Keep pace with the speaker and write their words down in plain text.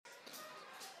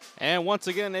And once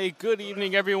again, a good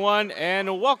evening, everyone,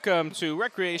 and welcome to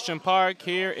Recreation Park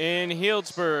here in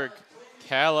Healdsburg,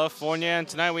 California. And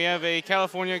tonight we have a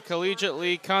California Collegiate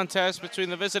League contest between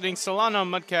the visiting Solano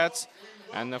Mudcats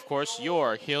and, of course,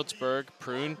 your Healdsburg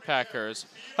Prune Packers.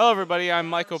 Hello, everybody. I'm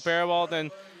Michael Barrowald,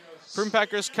 and Prune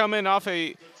Packers coming off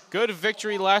a good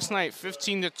victory last night,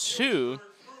 15-2,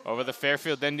 over the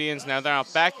Fairfield Indians. Now they're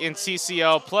back in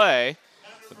CCL play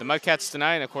with the Mudcats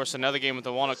tonight, and of course another game with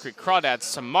the Walnut Creek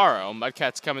Crawdads tomorrow.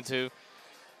 Mudcats coming to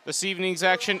this evening's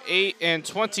action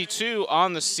 8-22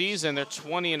 on the season. They're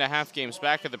 20.5 games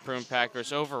back of the Prune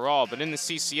Packers overall, but in the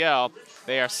CCL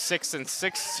they are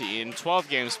 6-16, 12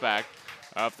 games back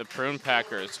of the Prune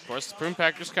Packers. Of course, the Prune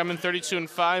Packers come in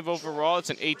 32-5 overall.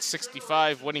 It's an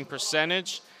 .865 winning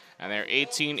percentage, and they're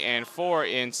 18-4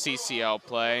 in CCL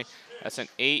play. That's an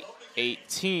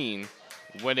 .818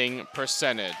 winning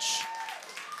percentage.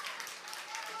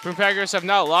 Prune Packers have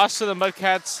not lost to the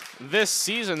Mudcats this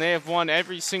season. They have won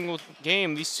every single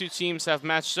game these two teams have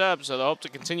matched up, so they'll hope to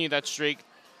continue that streak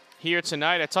here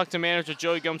tonight. I talked to manager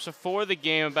Joey Gomes before the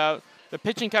game about the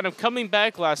pitching kind of coming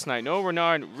back last night. Noah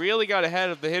Renard really got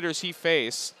ahead of the hitters he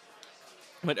faced,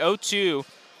 but 0-2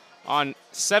 on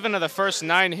 7 of the first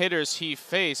 9 hitters he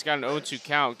faced, got an 0-2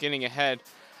 count, getting ahead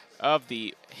of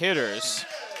the hitters.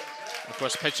 Of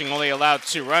course, pitching only allowed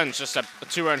 2 runs, just a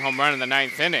 2-run home run in the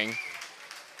 9th inning.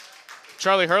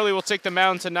 Charlie Hurley will take the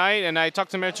mound tonight, and I talked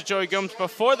to manager Joey Gomes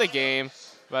before the game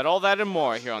about all that and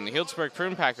more here on the Healdsburg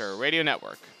Prune Packer Radio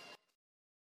Network.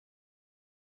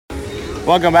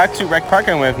 Welcome back to Rec Park.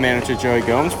 I'm with manager Joey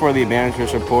Gomes for the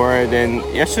manager's report. And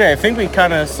yesterday, I think we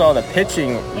kind of saw the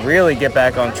pitching really get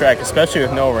back on track, especially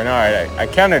with Noah Renard. I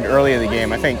counted early in the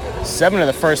game. I think 7 of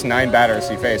the first 9 batters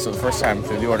he faced, so the first time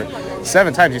through the order,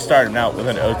 7 times he started him out with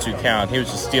an 0-2 count. He was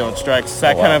just stealing strikes.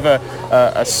 That kind of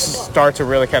a start to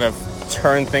really kind of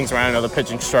turn things around. I know the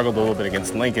pitching struggled a little bit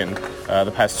against Lincoln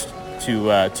the past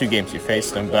two games you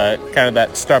faced them, but kind of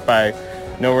that start by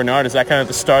Noah Renard, is that kind of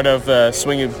the start of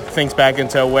swinging things back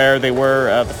into where they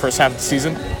were the first half of the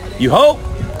season? You hope,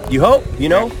 you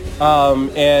know,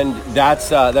 and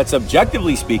that's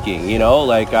objectively speaking, you know,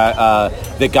 like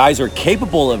the guys are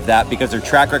capable of that because their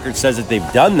track record says that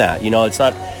they've done that. You know, it's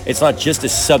not just a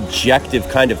subjective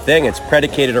kind of thing. It's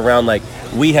predicated around, like,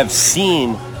 we have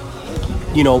seen,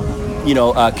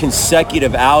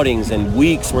 consecutive outings and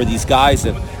weeks where these guys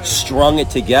have strung it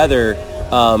together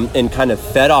and kind of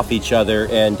fed off each other.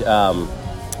 And,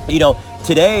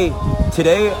 today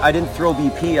I didn't throw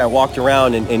BP. I walked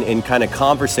around and kind of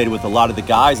conversated with a lot of the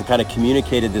guys and kind of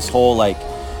communicated this whole, like,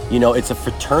 it's a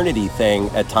fraternity thing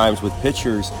at times with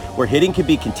pitchers where hitting can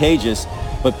be contagious,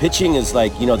 but pitching is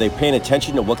like, they're paying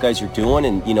attention to what guys are doing,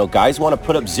 and, guys want to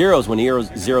put up zeros when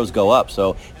zeros go up.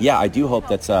 So, yeah, I do hope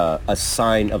that's a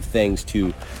sign of things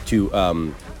to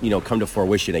come to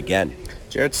fruition again.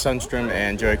 Jared Sundstrom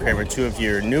and Joey Kramer, 2 of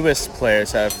your newest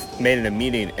players, have made an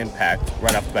immediate impact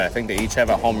right off the bat. I think they each have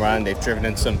a home run. They've driven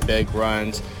in some big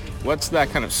runs. What's that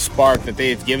kind of spark that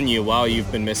they've given you while you've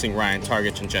been missing Ryan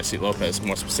Targich and Jesse Lopez,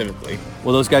 more specifically?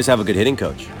 Well, those guys have a good hitting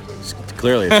coach.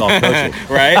 Clearly, it's all coaching.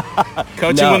 Right?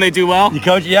 Coaching when they do well? You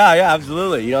coach, yeah,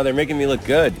 absolutely. They're making me look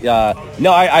good.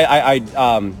 I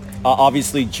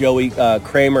obviously Joey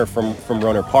Kramer from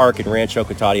Roner Park and Rancho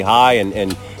Cotati High,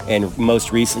 and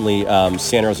most recently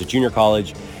Santa Rosa Junior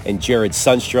College, and Jared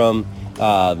Sundstrom,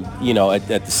 at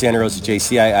the Santa Rosa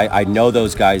JC. I know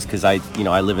those guys because I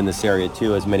live in this area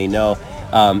too, as many know.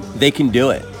 They can do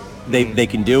it. They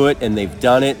can do it, and they've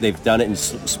done it. They've done it in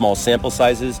small sample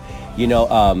sizes.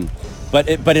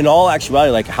 But in all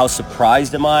actuality, like, how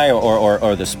surprised am I,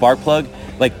 or the spark plug?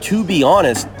 Like, to be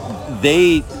honest,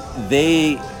 they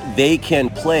can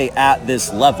play at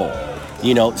this level.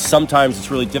 Sometimes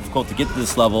it's really difficult to get to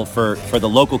this level for the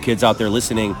local kids out there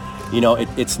listening.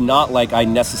 It's not like I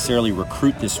necessarily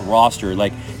recruit this roster.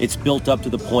 Like, it's built up to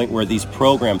the point where these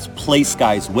programs place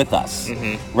guys with us,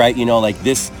 right? Like,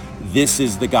 this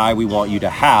is the guy we want you to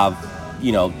have,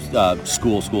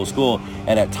 school.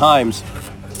 And at times,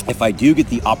 if I do get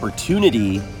the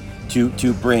opportunity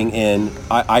to bring in,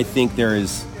 I think there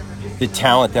is the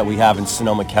talent that we have in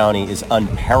Sonoma County is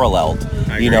unparalleled,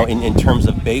 in terms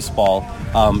of baseball.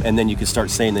 And then you can start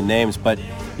saying the names. But,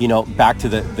 back to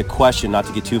the question, not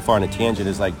to get too far on a tangent,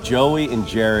 is like Joey and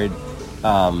Jared,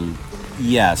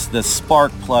 yes, the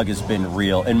spark plug has been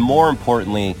real. And more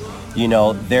importantly,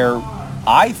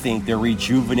 I think they're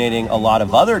rejuvenating a lot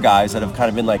of other guys that have kind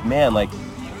of been like, man, like,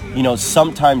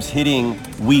 sometimes hitting,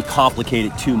 we complicate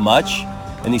it too much.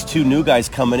 And these 2 new guys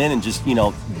coming in and just,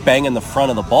 banging the front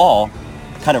of the ball,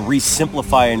 kind of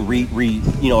re-simplify and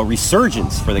a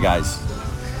resurgence for the guys.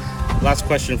 Last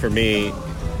question for me.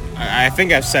 I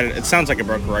think I've said it. It sounds like a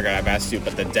broken record. I've asked you,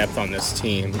 but the depth on this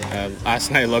team. Last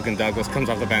night, Logan Douglas comes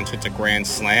off the bench, hits a grand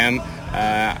slam.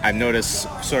 I've noticed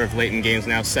sort of late in games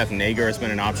now, Seth Nager has been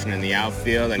an option in the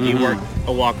outfield, and he worked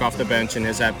a walk off the bench in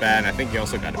his at-bat, and I think he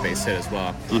also got a base hit as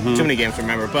well. Too many games to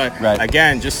remember. But,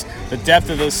 again, just the depth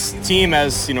of this team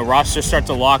as, rosters start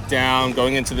to lock down,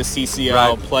 going into the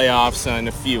CCL playoffs in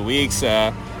a few weeks.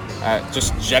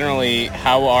 Just generally,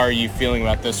 how are you feeling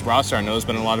about this roster? I know there's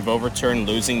been a lot of overturn,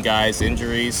 losing guys,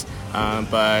 injuries,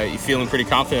 but you're feeling pretty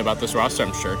confident about this roster,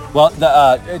 I'm sure. Well,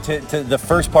 to the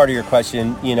first part of your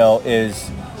question, is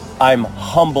I'm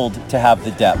humbled to have the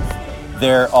depth.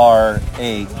 There are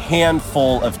a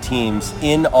handful of teams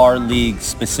in our league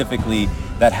specifically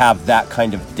that have that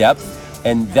kind of depth,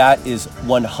 and that is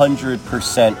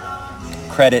 100%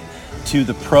 credit to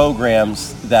the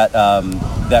programs that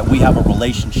that we have a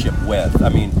relationship with. I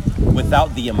mean,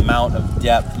 without the amount of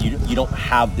depth, you don't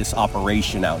have this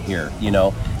operation out here.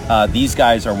 These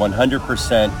guys are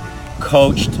 100%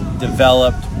 coached,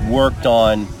 developed, worked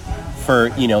on for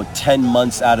 10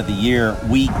 months out of the year.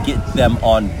 We get them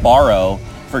on borrow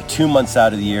for 2 months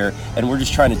out of the year, and we're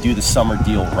just trying to do the summer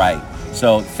deal right.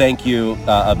 So thank you,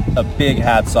 a big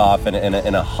hats off and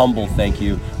a humble thank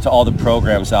you to all the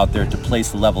programs out there to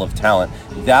place the level of talent.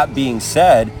 That being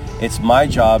said, it's my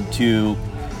job to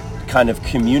kind of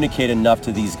communicate enough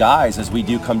to these guys as we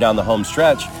do come down the home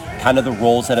stretch, kind of the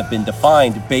roles that have been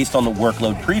defined based on the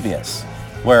workload previous,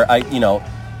 where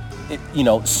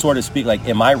so to speak, like,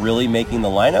 am I really making the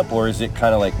lineup, or is it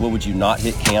kind of like, would you not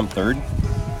hit Cam third?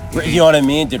 You know what I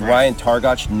mean? Did Ryan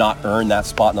Targach not earn that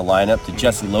spot in the lineup? Did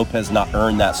Jesse Lopez not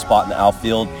earn that spot in the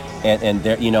outfield? And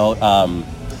there,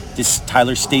 does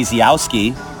Tyler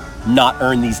Stasiowski not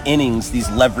earn these innings, these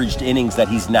leveraged innings that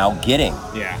he's now getting?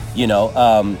 Yeah.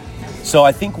 So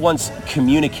I think once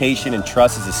communication and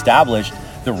trust is established,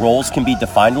 the roles can be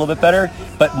defined a little bit better.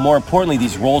 But more importantly,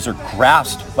 these roles are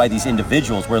grasped by these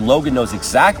individuals, where Logan knows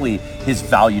exactly his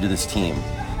value to this team.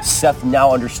 Seth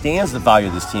now understands the value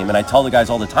of this team. And I tell the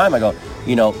guys all the time, I go,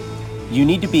 you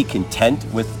need to be content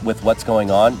with what's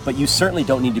going on, but you certainly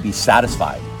don't need to be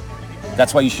satisfied.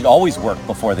 That's why you should always work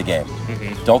before the game.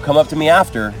 Don't come up to me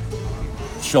after.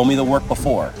 Show me the work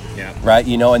before. Yeah. Right?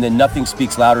 And then nothing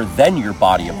speaks louder than your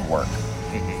body of work.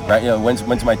 Right?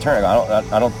 When's my turn?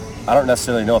 I don't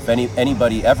necessarily know if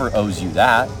anybody ever owes you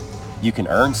that. You can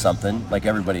earn something like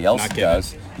everybody else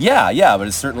does. Yeah, but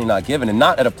it's certainly not given, and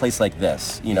not at a place like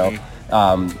this.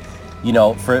 For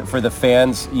the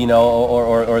fans,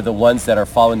 or the ones that are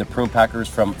following the Prune Packers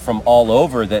from all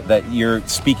over that you're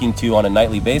speaking to on a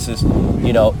nightly basis,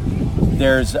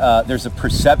 there's a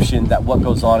perception that what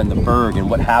goes on in the Berg and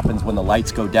what happens when the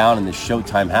lights go down and the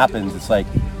showtime happens. It's like,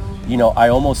 I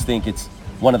almost think it's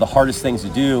one of the hardest things to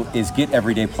do is get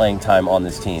everyday playing time on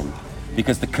this team,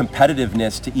 because the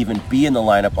competitiveness to even be in the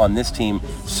lineup on this team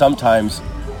sometimes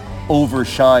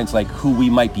overshines like who we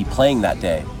might be playing that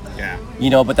day. Yeah.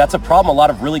 But that's a problem a lot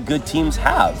of really good teams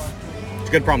have. It's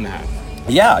a good problem to have.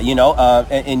 Yeah,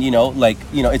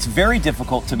 it's very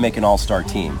difficult to make an all-star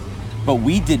team. But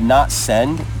we did not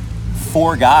send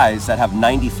 4 guys that have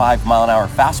 95-mile-an-hour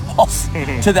fastballs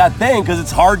to that thing, because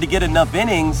it's hard to get enough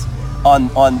innings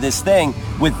on this thing.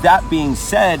 With that being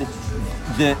said,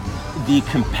 the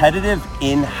competitive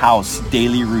in-house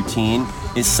daily routine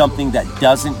is something that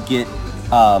doesn't get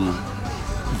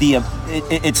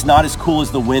it's not as cool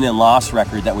as the win and loss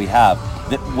record that we have.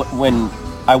 When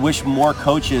I wish more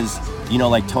coaches,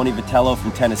 like Tony Vitello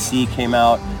from Tennessee came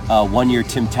out. 1 year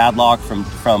Tim Tadlock from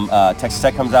Texas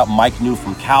Tech comes out. Mike New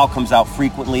from Cal comes out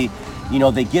frequently.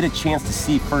 They get a chance to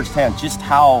see firsthand just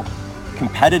how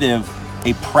competitive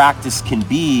a practice can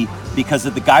be, because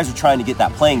of the guys are trying to get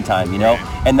that playing time,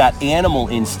 and that animal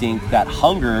instinct, that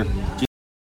hunger.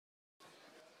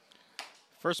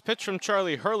 First pitch from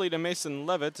Charlie Hurley to Mason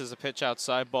Levitt is a pitch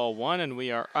outside, ball 1, and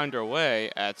we are underway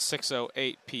at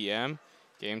 6:08 p.m.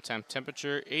 Game time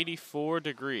temperature 84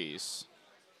 degrees.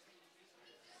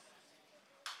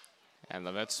 And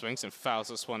Levitt swings and fouls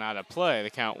this one out of play. The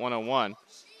count 1-1.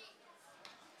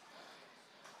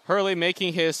 Hurley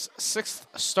making his 6th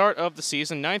start of the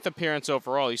season, 9th appearance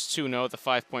overall. He's 2-0 with a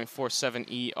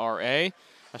 5.47 ERA.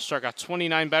 Struck out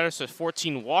 29 batters with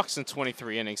 14 walks in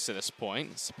 23 innings to this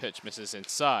point. This pitch misses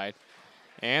inside.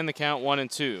 And the count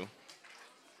 1-2.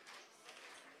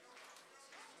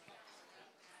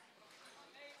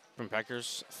 From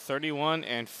Packers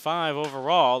 31-5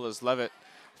 overall as Levitt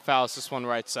fouls this one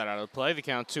right side out of play. The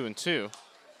count 2-2.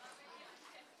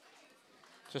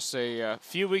 Just a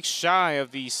few weeks shy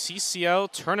of the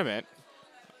CCL tournament,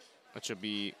 which will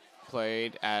be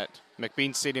played at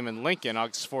McBean Stadium in Lincoln,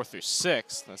 August 4th through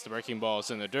 6th. That's the breaking ball is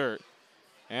in the dirt.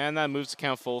 And that moves the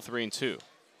count full 3-2.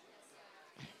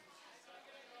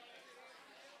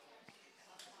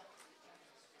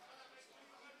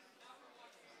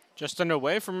 Just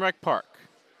underway from Rec Park.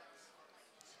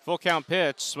 Full count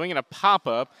pitch, swinging a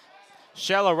pop-up.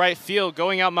 Shallow right field,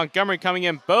 going out Montgomery, coming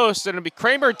in Boast. It'll be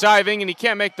Kramer diving, and he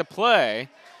can't make the play.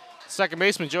 Second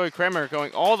baseman Joey Kramer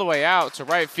going all the way out to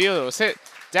right field. It was hit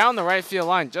down the right field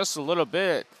line just a little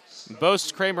bit.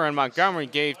 Boast, Kramer, and Montgomery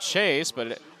gave chase, but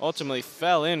it ultimately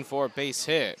fell in for a base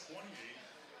hit.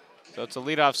 So it's a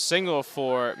leadoff single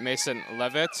for Mason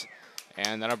Levitt,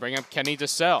 and that'll bring up Kenny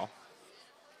DeSalle.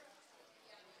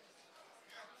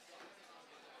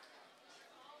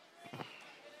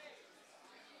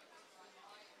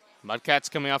 Mudcats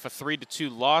coming off a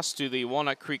 3-2 loss to the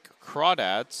Walnut Creek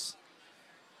Crawdads.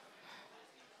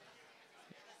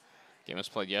 Game was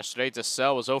played yesterday.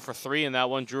 DeSalle was 0 for 3 in that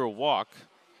one, drew a walk.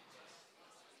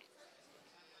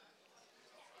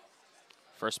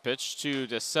 First pitch to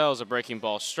DeSalle is a breaking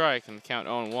ball strike, and the count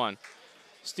 0-1.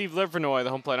 Steve Livernoy, the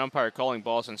home plate umpire, calling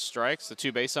balls and strikes. The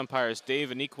two base umpires, Dave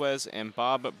Aniquez and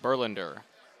Bob Berlander.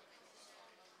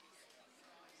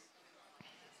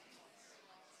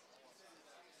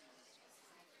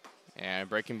 And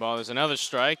breaking ball is another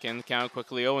strike, and the count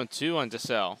quickly 0-2 on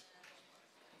DeSalle.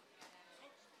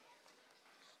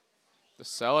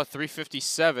 DeSalle at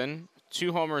 357,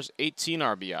 2 homers, 18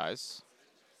 RBIs.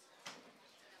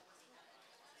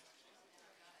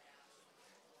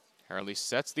 Hurley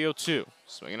sets the 0-2,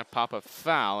 swinging a pop-up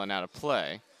foul and out of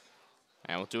play.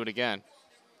 And we'll do it again.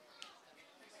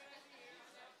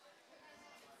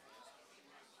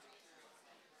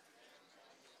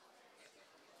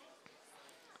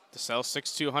 DeSalle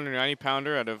 6'2",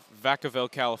 190-pounder out of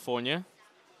Vacaville, California.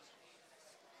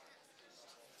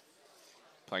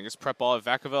 Playing his prep ball at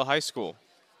Vacaville High School.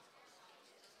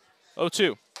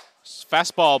 0-2.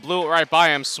 Fastball blew it right by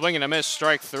him, swing and a miss,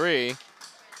 strike 3.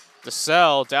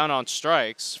 DeSalle down on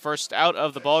strikes. First out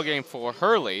of the ballgame for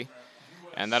Hurley,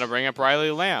 and that'll bring up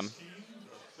Riley Lamb.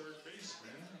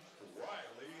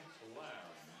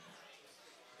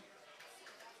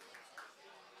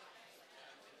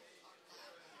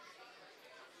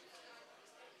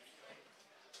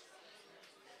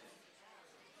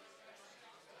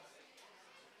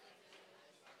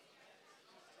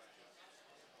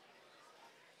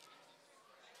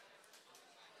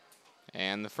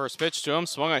 And the first pitch to him,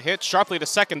 swung a hit sharply to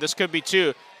second. This could be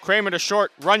 2. Kramer to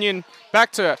short, Runyon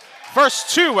back to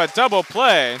first, 2 at double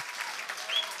play.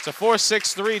 It's a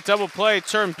 4-6-3 double play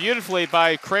turned beautifully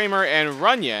by Kramer and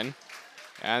Runyon.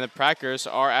 And the Packers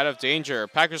are out of danger.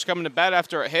 Packers coming to bat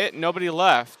after a hit, nobody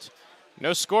left.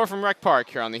 No score from Rec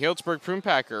Park here on the Healdsburg Prune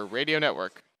Packer Radio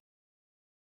Network.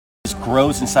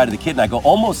 Grows inside of the kid, and I go,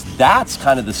 almost that's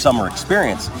kind of the summer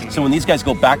experience. So when these guys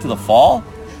go back to the fall,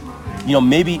 you know,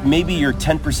 maybe you're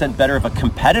 10% better of a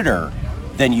competitor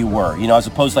than you were, you know, as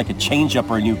opposed to like a changeup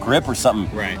or a new grip or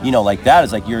something, right? You know, like that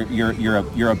is like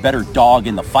you're a better dog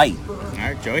in the fight. All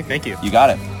right, Joey, thank you. You got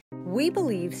it. We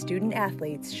believe student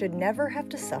athletes should never have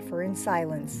to suffer in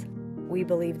silence. We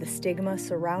believe the stigma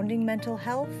surrounding mental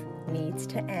health needs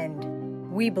to end.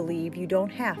 We believe you don't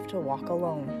have to walk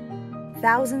alone.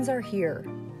 Thousands are here,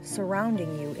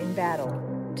 surrounding you in battle.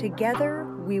 Together,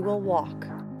 we will walk.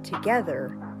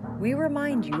 Together, we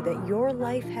remind you that your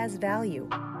life has value.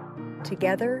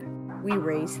 Together, we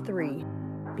raise 3,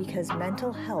 because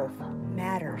mental health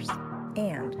matters,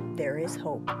 and there is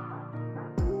hope.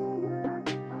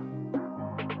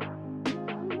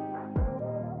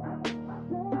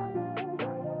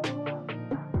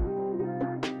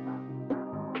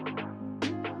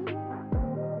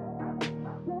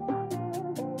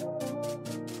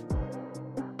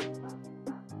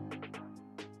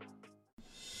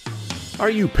 Are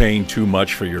you paying too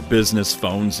much for your business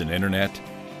phones and internet?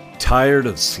 Tired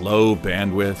of slow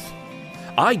bandwidth?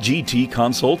 IGT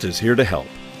Consult is here to help.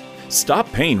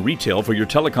 Stop paying retail for your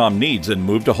telecom needs and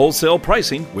move to wholesale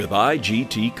pricing with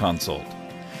IGT Consult.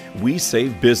 We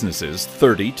save businesses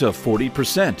 30 to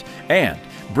 40% and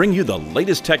bring you the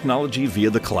latest technology via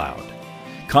the cloud.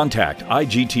 Contact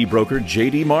IGT broker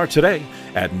JD Marr today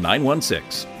at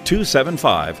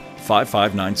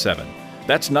 916-275-5597.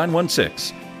 That's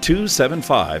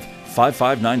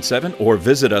 916-275-5597, or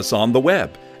visit us on the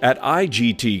web at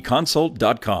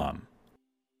igtconsult.com.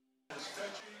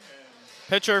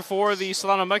 Pitcher for the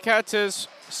Solano Mudcats is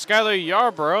Skylar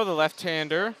Yarborough, the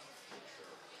left-hander,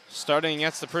 starting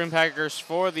against the Prune Packers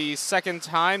for the second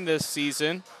time this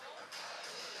season,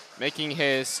 making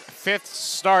his 5th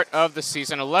start of the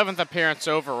season, 11th appearance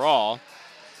overall.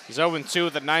 He's 0-2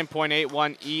 with a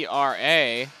 9.81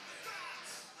 ERA.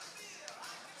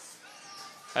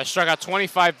 Has struck out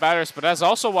 25 batters, but has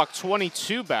also walked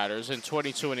 22 batters in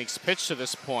 22 innings pitched to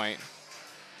this point.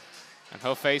 And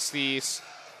he'll face the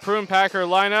Prune Packer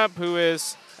lineup, who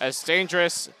is as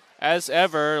dangerous as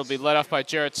ever. It'll be led off by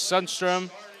Jared Sundstrom.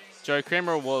 Joey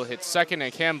Kramer will hit second,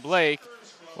 and Cam Blake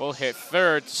will hit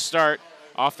third to start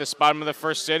off this bottom of the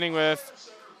first inning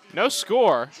with no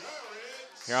score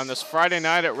here on this Friday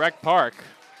night at Rec Park.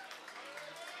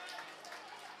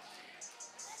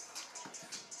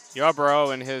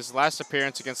 Yarborough, in his last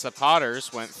appearance against the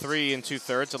Potters, went 3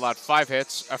 2/3, allowed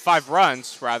 5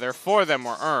 runs, 4 of them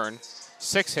were earned,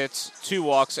 6 hits, 2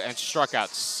 walks, and struck out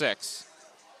 6.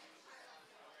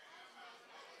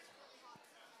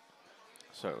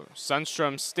 So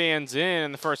Sundstrom stands in,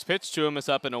 and the first pitch to him is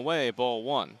up and away, ball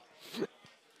 1.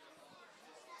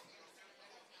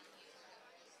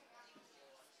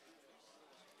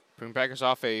 Prune Packers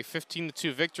off a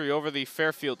 15-2 victory over the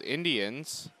Fairfield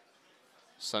Indians.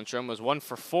 Sundstrom was 1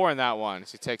 for 4 in that one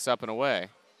as he takes up and away.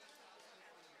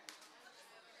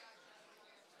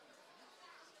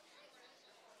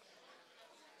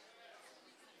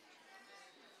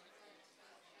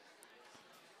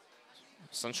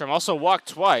 Sundstrom also walked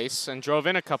twice and drove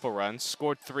in a couple runs,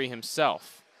 scored 3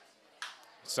 himself.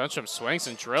 Sundstrom swings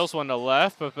and drills one to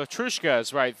left, but Petrushka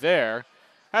is right there.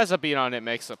 Has a beat on it,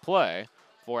 makes a play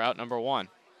for out number 1. I'm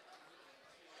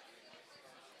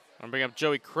going to bring up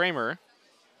Joey Kramer.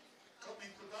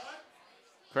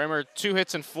 Kramer, 2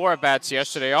 hits and 4 at-bats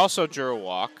yesterday, also drew a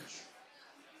walk.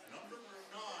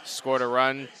 Scored a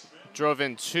run, drove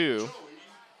in 2.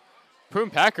 Prune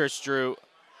Packers drew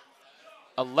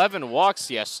 11 walks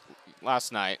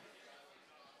last night.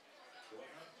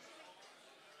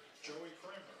 Joey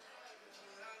Kramer,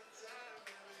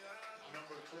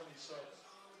 number 27.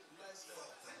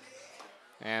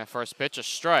 And first pitch, a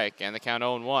strike, and the count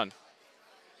 0-1.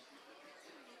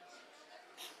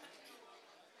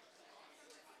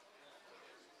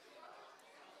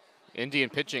 Indian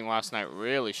pitching last night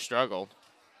really struggled.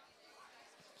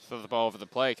 Threw the ball over the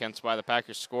plate, hence why the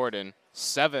Packers scored in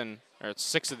 6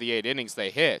 of the 8 innings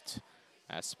they hit.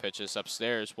 As the pitch is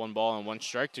upstairs, 1 ball and 1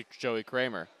 strike to Joey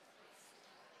Kramer.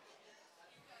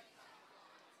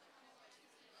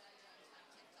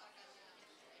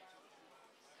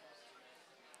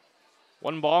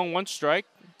 One ball and 1 strike,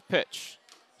 pitch.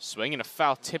 Swing and a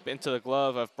foul tip into the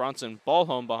glove of Bronson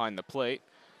Ballholm behind the plate.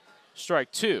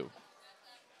 Strike 2.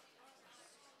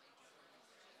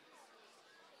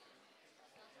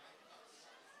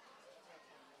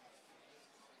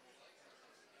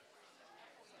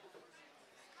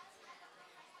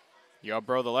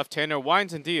 Yarbrough, the left-hander,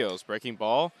 winds and deals. Breaking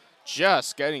ball,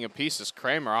 just getting a piece as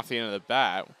Kramer off the end of the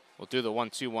bat. Will do the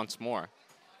 1-2 once more.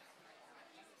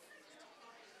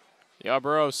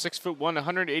 Yarbrough, 6'1",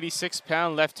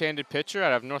 186-pound left-handed pitcher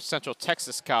out of North Central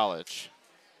Texas College.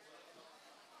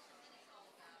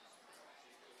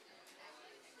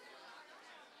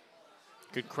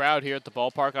 Good crowd here at the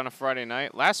ballpark on a Friday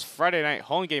night. Last Friday night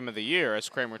home game of the year as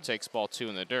Kramer takes ball 2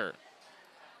 in the dirt.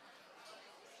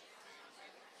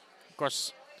 Of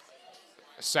course,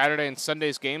 Saturday and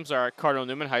Sunday's games are at Cardinal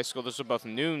Newman High School. Those are both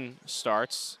noon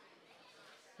starts.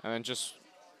 And then just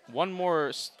one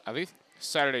more, I think,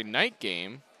 Saturday night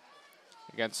game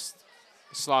against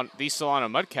the Solano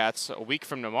Mudcats a week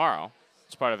from tomorrow.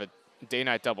 It's part of a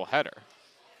day-night doubleheader.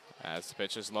 As the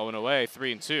pitch is low and away,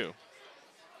 3-2. Of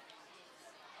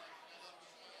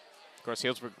course,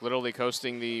 Healdsburg Little League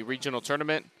hosting the regional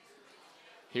tournament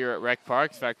here at Rec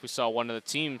Park. In fact, we saw one of the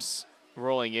teams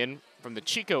rolling in from the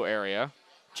Chico area,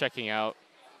 checking out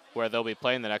where they'll be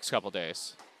playing the next couple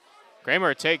days.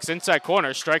 Kramer takes inside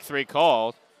corner, strike 3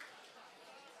 called.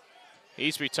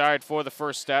 He's retired for the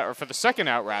first out, or for the second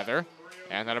out rather,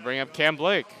 and that'll bring up Cam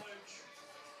Blake.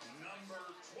 Number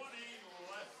 20,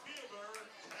 left fielder,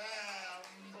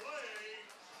 Cam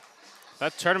Blake.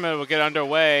 That tournament will get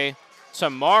underway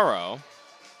tomorrow,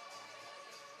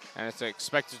 and it's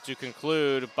expected to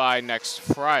conclude by next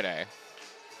Friday.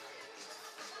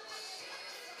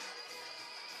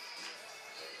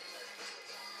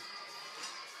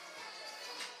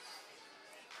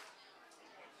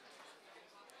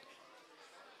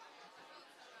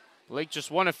 Blake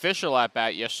just one official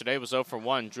at-bat yesterday, was 0 for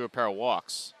 1, drew a pair of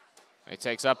walks. He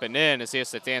takes up and in as he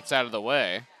has to dance out of the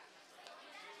way.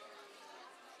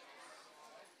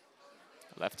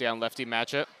 Lefty on lefty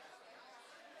matchup.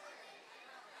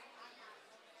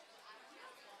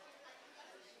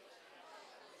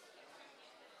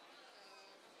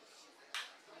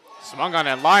 Swung on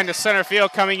and line to center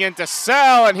field, coming in to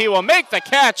Sell, and he will make the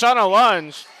catch on a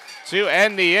lunge to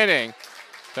end the inning.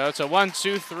 So it's a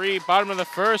 1-2-3, bottom of the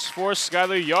first for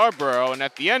Skyler Yarborough, and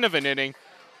at the end of an inning,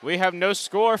 We have no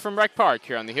score from Rec Park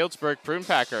here on the Healdsburg Prune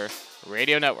Packer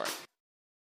Radio Network.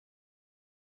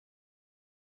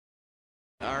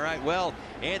 All right, well,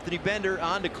 Anthony Bender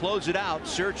on to close it out.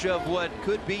 Search of what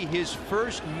could be his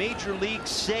first major league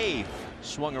save.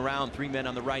 Swung around, 3 men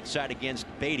on the right side against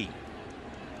Beatty.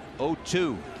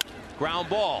 0-2. Ground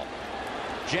ball.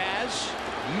 Jazz.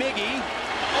 Miggy.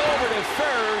 Over to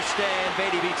first, and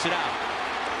Beatty beats it out.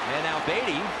 And now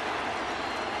Beatty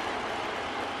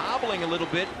hobbling a little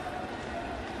bit.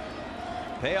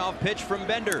 Payoff pitch from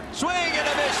Bender. Swing and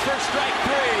a miss for strike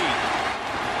 3.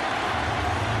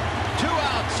 2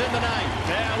 outs in the ninth.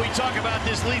 Yeah, we talk about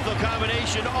this lethal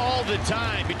combination all the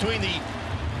time between the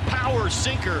power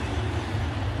sinker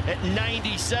at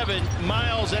 97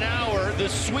 miles an hour, the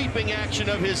sweeping action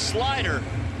of his slider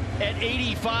at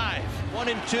 85.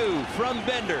 1-2 from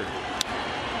Bender.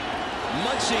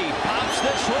 Muncy pops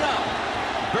this one up.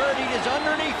 Birdie is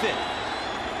underneath it.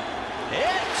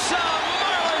 It's a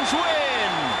Marlins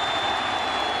win.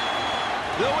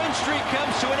 The win streak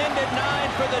comes to an end at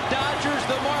 9 for the Dodgers.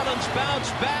 The Marlins bounce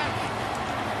back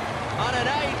on a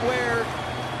night where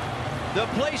the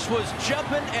place was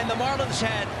jumping and the Marlins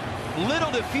had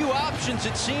little to few options,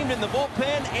 it seemed, in the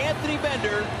bullpen. Anthony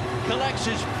Bender collects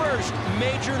his first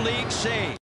major league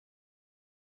save.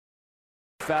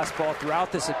 Fastball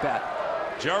throughout this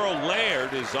at-bat. Gerald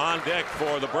Laird is on deck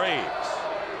for the Braves.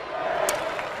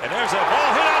 And there's a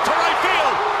ball hit out to right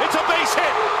field. It's a base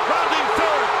hit. Rounding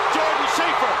third, Jordan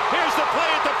Schaefer. Here's the play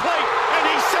at the plate, and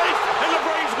he's safe, and the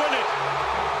Braves win it.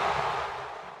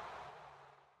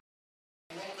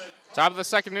 Top of the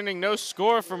second inning, no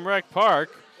score from Rec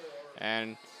Park.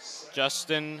 And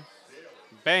Justin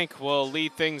Bank will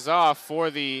lead things off for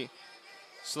the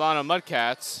Solano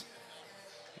Mudcats.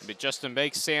 It'll be Justin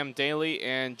Bank, Sam Daly,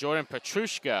 and Jordan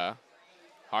Petrushka.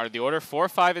 Heart of the order, 4,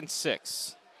 5, and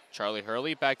 6. Charlie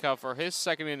Hurley back out for his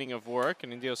second inning of work,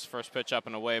 and he deals first pitch up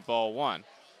and away, ball 1.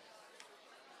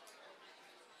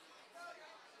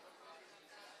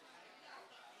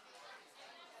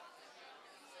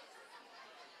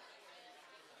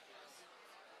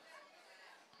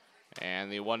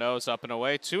 And the 1-0 is up and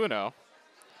away, 2-0.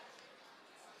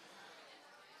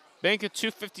 Bank at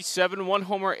 257, 1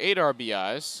 homer, 8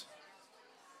 RBIs.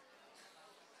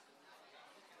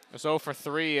 It was 0 for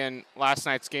 3 in last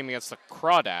night's game against the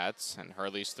Crawdads, and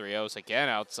Hurley's 3-0s again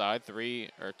outside.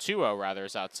 2-0 rather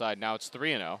is outside. Now it's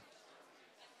 3-0.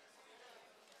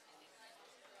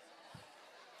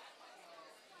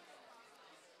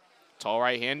 Tall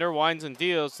right-hander winds and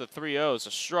deals the 3-0s,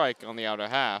 a strike on the outer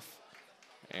half,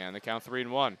 and the count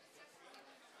 3-1.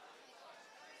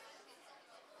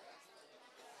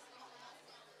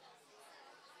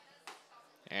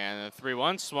 And the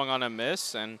 3-1 swung on a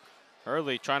miss, and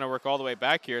Hurley trying to work all the way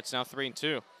back here. It's now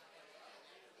 3-2.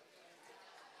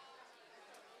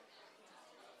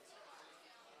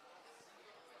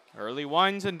 Hurley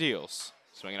winds and deals.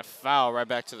 Swinging a foul right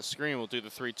back to the screen. We'll do the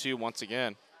 3-2 once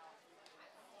again.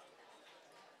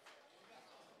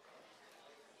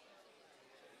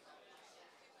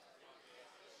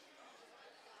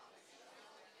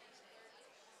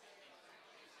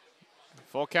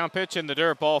 Full count pitch in the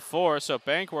dirt, ball 4, so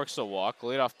Bank works the walk.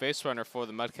 Leadoff base runner for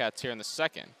the Mudcats here in the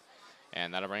second.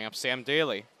 And that'll bring up Sam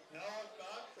Daly. Now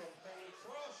back from Holy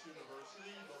Cross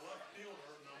University, the left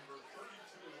fielder, number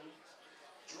 32,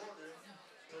 Jordan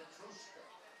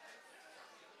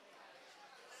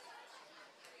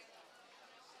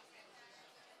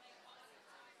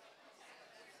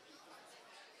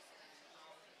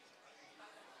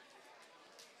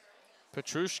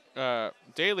Petrushka.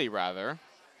 Daly rather,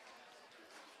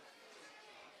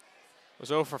 was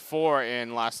 0 for 4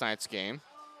 in last night's game.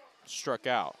 Struck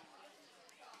out.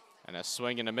 And a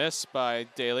swing and a miss by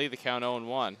Daly, the count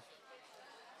 0-1.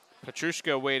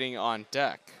 Petrushka waiting on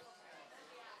deck.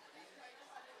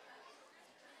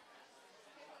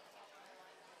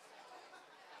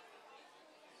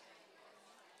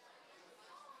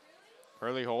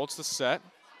 Hurley holds the set.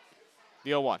 The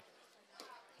 0-1.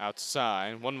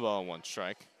 Outside, 1-1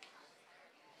 strike.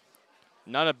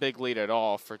 Not a big lead at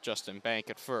all for Justin Bank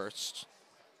at first.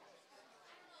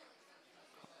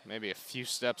 Maybe a few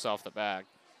steps off the bag.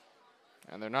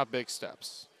 And they're not big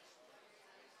steps.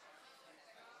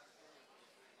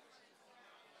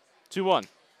 2-1.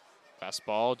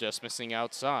 Fastball just missing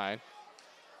outside.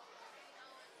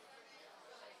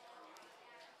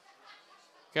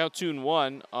 Count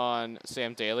 2-1 on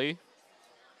Sam Daly.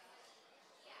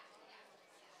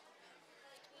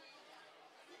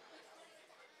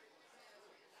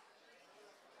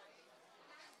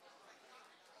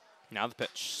 Now the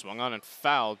pitch, swung on and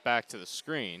fouled back to the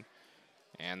screen.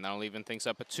 And that'll even things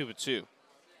up at 2-2.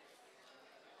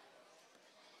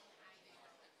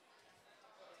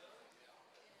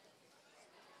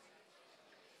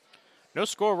 No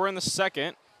score. We're in the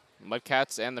second.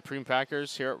 Mudcats and the Priem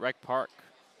Packers here at Rec Park.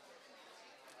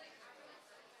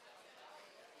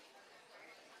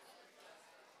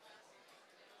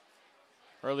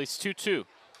 Hurley's 2-2.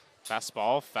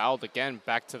 Fastball fouled again,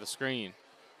 back to the screen.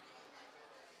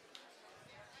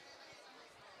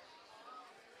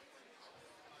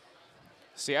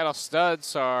 Seattle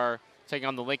Studs are taking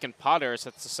on the Lincoln Potters.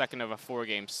 That's the second of a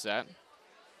 4-game set.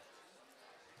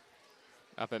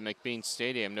 Up at McBean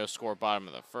Stadium, no score, bottom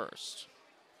of the first.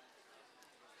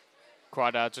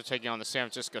 Crawdads are taking on the San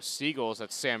Francisco Seagulls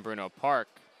at San Bruno Park.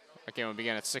 That game will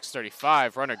begin at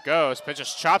 6:35. Runner goes, pitch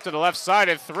is chopped to the left side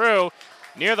and through.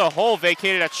 Near the hole,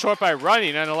 vacated at short by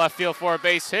Runyon on the left field for a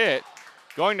base hit.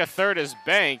 Going to third is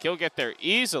Bank. He'll get there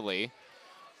easily.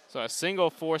 So a single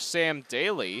for Sam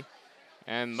Daly.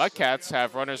 And Mudcats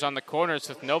have runners on the corners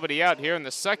with nobody out here in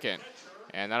the second.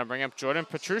 And that'll bring up Jordan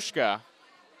Petrushka.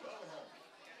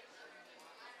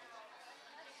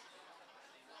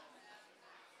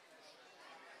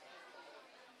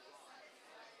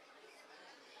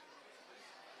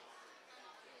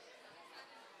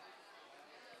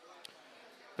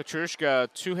 Petrushka,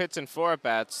 2 hits and 4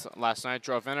 at-bats last night,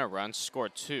 drove in a run,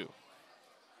 scored 2.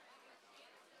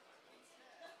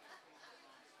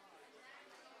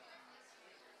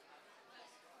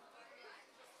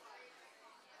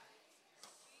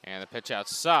 And the pitch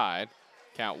outside,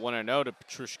 count 1-0 to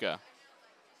Petrushka.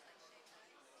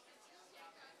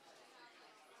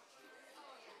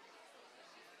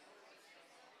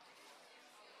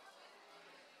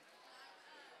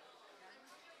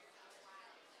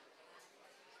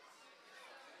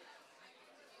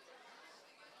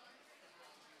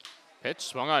 Pitch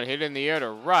swung on, hit in the air to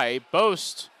right.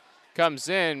 Boast comes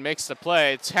in, makes the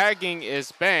play. Tagging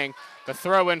is Bank. The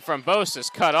throw in from Boast is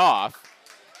cut off.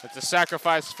 It's a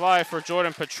sacrifice fly for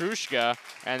Jordan Petrushka,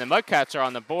 and the Mudcats are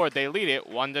on the board. They lead it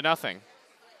 1-0.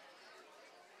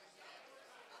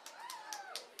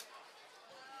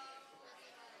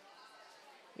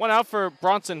 One out for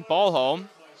Bronson Ballholm.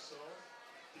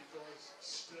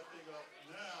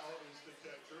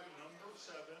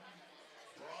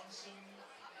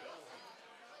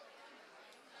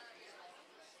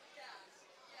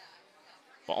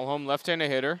 Ballholm, left-handed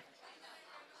hitter.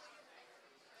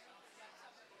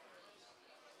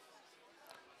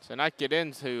 To not get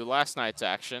into last night's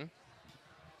action.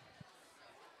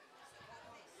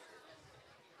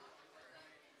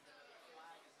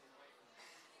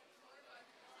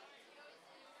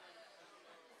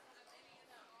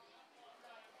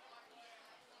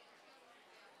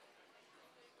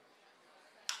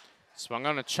 Swung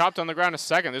on and chopped on the ground a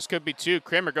second. This could be 2.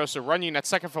 Kramer goes to Runyon at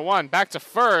second for 1. Back to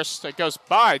first. It goes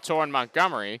by Torrin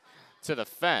Montgomery to the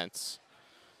fence.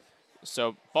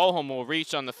 So Ballholm will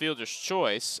reach on the fielder's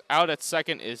choice. Out at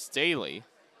second is Daly.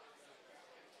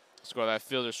 Score that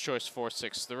fielder's choice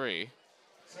 4-6-3.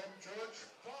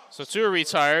 So 2 are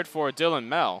retired for Dylan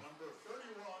Mell.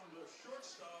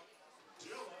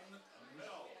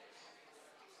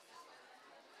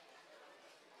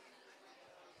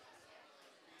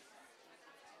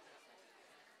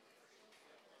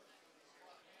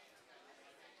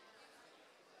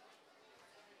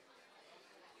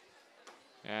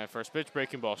 And first pitch,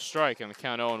 breaking ball strike, and the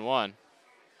count 0-1.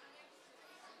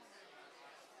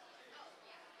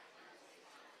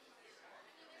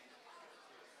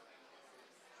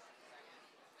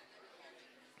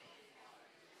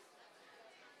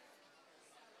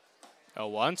 A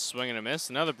 1, swing and a miss.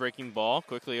 Another breaking ball,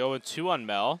 quickly 0-2 on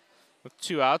Mel. With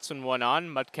 2 outs and 1 on,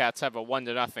 Mudcats have a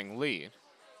 1-0 lead.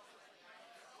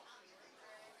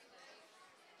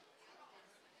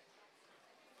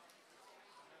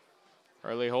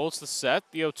 Early holds the set,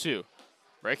 the 0-2.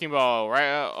 Breaking ball,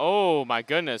 right, oh my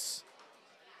goodness.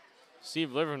 Steve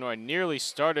Livernoy nearly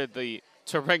started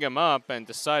to ring him up and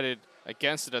decided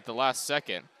against it at the last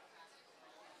second.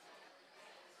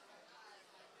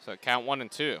 So count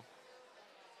 1-2.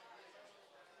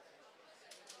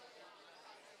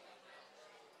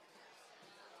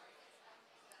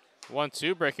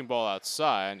 One-two, breaking ball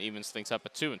outside, and evens things up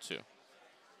at 2-2.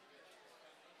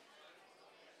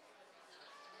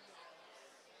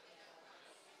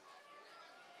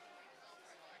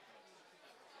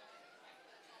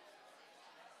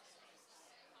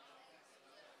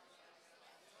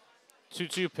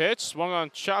 Two-two pitch, swung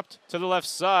on, chopped to the left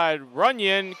side.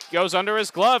 Runyon goes under his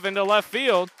glove into left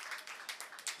field.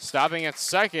 Stopping at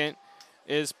second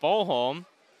is Ballholm.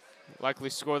 Likely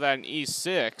score that in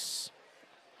E6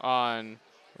 on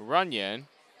Runyon.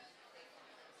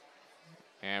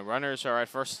 And runners are at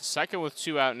first and second with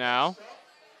 2 out now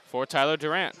for Tyler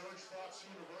Durant.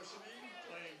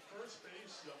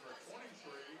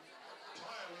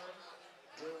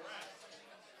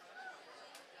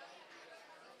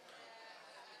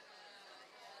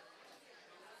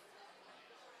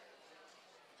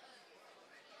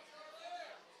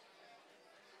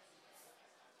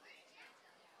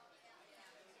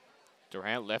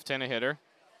 Durant, left-handed hitter.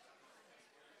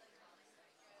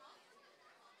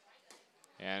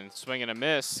 And swing and a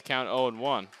miss, count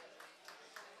 0-1.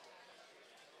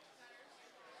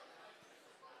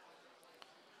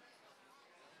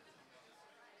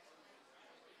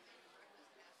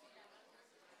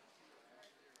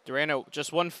 Durant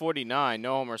just 149,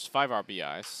 no homers, 5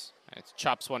 RBIs. It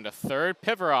chops one to third.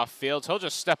 Piver off field. He'll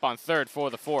just step on third for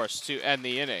the force to end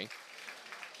the inning.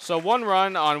 So 1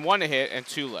 run on 1 hit and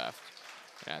 2 left.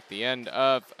 At the end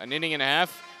of an inning and a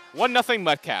half, 1-0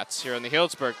 Mudcats here on the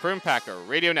Healdsburg Prune Packer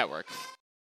Radio Network.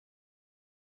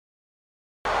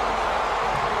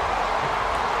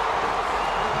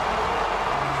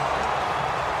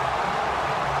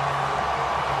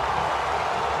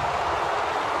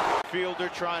 Fielder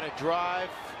trying to drive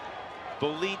the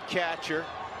lead catcher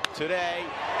today,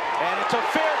 and it's a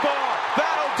fair ball.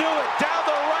 That'll do it down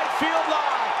the right field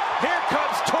line. Here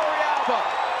comes Torrealba.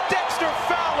 Dexter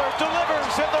Fowler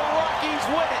delivers, and the Rockies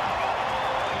win it.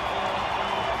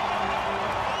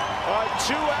 A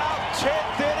 2-out,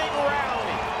 10th inning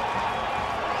rally.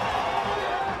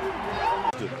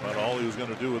 But all he was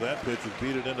going to do with that pitch was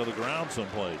beat it into the ground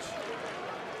someplace.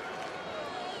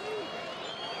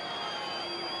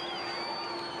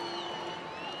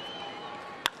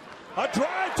 A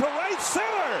drive to right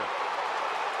center.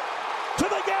 To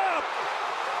the gap.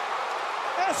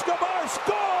 Escobar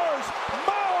scores.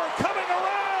 Mauer coming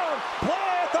around.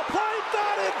 Play at the plate,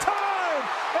 not in time.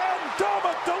 And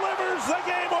Domick delivers the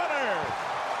game winner.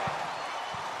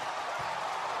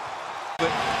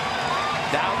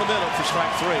 Down the middle for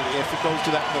strike 3 if it goes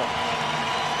to that point.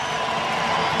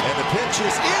 And the pitch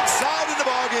is inside and the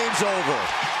ball game's over.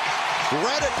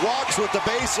 Reddick walks with the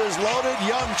bases loaded.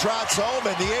 Young trots home,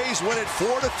 and the A's win it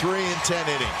 4-3 in 10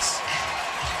 innings.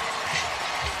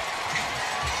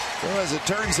 Well, as it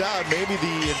turns out, maybe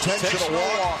the intentional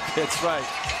walk. That's right.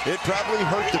 It probably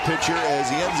hurt the pitcher as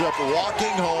he ends up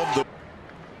walking home.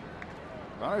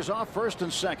 Runners off first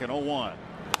and second, 0-1.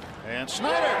 And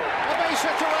Snyder, a base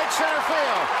hit to right center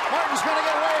field. Martin's going to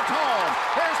get waved home.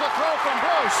 Here's the throw from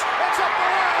Bruce. It's up the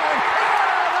line.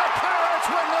 And the Pirates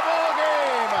win the ball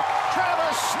game.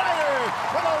 Travis Snyder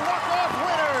with a walk-off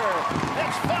winner.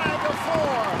 It's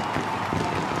 5-4.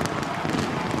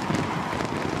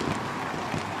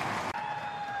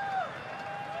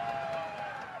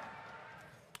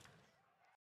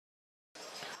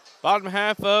 Bottom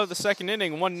half of the second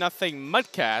inning, 1-0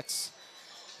 Mudcats.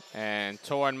 And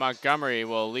Torrin Montgomery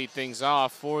will lead things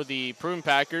off for the Prune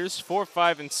Packers. 4,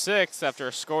 5, and 6 after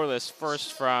a scoreless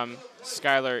first from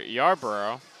Skylar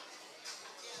Yarborough.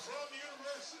 From the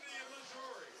University of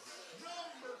Missouri,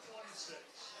 number 26,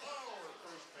 our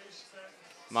first baseman.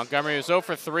 Montgomery was 0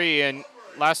 for 3 in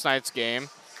last night's game.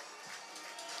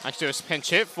 Actually, it was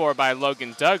pinch hit for by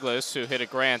Logan Douglas, who hit a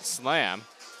grand slam.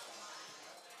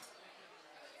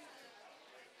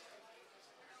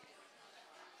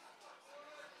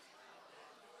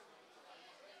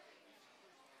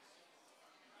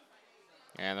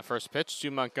 And the first pitch to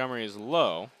Montgomery is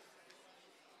low.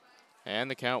 And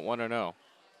the count 1-0.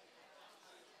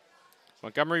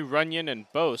 Montgomery, Runyon, and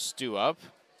Bose due up.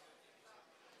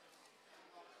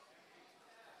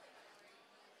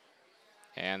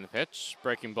 And the pitch,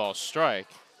 breaking ball strike.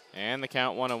 And the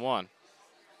count 1-1.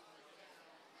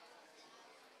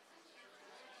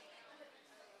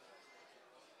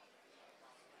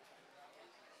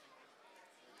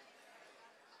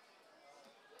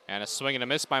 And a swing and a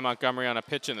miss by Montgomery on a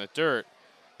pitch in the dirt.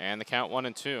 And the count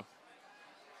 1-2.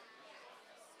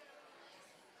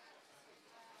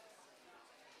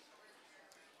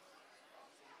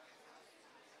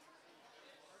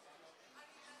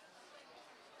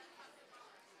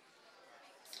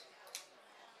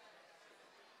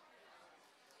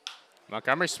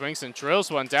 Montgomery swings and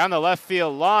drills one down the left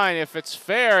field line. If it's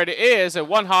fair, it is. It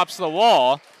one hops the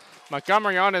wall.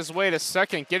 Montgomery on his way to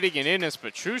second, getting it in as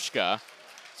Petrushka.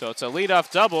 So it's a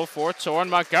leadoff double for Torrin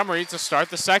Montgomery to start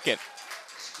the second.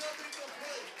 Stepping to the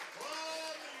plate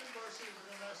from the University of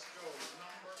New Mexico,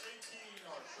 number 18,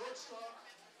 our shortstop,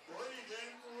 Braden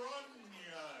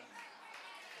Runyon.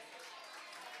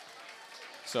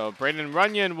 So Braden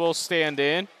Runyon will stand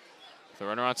in. The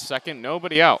runner on second,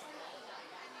 nobody out.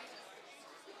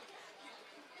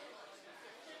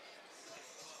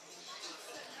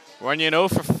 Runyon 0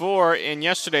 for 4 in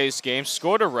yesterday's game,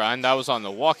 scored a run. That was on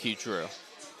the walk he drew.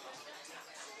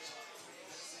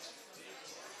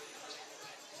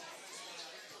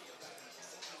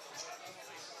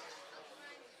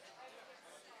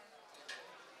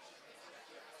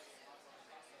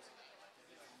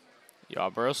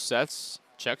 Yarborough sets,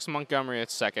 checks Montgomery at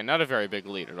second. Not a very big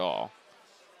lead at all.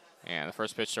 And the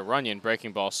first pitch to Runyon,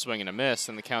 breaking ball, swing and a miss,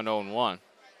 and the count 0-1.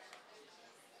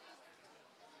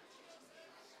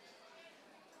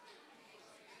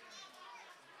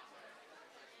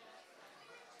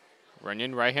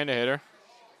 Runyon, right-handed hitter.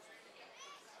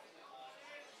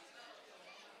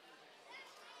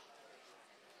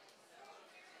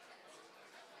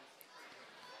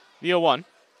 The 0-1.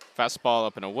 Fastball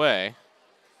up and away.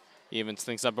 Evens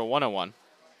things up at 1-1.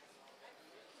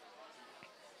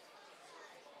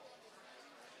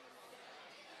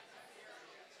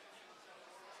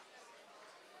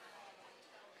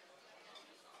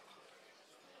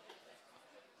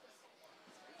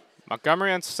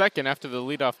 Montgomery on second after the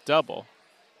leadoff double.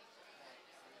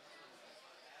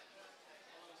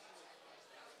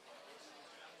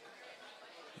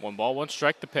 One ball, one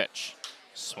strike, the pitch.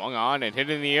 Swung on and hit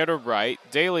in the air to right.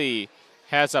 Daly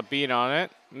has a beat on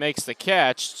it, makes the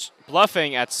catch.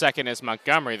 Bluffing at second is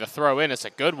Montgomery. The throw in is a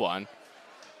good one.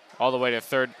 All the way to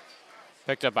third,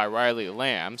 picked up by Riley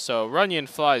Lamb. So Runyon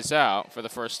flies out for the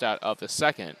first out of the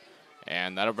second.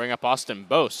 And that'll bring up Austin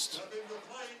Boast.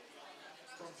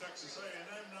 From Texas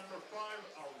A&M, number 5,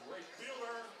 a right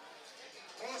fielder,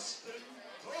 Austin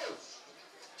Post.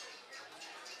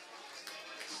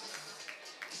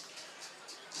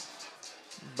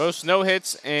 Boast no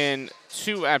hits in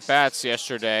 2 at-bats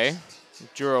yesterday.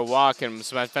 Drew a walk and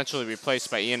was eventually replaced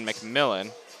by Ian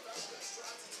McMillan.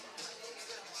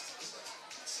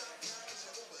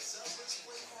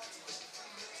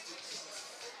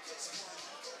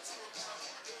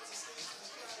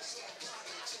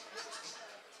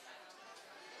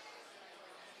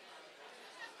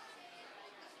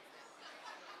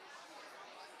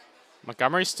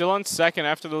 Montgomery still on second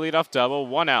after the leadoff double.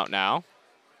 1 out now.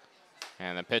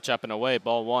 And the pitch up and away,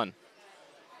 ball 1.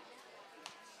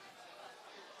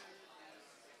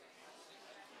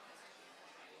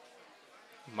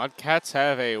 Mudcats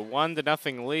have a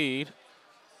 1-0 lead.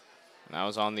 And that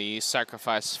was on the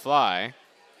sacrifice fly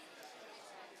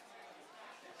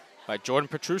by Jordan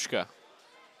Petrushka.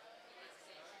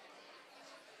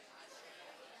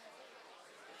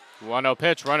 1-0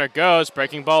 pitch, runner goes,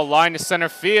 breaking ball line to center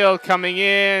field, coming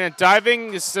in and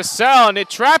diving is DeSalle, and it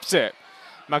traps it.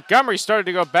 Montgomery started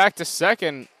to go back to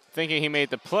second, thinking he made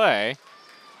the play.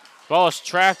 Ball is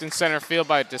trapped in center field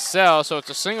by DeSalle, so it's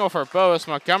a single for Boast.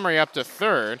 Montgomery up to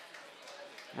third.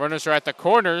 Runners are at the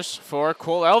corners for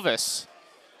Cole Elvis.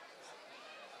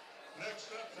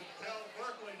 Next up from Cal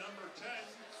Berkeley, number 10,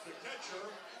 the catcher,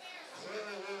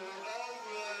 Cole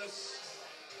Elvis.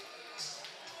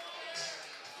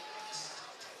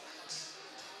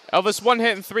 Elvis 1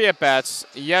 hit and 3 at-bats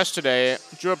yesterday,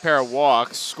 drew a pair of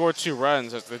walks, scored 2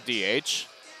 runs as the DH.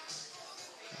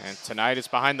 And tonight is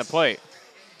behind the plate.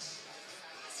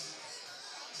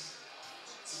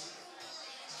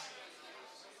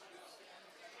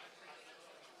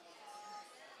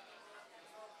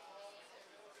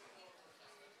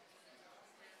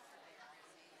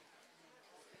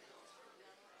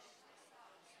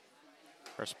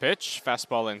 First pitch,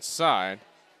 fastball inside,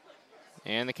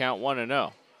 and the count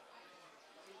 1-0.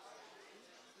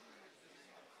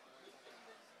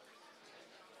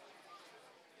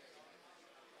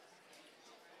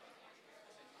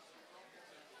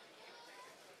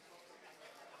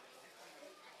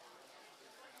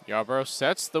 Yarbrough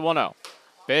sets the 1-0.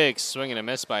 Big swing and a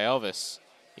miss by Elvis.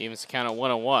 Evens the count at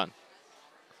 1-1.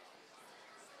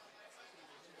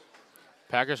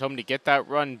 Packers hoping to get that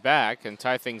run back and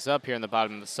tie things up here in the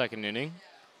bottom of the second inning.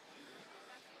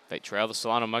 They trail the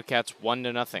Solano Mudcats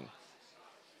 1-0.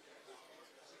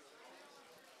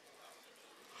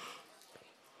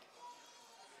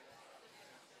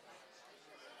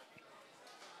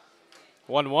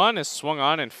 One is swung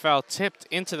on and foul tipped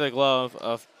into the glove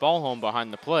of Ballholm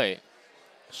behind the plate.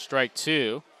 Strike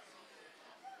 2.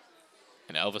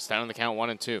 And Elvis down on the count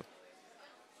 1-2.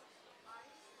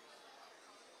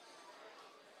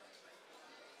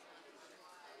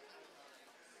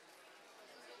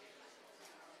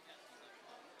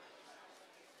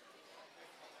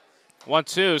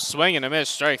 One-two, swing and a miss,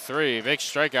 strike 3. Big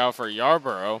strikeout for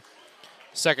Yarbrough.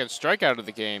 Second strikeout of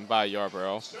the game by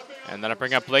Yarbrough. And then I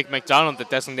bring up Blake McDonald, the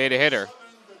designated hitter.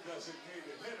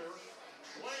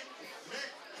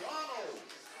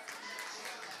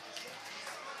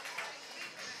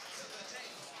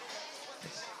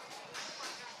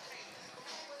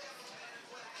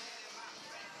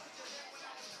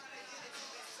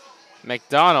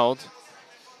 McDonald,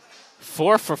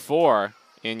 4 for 4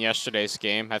 in yesterday's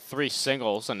game, had 3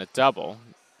 singles and a double.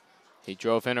 He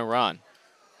drove in a run.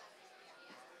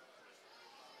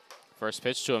 First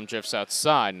pitch to him drifts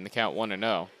outside, and the count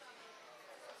 1-0.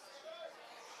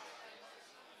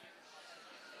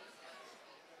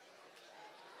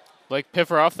 Blake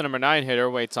Pivaroff, the number 9 hitter,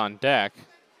 waits on deck.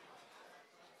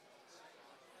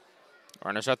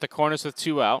 Runners at the corners with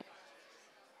 2 out.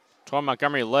 Torrin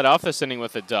Montgomery led off this inning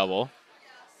with a double.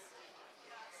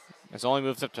 Has only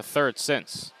moved up to third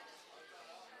since.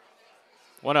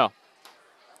 1-0.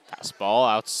 Fastball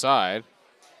outside.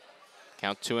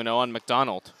 Count 2-0 on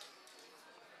McDonald.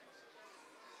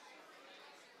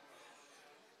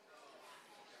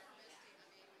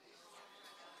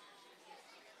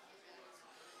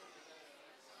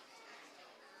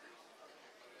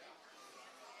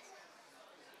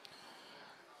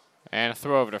 And a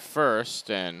throw over to first,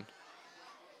 and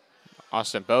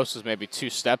Austin Bose is maybe 2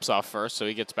 steps off first, so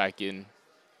he gets back in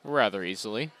rather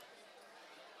easily.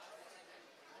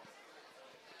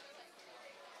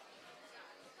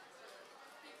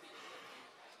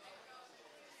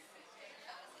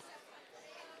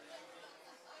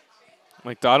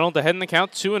 McDonald ahead in the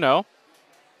count, 2-0.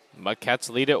 Mudcats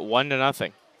lead it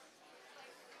 1-0.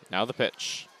 Now the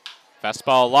pitch.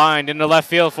 Fastball lined into left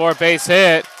field for a base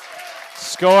hit.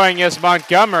 Scoring is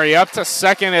Montgomery. Up to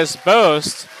second is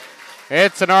Boast.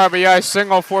 It's an RBI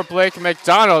single for Blake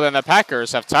McDonald, and the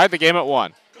Packers have tied the game at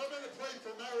 1. Coming to play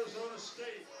from Arizona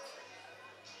State,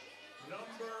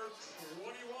 number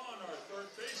 21, our third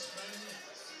baseman,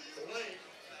 Blake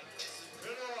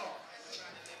Pivaroff.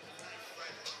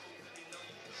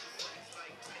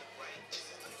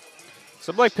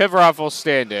 So Blake Pivaroff will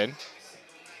stand in.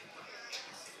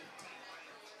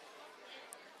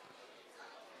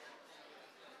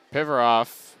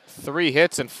 Pivaroff, 3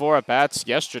 hits and 4 at-bats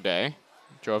yesterday.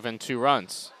 Drove in 2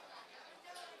 runs.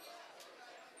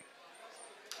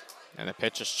 And the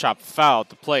pitch is chopped foul at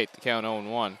the plate, the count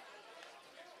 0-1.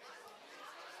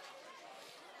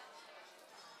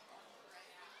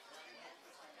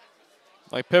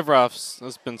 Like Pivaroff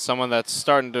has been someone that's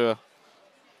starting to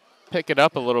pick it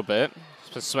up a little bit.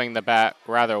 He's been swinging the bat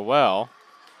rather well.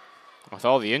 With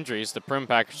all the injuries the Prune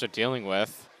Packers are dealing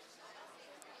with,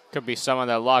 could be someone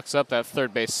that locks up that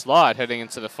third base slot heading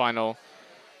into the final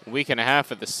week and a half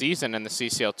of the season in the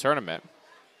CCL tournament.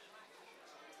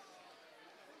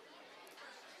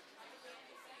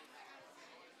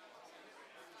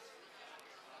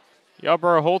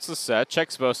 Yarborough holds the set,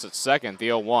 checks Bose at second, the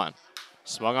 0-1.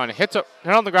 Swung on, hit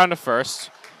on the ground to first,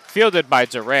 fielded by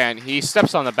Duran. He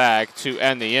steps on the bag to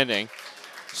end the inning.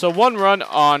 So 1 run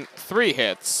on 3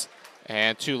 hits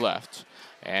and 2 left.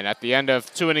 And at the end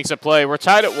of 2 innings of play, we're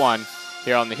tied at 1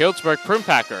 here on the Healdsburg Prune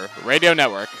Packer Radio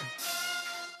Network.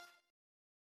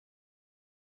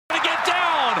 To get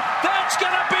down, that's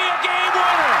going to be a game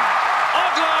winner.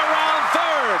 Ugla around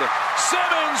third.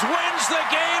 Simmons wins the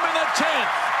game in the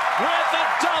 10th with a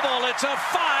double. It's a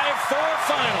 5-4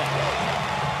 final.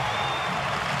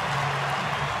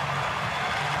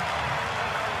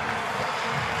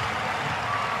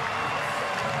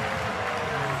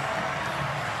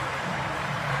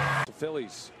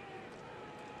 Phillies.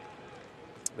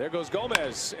 There goes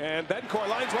Gomez, and Bencourt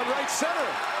lines one right center.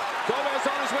 Gomez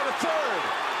on his way to third,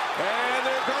 and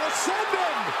they're going to send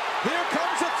him. Here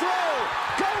comes the throw.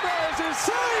 Gomez is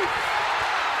safe.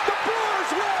 The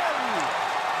Brewers win.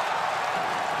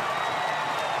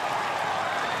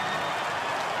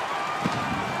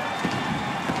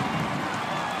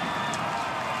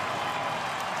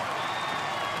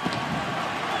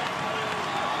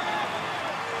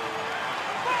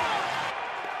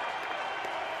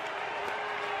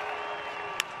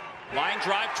 Line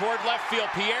drive toward left field.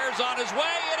 Pierre's on his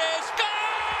way. It is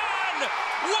gone!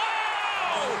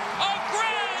 Wow! A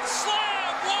grand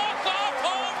slam walk-off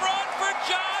home run for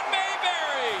John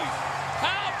Mayberry.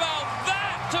 How about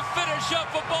that to finish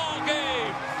up a ball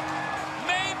game?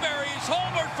 Mayberry's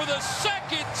homered for the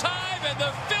 2nd time, and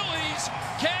the Phillies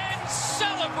can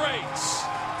celebrate.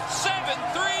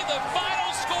 7-3, the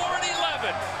final score at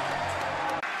 11.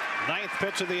 9th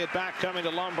pitch of the at-bat coming to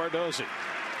Lombardozzi.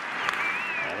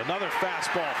 And another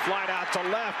fastball flied out to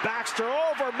left. Baxter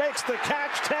over, makes the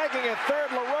catch, tagging at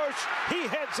third. LaRoche, he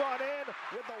heads on in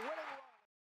with the winning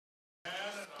run.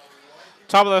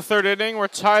 Top of the 3rd inning, we're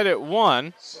tied at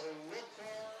 1.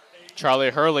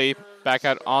 Charlie Hurley back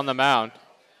out on the mound.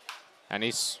 And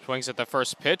he swings at the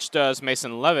first pitch, does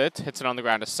Mason Levitt. Hits it on the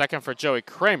ground to second for Joey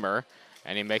Kramer.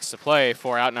 And he makes the play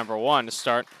for out number 1 to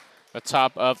start the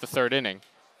top of the 3rd inning.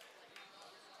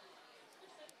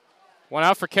 1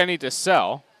 out for Kenny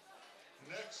DeSalle.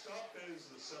 Next up is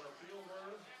the center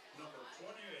fielder, number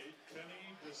 28,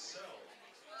 Kenny DeSalle.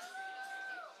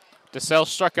 DeSalle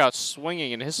struck out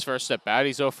swinging in his first at bat.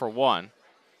 He's 0 for 1.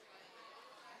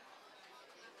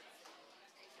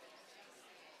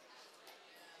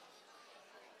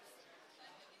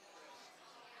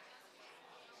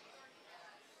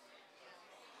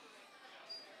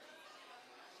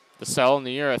 DeSalle in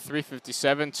the year at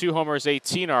 .357, 2 homers,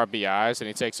 18 RBIs, and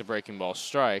he takes a breaking ball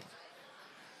strike.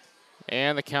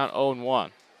 And the count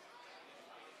 0-1.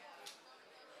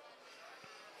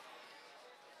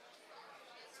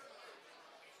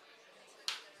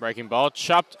 Breaking ball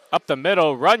chopped up the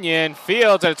middle. Runyon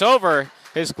fields, and it's over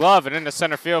his glove and into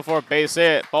center field for a base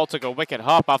hit. Ball took a wicked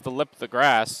hop off the lip of the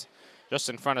grass just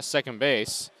in front of second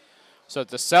base. So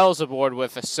DeSalle's aboard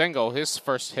with a single, his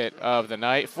first hit of the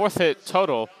night. 4th hit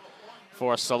total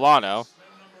for Solano.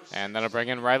 And that'll bring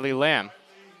in Riley Lamb.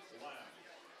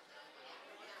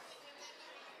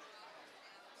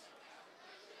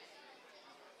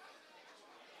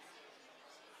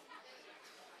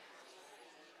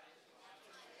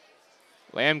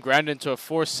 Lamb grounded into a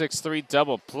 4-6-3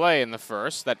 double play in the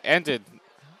first that ended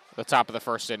the top of the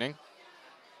first inning.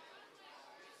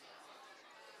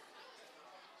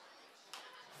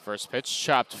 First pitch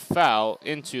chopped foul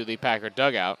into the Packer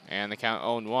dugout, and the count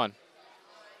 0-1.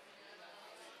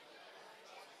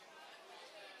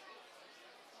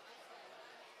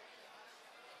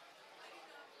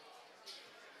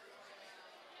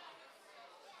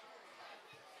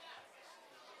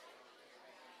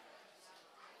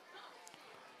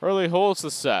 Hurley holds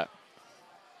the set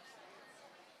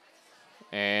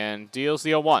and deals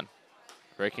the 0-1.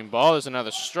 Breaking ball is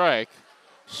another strike.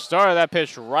 Started that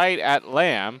pitch right at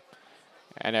Lamb,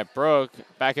 and it broke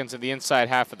back into the inside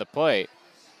half of the plate.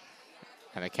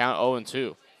 And the count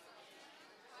 0-2.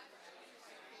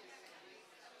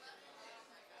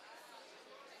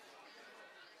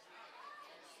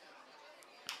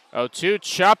 0-2,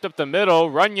 chopped up the middle.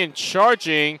 Runyon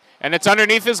charging, and it's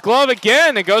underneath his glove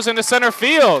again. It goes into center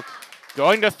field.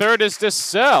 Going to third is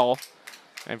DeSalle.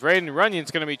 And Braden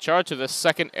Runyon's going to be charged with the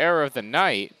second error of the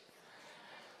night.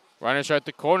 Runners are at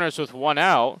the corners with 1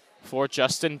 out for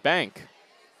Justin Bank.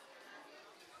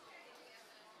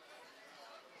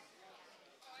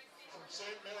 From St.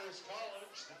 Mary's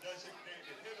College, the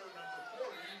designated hitter, number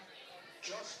 40,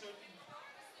 Justin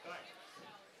Bank.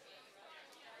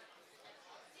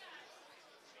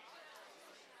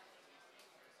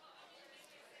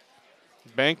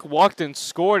 Bank walked and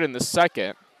scored in the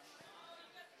second.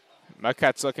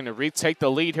 Mudcats looking to retake the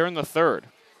lead here in the third.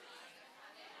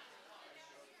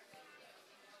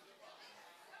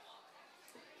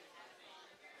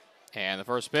 And the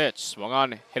first pitch swung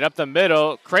on, hit up the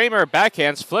middle. Kramer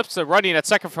backhands, flips the running at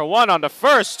second for 1 on the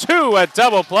first. 2, a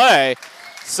double play.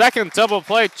 Second double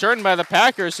play turned by the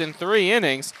Packers in 3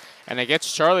 innings. And it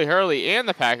gets Charlie Hurley and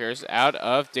the Packers out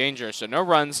of danger. So no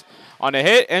runs on a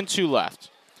hit and 2 left.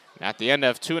 And at the end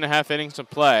of 2.5 innings of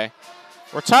play,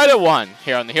 we're tied at 1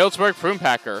 here on the Healdsburg Prune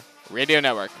Packer Radio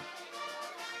Network.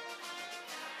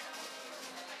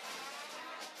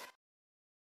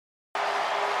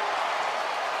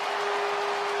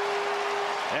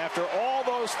 After all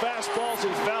those fastballs he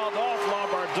fouled off,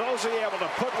 Lombardozzi able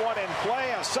to put one in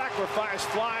play, a sacrifice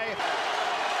fly.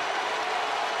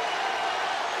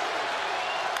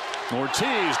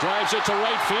 Ortiz drives it to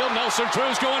right field. Nelson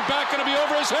Cruz going back, going to be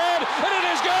over his head, and it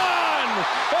is gone!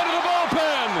 Into the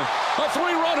bullpen! A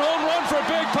 3-run home run for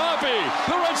Big Papi.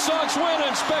 The Red Sox win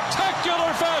in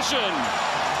spectacular fashion.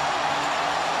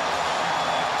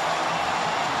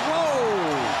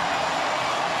 Whoa!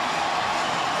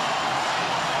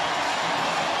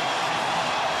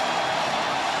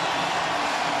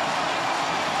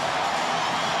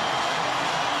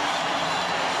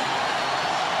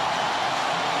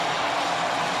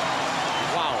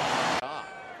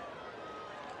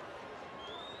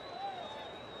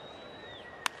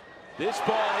 This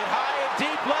ball hit high and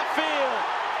deep left field.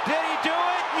 Did he do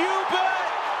it? You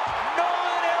bet!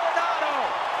 Nolan Arenado,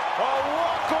 a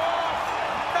walk-off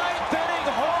 9th inning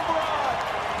home run,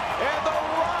 and the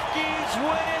Rockies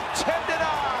win it 10-9.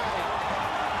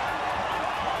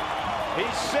 He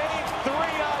saved 3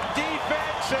 on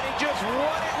defense, and he just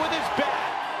won it with his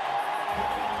bat.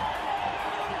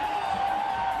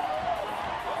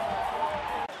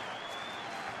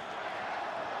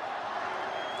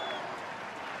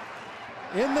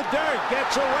 In the dirt,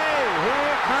 gets away.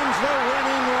 Here comes the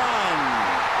winning run.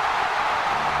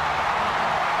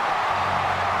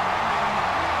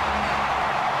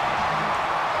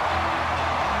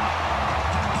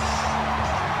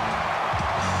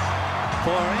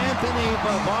 For Anthony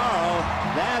Bavaro,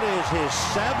 that is his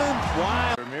 7th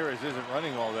wild. Ramirez isn't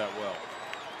running all that well.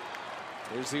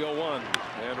 Here's the 0-1,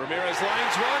 and Ramirez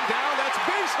lines one down. That's a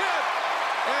base hit,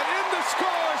 and in the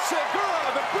score,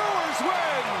 Segura. The Brewers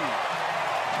win.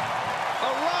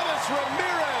 Aramis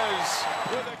Ramirez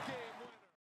with a game winner.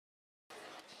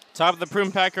 Top of the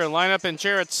Prune Packer lineup, and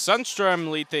Jarrett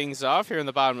Sundstrom lead things off here in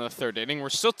the bottom of the 3rd inning. We're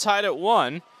still tied at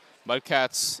 1.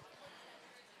 Mudcats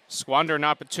Squander an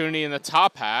opportunity in the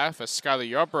top half as Skylar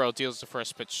Yarborough deals the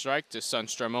first pitch strike to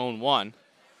Sundstrom 0-1.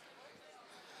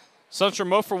 Sundstrom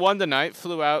 0 for 1 tonight,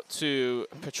 flew out to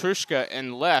Petrushka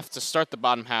and left to start the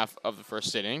bottom half of the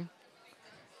first inning.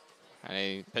 And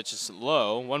he pitches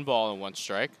low, 1 ball and 1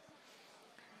 strike.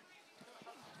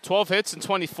 12 hits and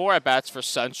 24 at-bats for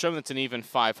Sundstrom. That's an even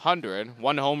 500.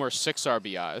 1 homer, 6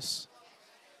 RBIs.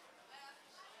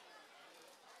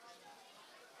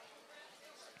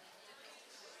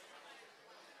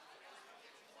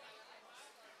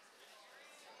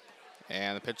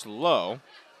 And the pitch low.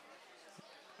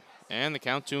 And the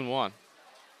count 2-1.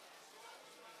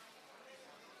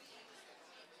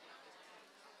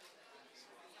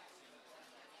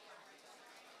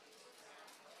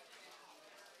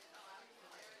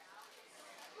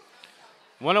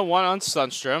 One on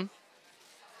Sundstrom.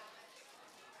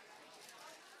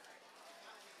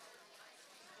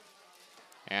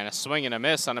 And a swing and a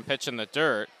miss on a pitch in the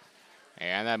dirt.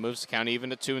 And that moves the count even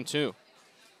to 2-2.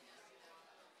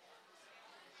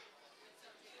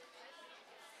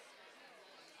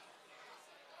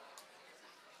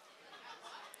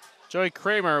 Joey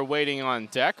Kramer waiting on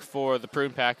deck for the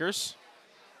Prune Packers.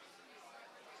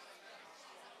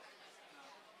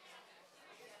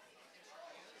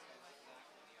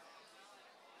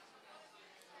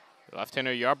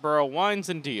 Left-hander Yarborough winds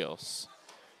and deals.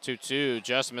 2-2,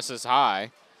 just misses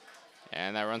high.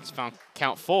 And that runs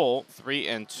count full,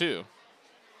 3-2.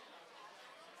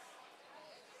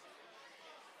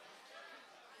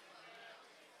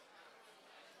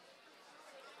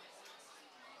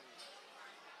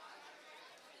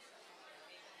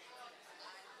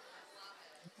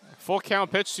 Full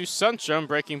count pitch to Sundstrom,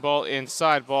 breaking ball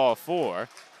inside, ball 4.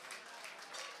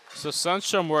 So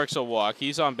Sundstrom works a walk.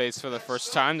 He's on base for the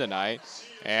first time tonight.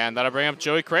 And that'll bring up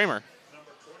Joey Kramer.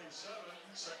 Number 27,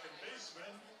 second baseman,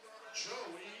 Joey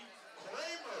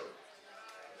Kramer.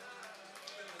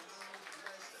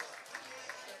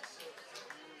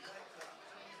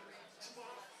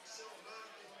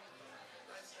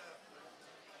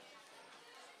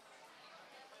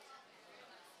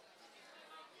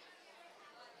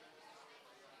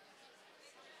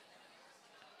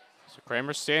 So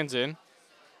Kramer stands in.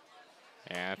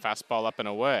 And fastball up and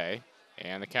away.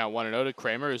 And the count 1-0 to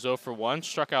Kramer, who's 0 for 1,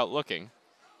 struck out looking.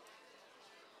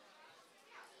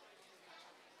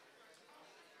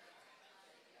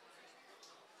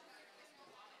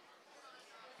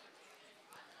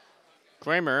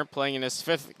 Kramer playing in his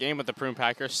 5th game with the Prune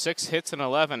Packers, 6 hits and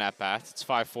 11 at-bats. It's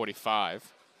 .545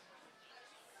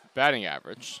 batting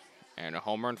average, and a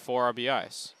homer and 4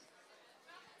 RBIs.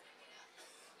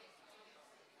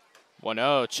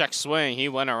 1-0, check swing, he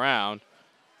went around.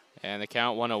 And the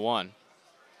count 1-1.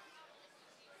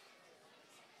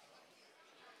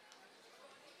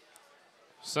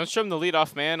 Sundstrom, the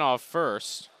leadoff man, off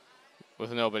first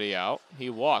with nobody out. He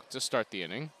walked to start the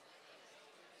inning.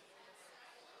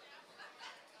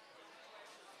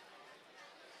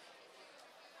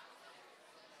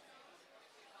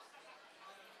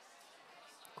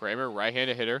 Kramer,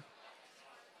 right-handed hitter.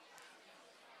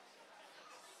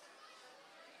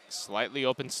 Slightly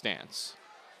open stance.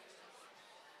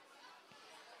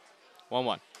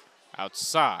 1-1.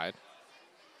 Outside.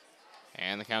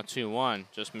 And the count 2-1.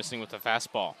 Just missing with the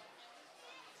fastball.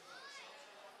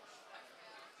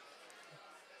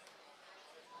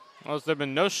 Well, there's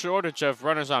been no shortage of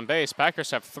runners on base.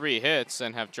 Packers have 3 hits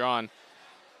and have drawn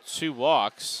 2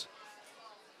 walks.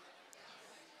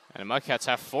 And the Mudcats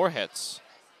have 4 hits.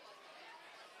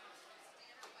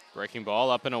 Breaking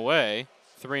ball up and away.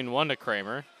 3-1 to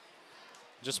Kramer.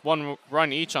 Just 1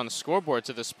 run each on the scoreboard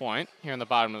to this point, here in the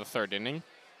bottom of the 3rd inning.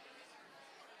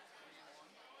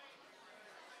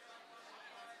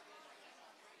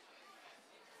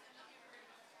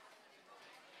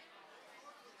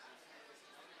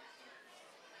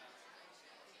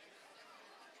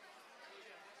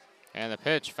 And the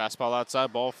pitch, fastball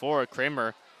outside, ball 4.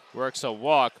 Kramer works a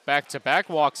walk. Back-to-back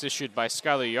walks issued by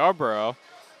Skylar Yarborough.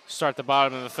 Start the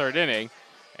bottom of the 3rd inning,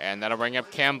 and that'll bring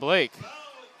up Cam Blake.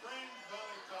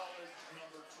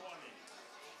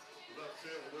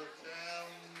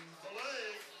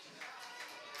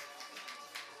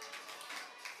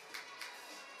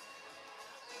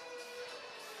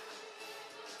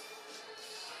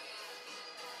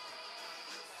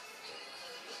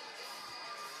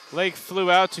 Blake flew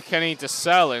out to Kenny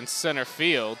DeSalle in center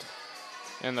field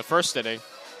in the 1st inning.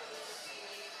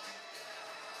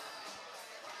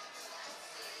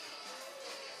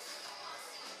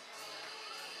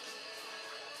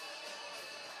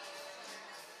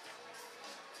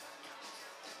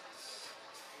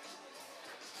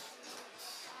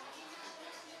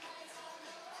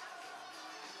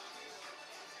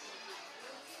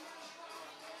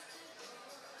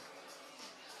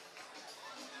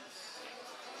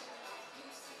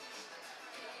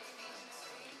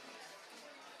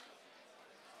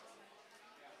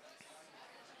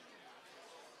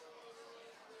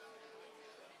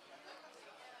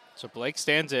 So Blake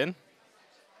stands in.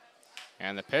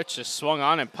 And the pitch is swung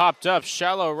on and popped up.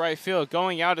 Shallow right field.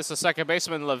 Going out is the second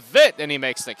baseman, Levitt, and he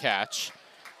makes the catch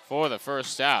for the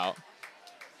first out.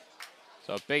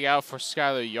 So a big out for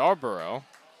Skylar Yarborough.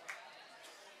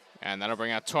 And that'll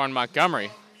bring out Torrin Montgomery.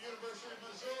 University of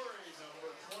Missouri, number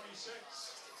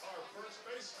 26, our first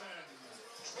baseman,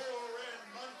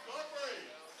 Torrin Montgomery.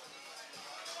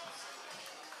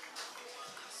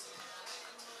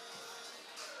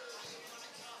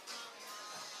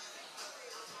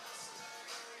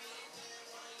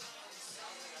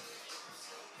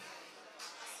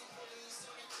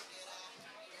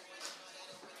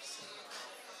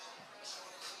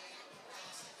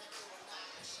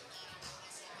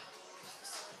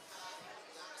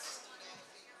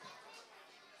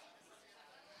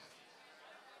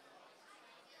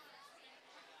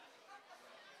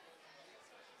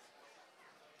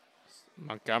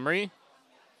 Montgomery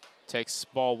takes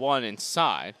ball one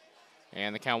inside,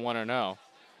 and the count 1-0.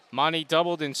 Monty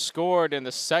doubled and scored in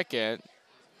the second,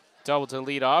 doubled to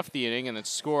lead off the inning, and then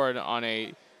scored on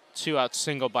a 2-out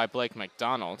single by Blake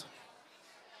McDonald.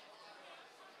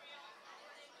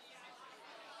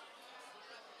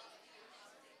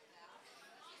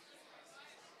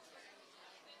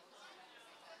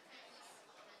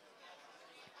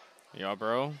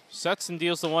 Yarborough sets and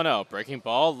deals the 1-0. Breaking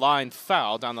ball, line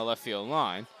foul down the left field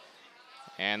line.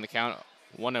 And the count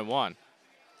 1-1.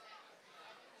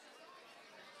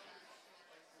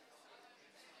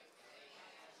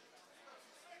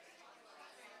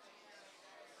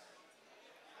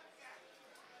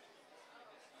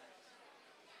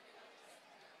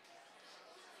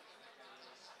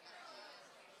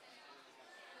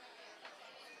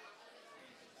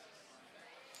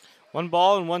 One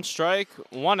ball and one strike,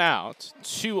 one out,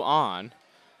 2 on,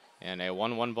 and a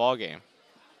 1-1 ball game.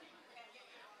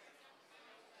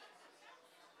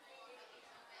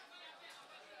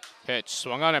 Pitch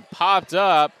swung on and popped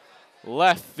up,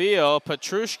 left field.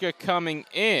 Petrushka coming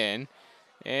in,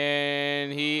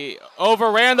 and he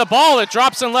overran the ball. It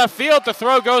drops in left field. The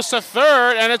throw goes to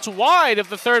third, and it's wide of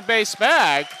the third base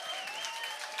bag.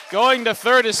 Going to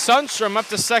third is Sundstrom, up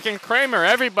to second Kramer.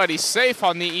 Everybody's safe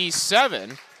on the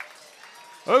E7.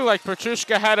 Looked like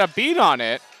Petrushka had a beat on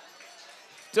it.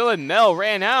 Dylan Nell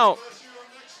ran out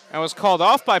and was called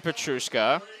off by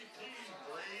Petrushka.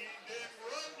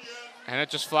 And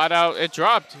it just flat out, it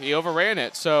dropped. He overran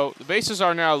it. So the bases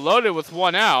are now loaded with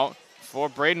 1 out for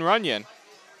Braden Runyon.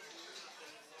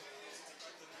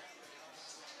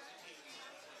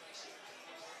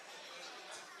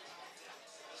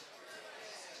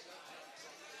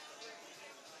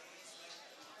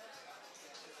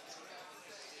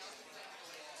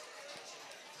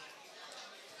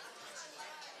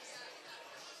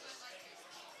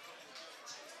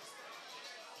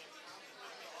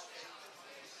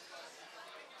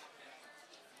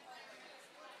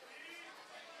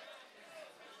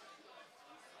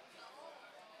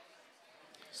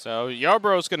 So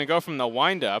Yarborough's going to go from the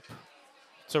windup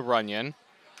to Runyon.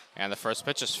 And the first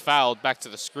pitch is fouled back to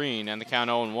the screen, and the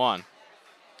count 0-1.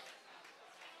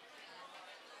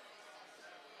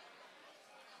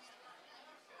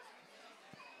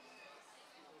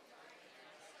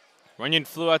 Runyon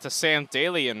flew out to Sam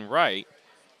Daly in right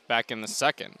back in the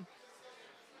second.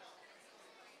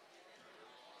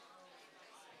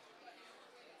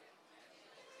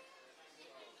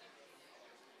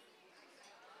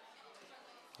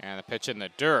 And the pitch in the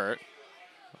dirt,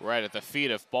 right at the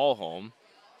feet of Ballholm,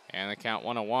 and the count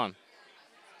 1-1.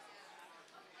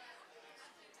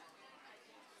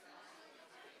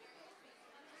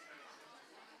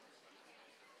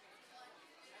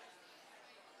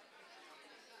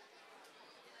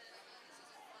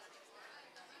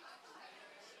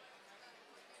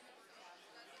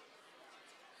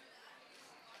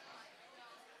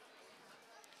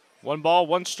 One ball,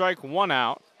 one strike, one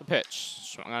out. The pitch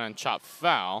swung on and chopped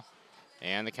foul,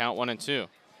 and the count 1-2.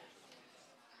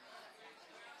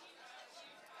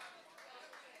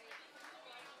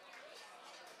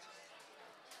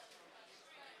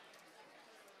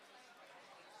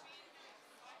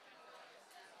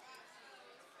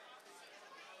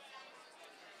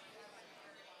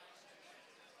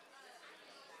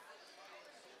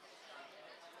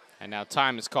 And now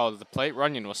time is called at the plate.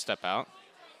 Runyon will step out.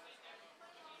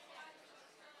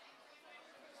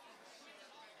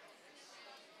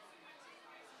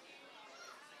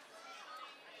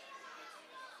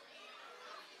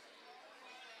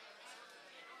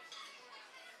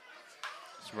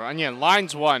 Runyon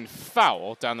lines one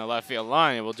foul down the left field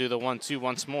line. It will do the 1-2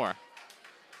 once more.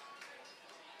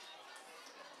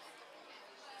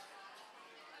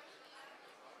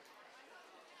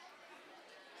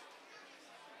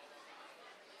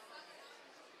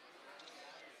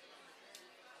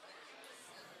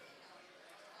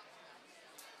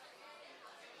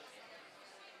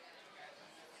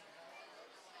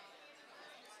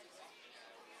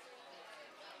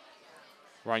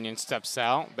 Runyon steps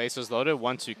out. Bases loaded.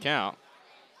 1-2 count.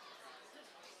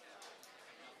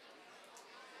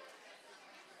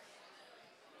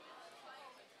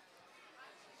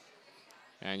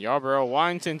 And Yarborough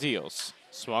winds and deals.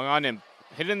 Swung on and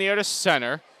hit in the air to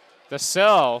center. The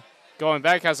cell going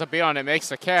back has a beat on it. Makes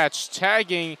the catch.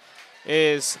 Tagging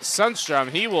is Sundstrom.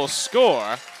 He will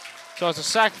score. So it's a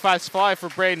sacrifice fly for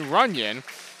Braden Runyon.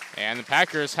 And the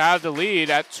Packers have the lead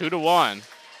at 2-1.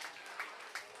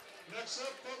 Next up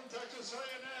from Texas A&M,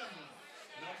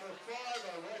 number 5,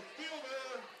 a right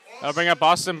fielder. That'll bring up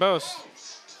Boston Boast.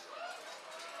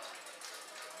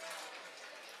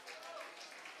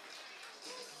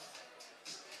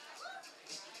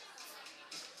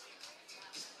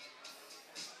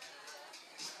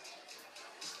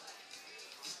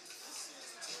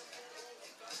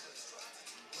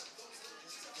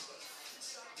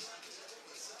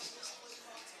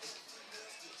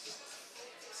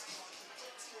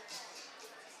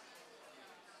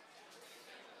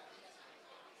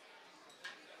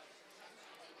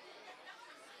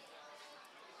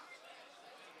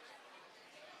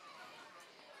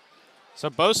 So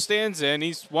Bo stands in.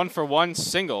 He's 1-for-1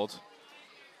 singled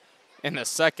in the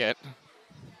second.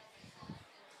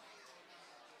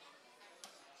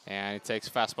 And he takes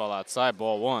fastball outside,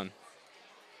 ball 1.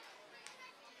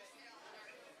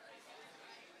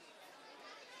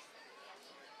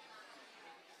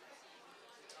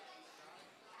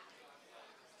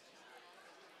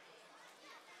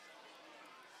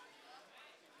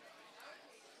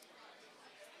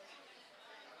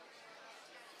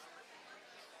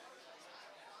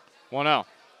 One 0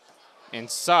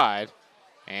 inside,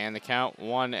 and the count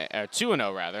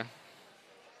 2-0 rather.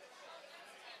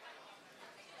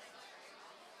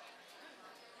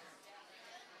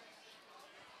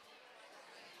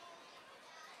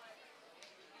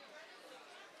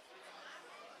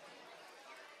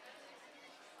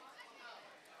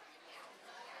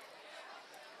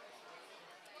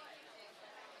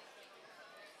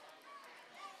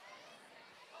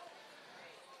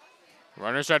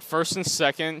 Runners are at first and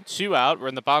second, 2 out. We're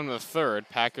in the bottom of the third.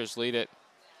 Packers lead it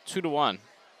 2-1.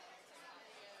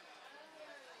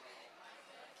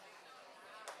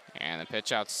 And the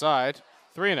pitch outside,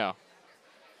 3-0.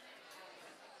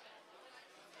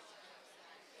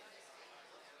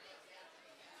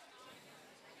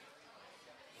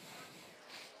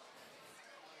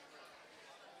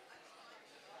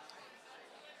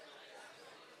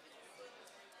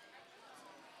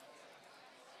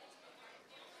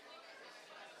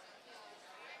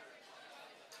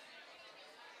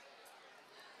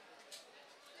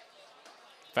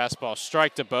 Fastball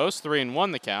strike to Boast,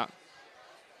 3-1 the count.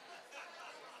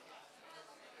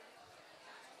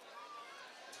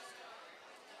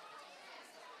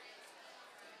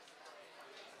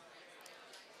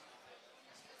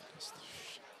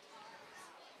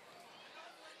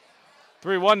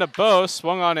 Three 1 to Boast,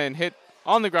 swung on and hit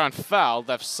on the ground foul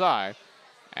left side,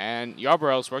 and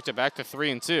Yarborough's worked it back to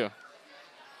 3-2.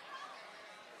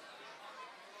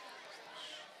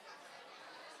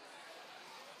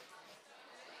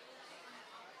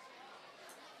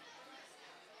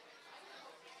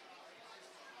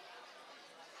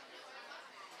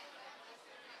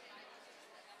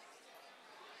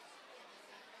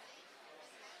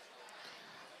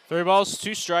 Three balls,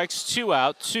 2 strikes, 2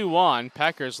 out, 2-1.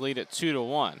 Packers lead at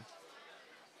 2-1.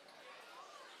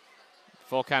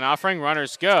 Full count offering,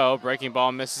 runners go. Breaking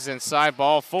ball misses inside,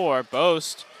 ball 4.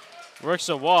 Boast works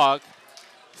a walk.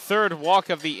 Third walk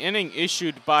of the inning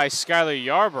issued by Skylar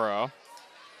Yarborough.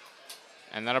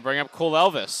 And that'll bring up Cole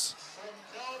Elvis.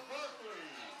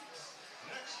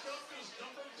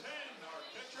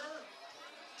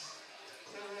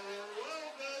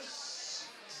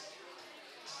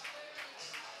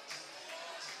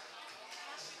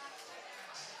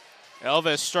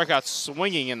 Elvis struck out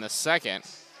swinging in the second.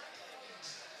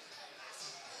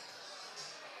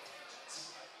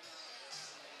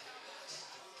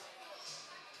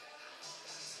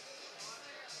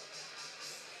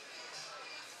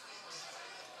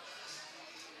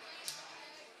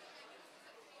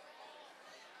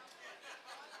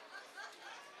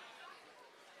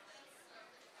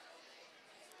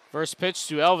 First pitch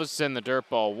to Elvis in the dirt,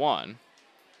 ball 1.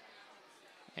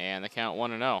 And the count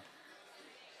 1-0.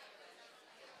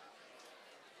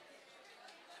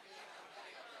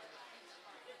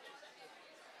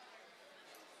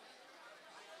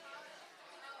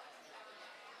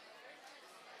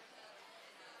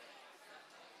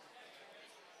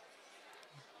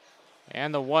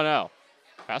 And the 1-0.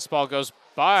 Fastball goes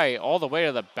by all the way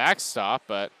to the backstop,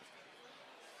 but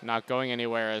not going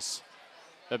anywhere as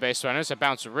the base runners have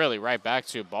bounced really right back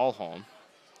to ball home.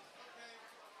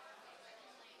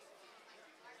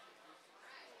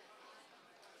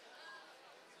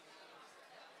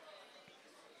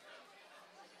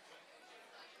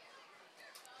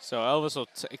 So Elvis will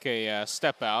take a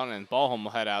step out, and Ballholm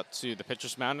will head out to the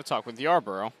pitcher's mound to talk with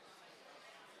Yarborough.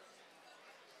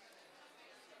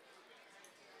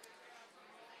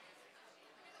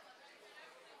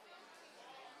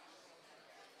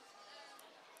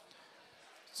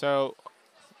 So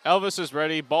Elvis is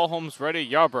ready, Ballholm's ready,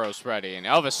 Yarborough's ready, and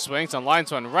Elvis swings and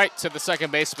lines one right to the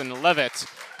second baseman Levitt,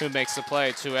 who makes the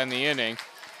play to end the inning.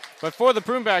 But for the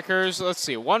Prunbackers, let's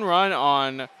see, 1 run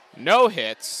on no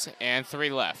hits and 3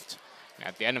 left.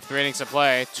 At the end of 3 innings of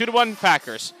play, 2-1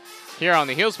 Packers here on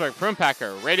the Healdsburg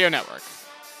Prunpacker Radio Network.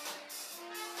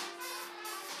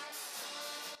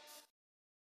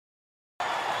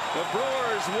 The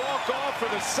Brewers walk off for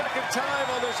the second time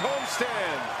on this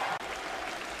homestand.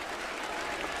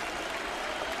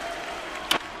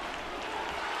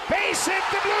 Base hit,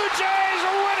 the Blue Jays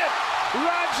win it.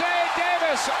 Rajay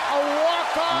Davis, a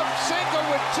walk-off single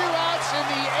with 2 outs in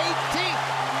the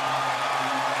 18th.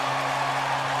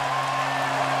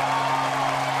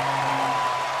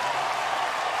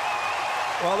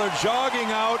 Well, they're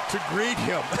jogging out to greet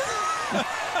him.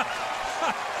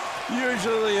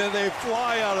 Usually they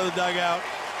fly out of the dugout.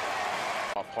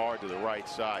 Off hard to the right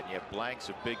side. You have Blanks,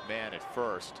 a big man at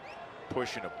first,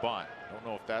 pushing a bunt. Don't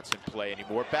know if that's in play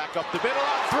anymore. Back up the middle,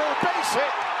 on through, base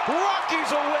hit.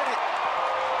 Rockies will win it.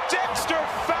 Dexter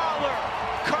Fowler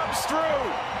comes through.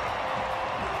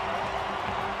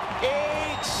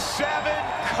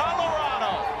 8-7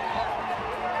 Colorado.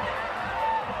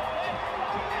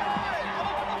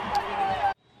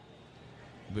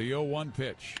 The 0-1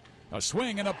 pitch. A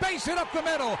swing and a base hit up the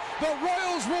middle. The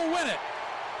Royals will win it.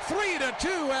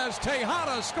 3-2 as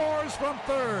Tejada scores from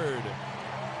third.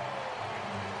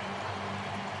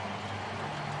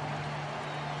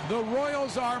 The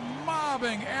Royals are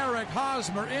mobbing Eric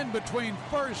Hosmer in between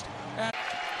first and...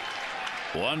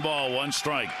 1 ball, 1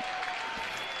 strike.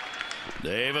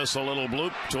 Davis a little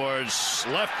bloop towards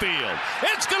left field.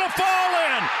 It's going to fall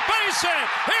in. Base hit.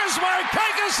 Here's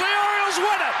Markakis. The Orioles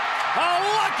win it. A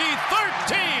lucky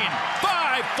 13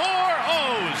 by 4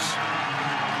 O's.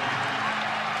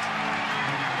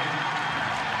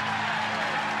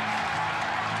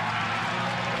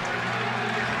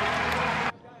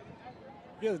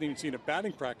 He hasn't even seen a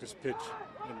batting practice pitch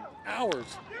in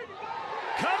hours.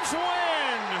 Cubs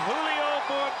win. Julio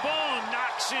Bourbon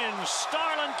knocks in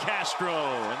Starlin Castro,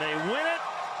 and they win it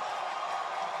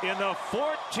in the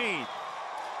 14th.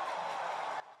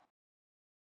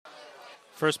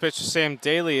 First pitch to Sam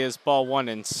Daly is ball 1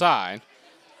 inside.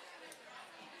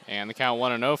 And the count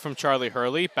 1-0 from Charlie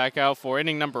Hurley. Back out for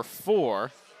inning number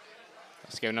 4.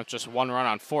 He's given up just 1 run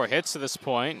on 4 hits to this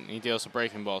point. He deals a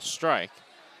breaking ball strike.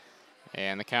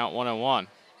 And the count 1-1.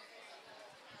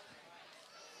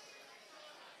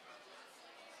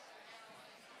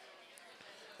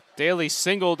 Daly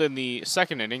singled in the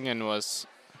second inning and was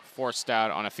forced out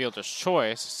on a fielder's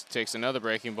choice. Takes another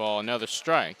breaking ball, another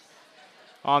strike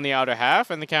on the outer half,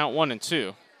 and the count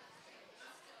 1-2.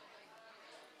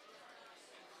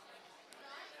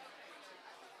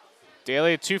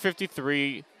 Daly at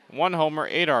 253, 1 homer,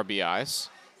 8 RBIs.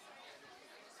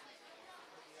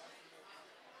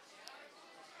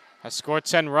 Has scored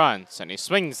 10 runs, and he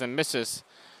swings and misses.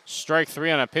 Strike 3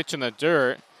 on a pitch in the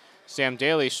dirt. Sam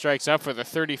Daly strikes out for the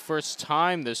 31st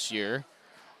time this year.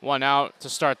 1 out to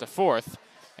start the 4th,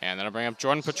 and that'll bring up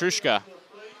Jordan Petrushka.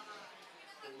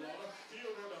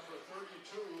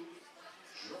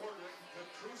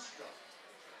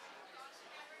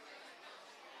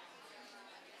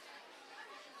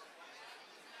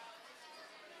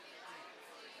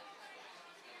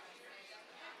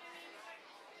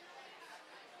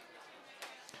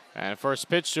 And first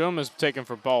pitch to him is taken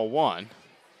for ball 1.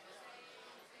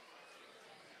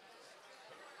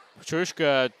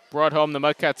 Petrushka brought home the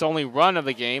Mudcats' only run of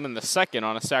the game in the second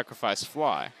on a sacrifice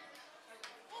fly.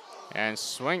 And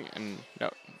swing and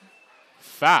no,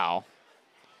 foul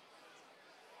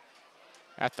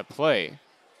at the plate.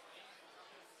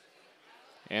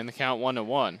 And the count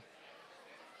 1-1.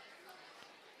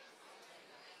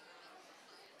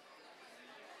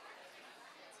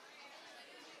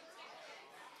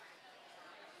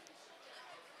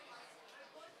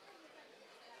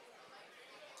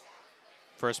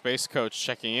 First base coach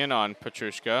checking in on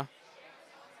Petrushka.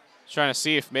 Trying to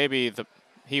see if maybe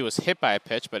he was hit by a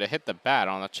pitch, but it hit the bat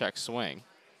on the check swing.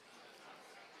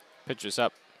 Pitch is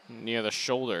up near the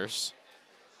shoulders.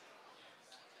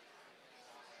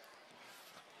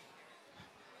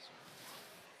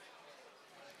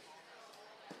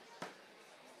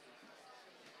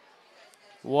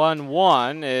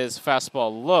 One is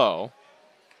fastball low.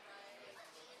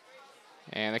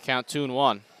 And the count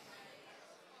 2-1.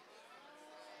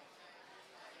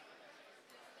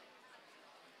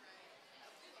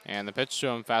 And the pitch to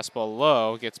him, fastball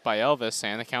low, gets by Elvis,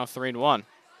 and the count 3-1.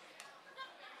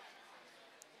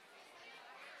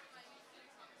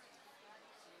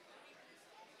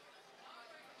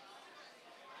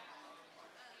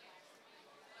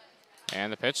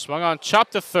 And the pitch swung on,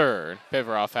 chopped to third.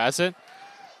 Pivarov has it.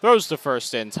 Throws to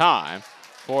first in time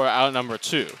for out number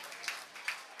 2.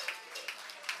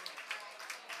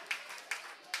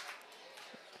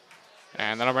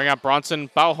 And that'll bring up Bronson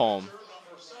Bauholm.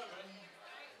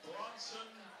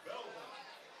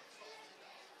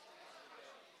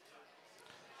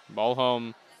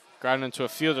 Bauholm grounded into a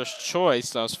fielder's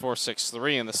choice. That was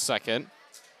 4-6-3 in the second.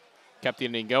 Kept the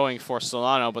inning going for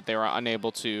Solano, but they were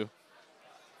unable to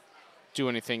do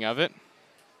anything of it.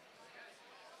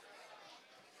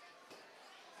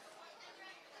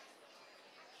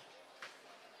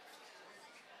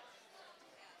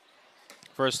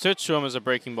 First pitch to him is a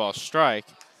breaking ball strike,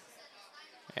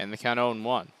 and the count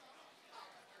 0-1.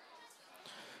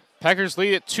 Packers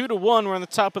lead it 2-1. We're on the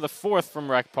top of the 4th from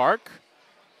Rec Park.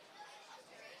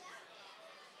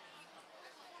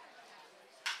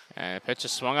 And the pitch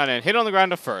is swung on and hit on the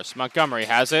ground to first. Montgomery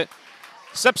has it.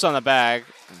 Steps on the bag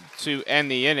to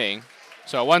end the inning.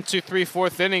 So 1-2-3,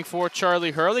 4th inning for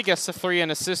Charlie Hurley. Gets the 3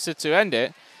 and assisted to end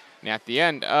it. And at the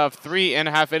end of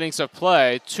 3.5 innings of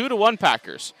play, 2-1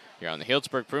 Packers here on the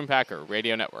Healdsburg Prune Packer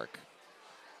Radio Network.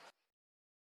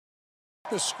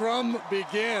 The scrum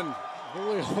began.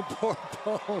 Julio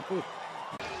Porpo.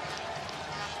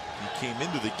 He came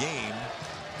into the game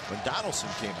when Donaldson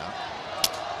came out.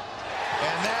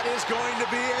 And that is going to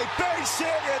be a base hit,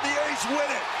 and the A's win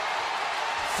it.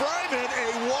 Fryman,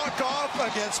 a walk-off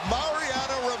against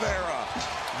Mariano Rivera.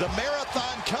 The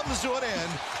marathon comes to an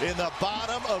end in the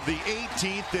bottom of the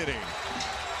 18th inning.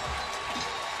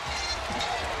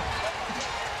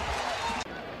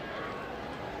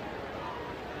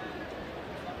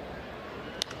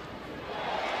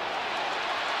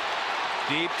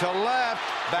 Deep to left.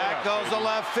 Back goes the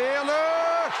left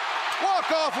fielder.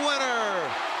 Walk-off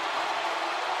winner.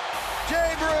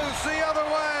 Jay Bruce the other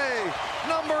way.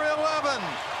 Number 11.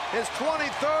 His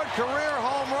 23rd career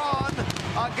home run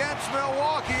against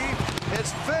Milwaukee.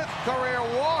 His 5th career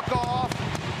walk-off.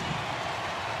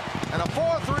 And a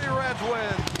 4-3 Reds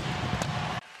win.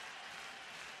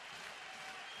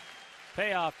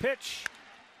 Payoff pitch.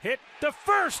 Hit to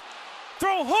first.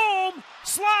 Throw home.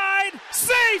 Slide.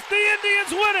 Safe. The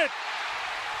Indians win it.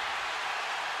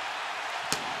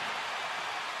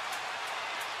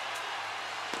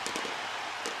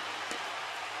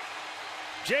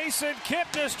 Jason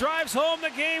Kipnis drives home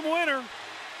the game winner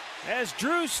as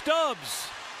Drew Stubbs.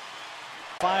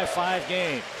 5-5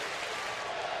 game.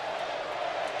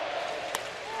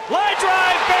 Line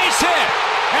drive, base hit,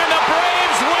 and the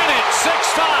Braves win it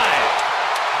 6-5.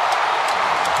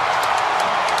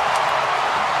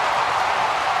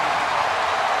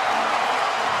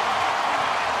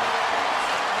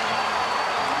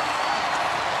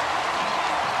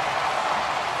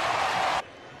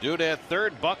 Dude at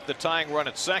third, Buck the tying run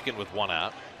at second with 1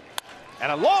 out.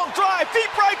 And a long drive,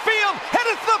 deep right field,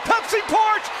 headed to the Pepsi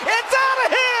porch. It's out of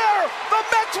here! The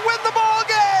Mets win the ball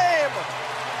game!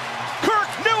 Kirk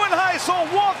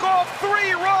Neuenheisel walk-off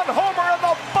 3-run homer in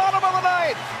the bottom of the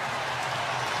 9th.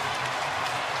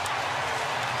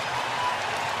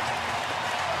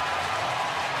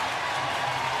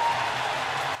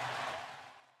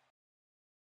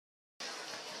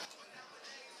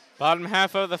 Bottom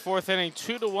half of the 4th inning,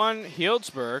 2-1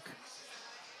 Healdsburg.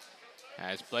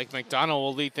 As Blake McDonald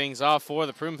will lead things off for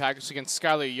the Prune Packers against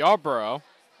Skyler Yarborough.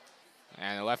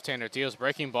 And the left-hander deals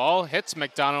breaking ball, hits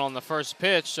McDonald on the first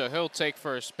pitch, so he'll take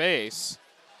first base.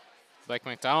 Blake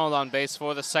McDonald on base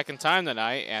for the 2nd time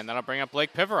tonight, and that'll bring up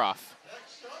Blake Pivarov.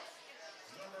 Next up,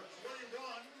 number 21,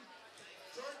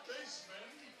 third baseman,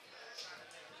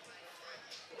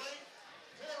 Blake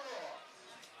Pivarov.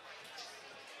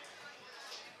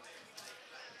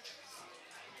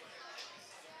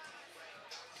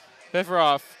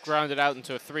 Pivarov grounded out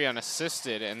into a 3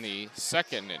 unassisted in the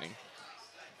 2nd inning.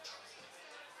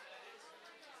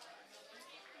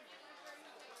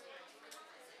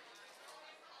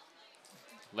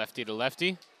 Lefty to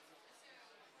lefty.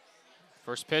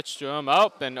 First pitch to him,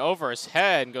 up and over his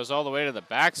head and goes all the way to the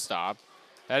backstop.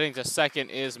 Heading to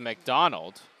second is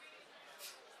McDonald.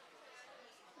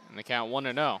 And the count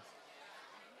 1-0.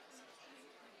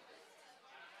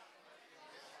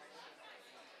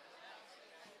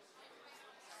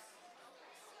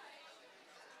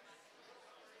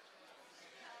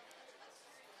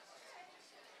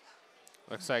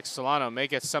 Looks like Solano may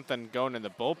get something going in the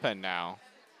bullpen now.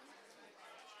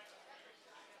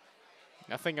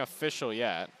 Nothing official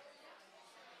yet.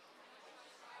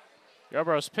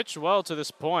 Yarbrough's pitched well to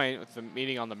this point with the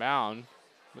meeting on the mound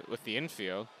with the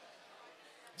infield.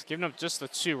 He's given up just the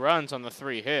 2 runs on the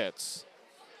 3 hits.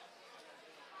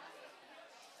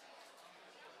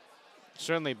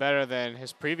 Certainly better than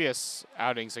his previous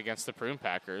outings against the Prune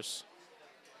Packers.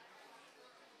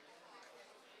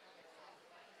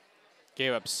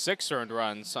 Gave up 6 earned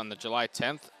runs on the July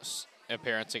 10th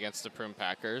appearance against the Prune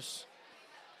Packers.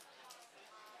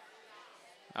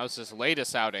 That was his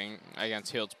latest outing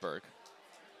against Healdsburg.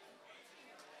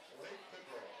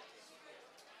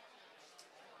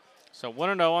 So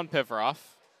 1-0 on Pivarov.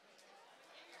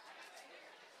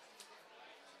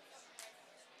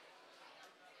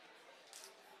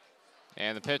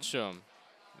 And the pitch to him.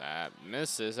 That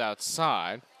misses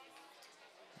outside.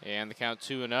 And the count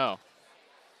 2-0.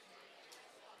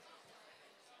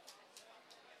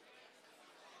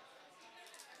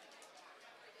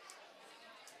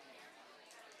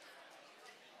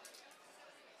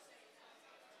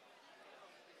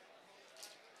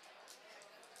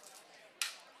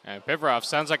 And Pivarov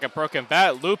sounds like a broken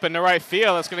bat. Loop into right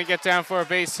field. That's going to get down for a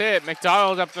base hit.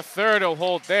 McDonald up to third. He'll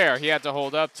hold there. He had to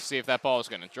hold up to see if that ball was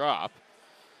going to drop.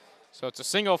 So it's a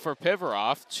single for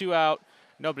Pivarov. 2 out,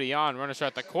 nobody on. Runners are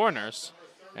at the corners.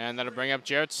 And that'll bring up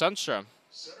Jared Sundstrom.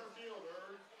 Center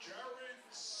fielder,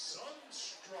 Jared Sundstrom.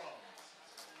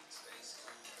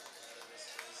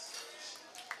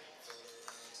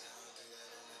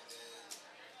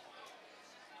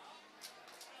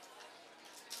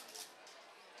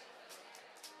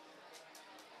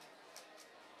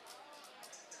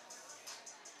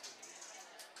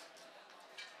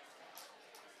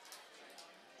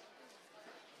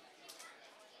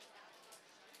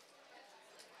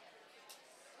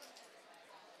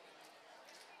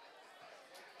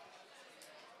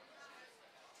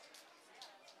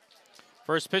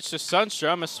 First pitch to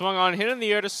Sundstrom, a swung on, hit in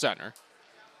the air to center.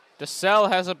 DeSalle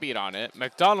has a beat on it.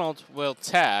 McDonald will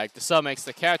tag. DeSalle makes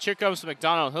the catch. Here comes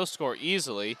McDonald. He'll score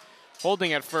easily.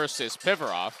 Holding at first is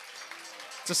Pivarov.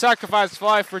 It's a sacrifice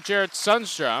fly for Jared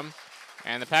Sundstrom.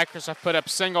 And the Packers have put up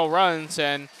single runs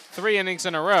in 3 innings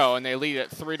in a row, and they lead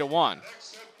at 3-1.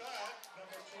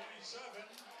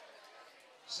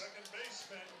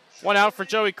 One out for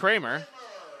Joey Kramer.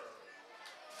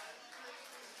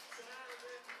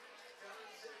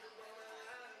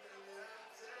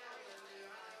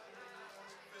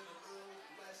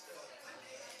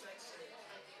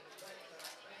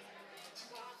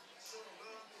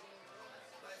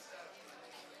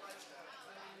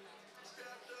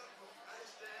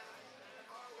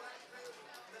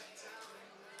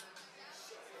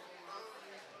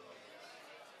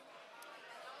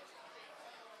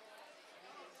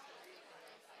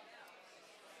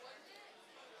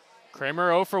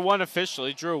 Kramer 0 for 1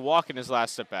 officially. Drew a walk in his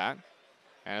last at bat.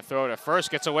 And a throw to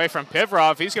first gets away from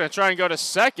Pivarov. He's going to try and go to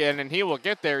second, and he will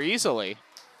get there easily.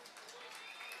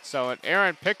 So an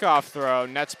errant pickoff throw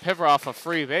nets Pivarov a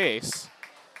free base.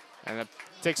 And it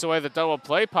takes away the double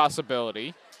play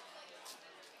possibility.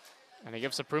 And he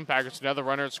gives the Prune Packers another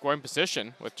runner in scoring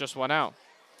position with just 1 out.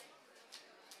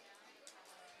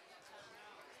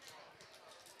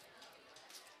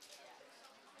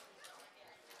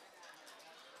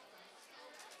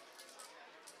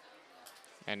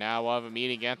 And now we'll have a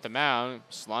meeting at the mound.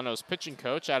 Solano's pitching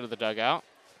coach out of the dugout.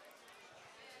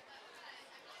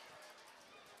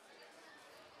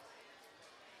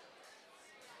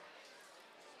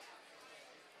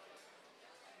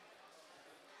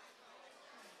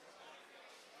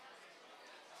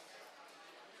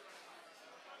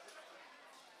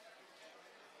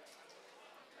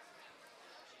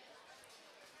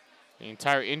 The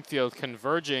entire infield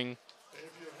converging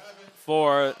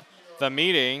for the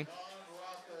meeting.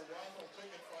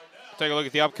 Take a look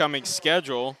at the upcoming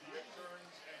schedule.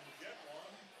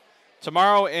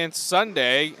 Tomorrow and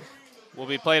Sunday will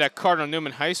be played at Cardinal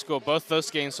Newman High School. Both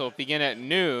those games will begin at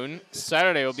noon.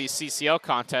 Saturday will be CCL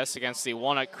contest against the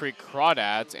Walnut Creek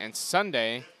Crawdads. And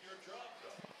Sunday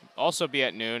also be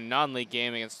at noon, non-league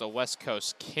game against the West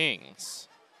Coast Kings.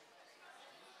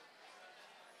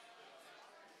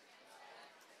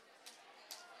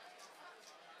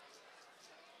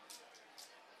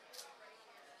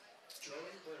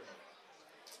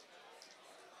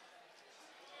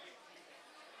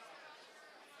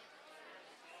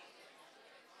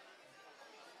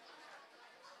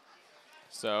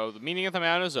 So the meeting at the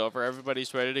mound is over.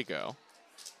 Everybody's ready to go.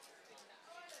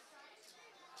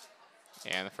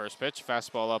 And the first pitch,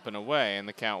 fastball up and away, and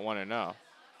the count 1-0.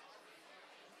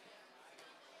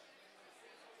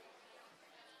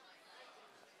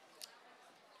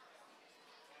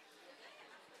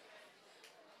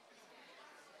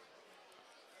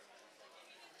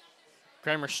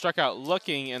 Kramer struck out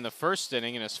looking in the first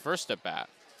inning in his first at bat.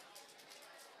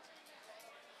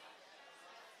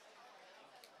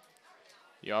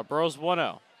 Yarborough's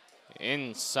 1-0.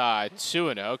 Inside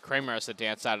 2-0. Kramer has to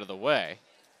dance out of the way.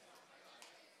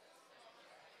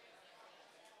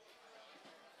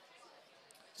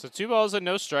 So 2 balls and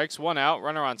no strikes, 1 out,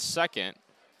 runner on second.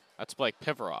 That's Blake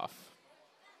Pivaroff.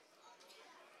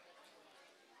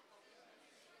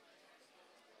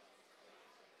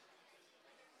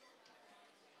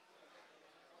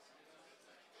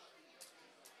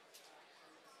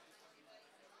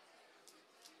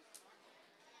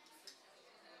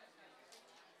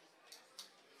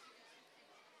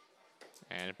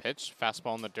 And a pitch,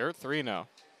 fastball in the dirt, 3-0.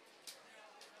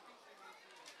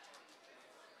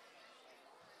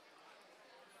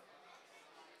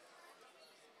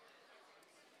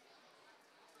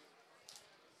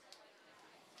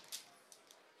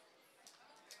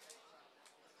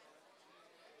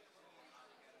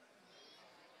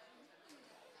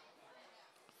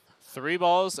 Three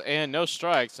balls and no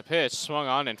strikes. The pitch swung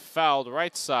on and fouled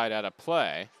right side out of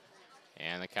play.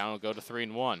 And the count will go to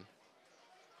 3-1.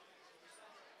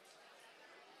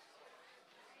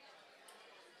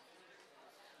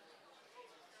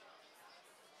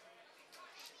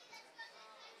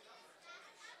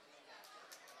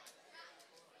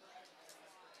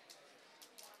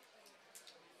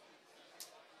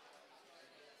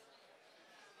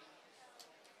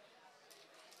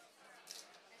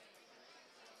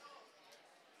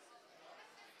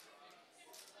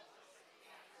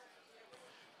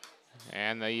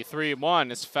 And the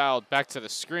 3-1 is fouled back to the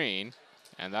screen.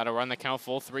 And that'll run the count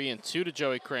full 3-2 to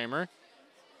Joey Kramer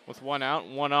with 1 out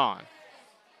and 1 on.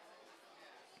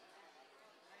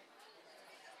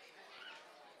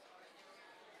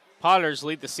 Potters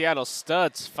lead the Seattle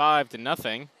Studs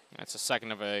 5-0. That's the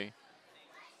second of a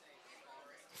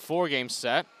 4-game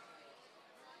set.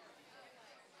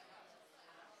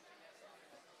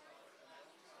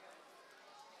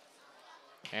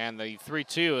 And the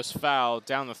 3-2 is fouled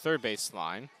down the third base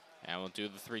line. And we'll do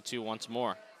the 3-2 once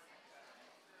more.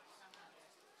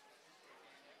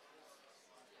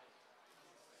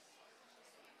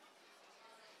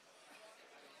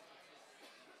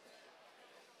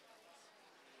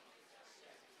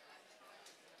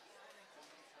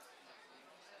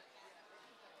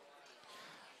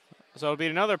 So it'll be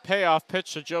another payoff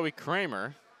pitch to Joey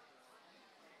Kramer.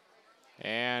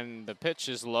 And the pitch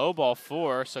is low, ball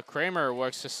 4. So Kramer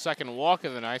works his second walk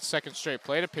of the night, second straight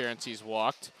plate appearance he's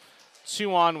walked.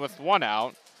 2 on with 1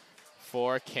 out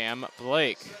for Cam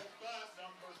Blake.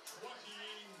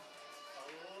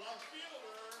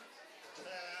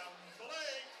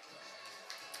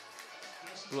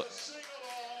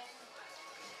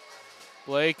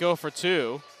 Blake 0 for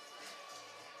 2.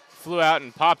 Flew out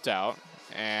and popped out.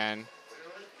 And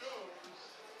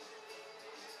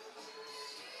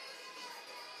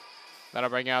that'll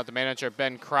bring out the manager,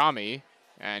 Ben Cromie,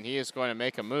 and he is going to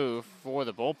make a move for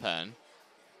the bullpen.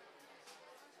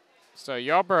 So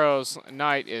Yarborough's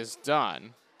night is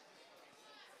done.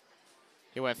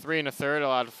 He went 3 1/3,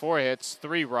 allowed 4 hits,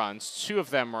 3 runs. 2 of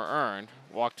them were earned,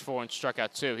 walked 4 and struck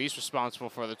out 2. He's responsible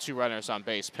for the 2 runners on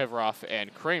base, Pivaroff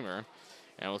and Kramer.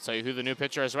 And we'll tell you who the new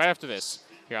pitcher is right after this,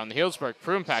 here on the Healdsburg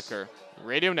Prune Packer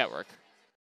Radio Network.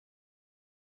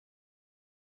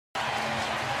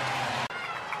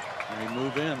 We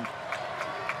move in.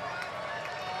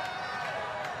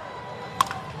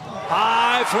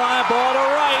 High fly ball to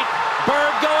right.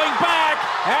 Bird going back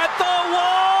at the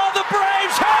wall. The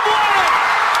Braves have won it!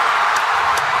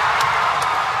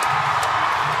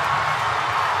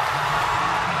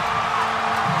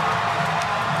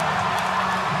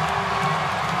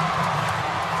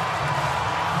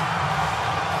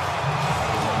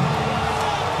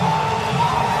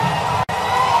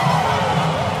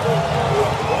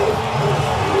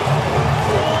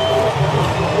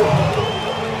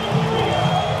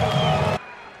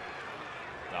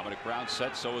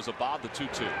 Set, so is a Bob, the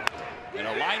 2-2. And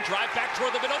a line drive back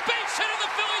toward the middle. Base hit, and the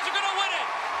Phillies are going to win it.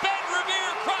 Ben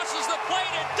Revere crosses the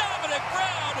plate, and Dominic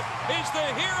Brown is the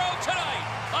hero tonight.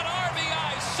 An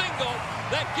RBI single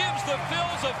that gives the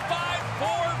Phils a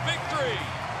 5-4 victory.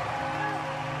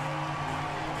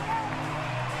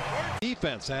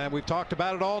 Defense, and we've talked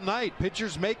about it all night.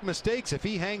 Pitchers make mistakes. If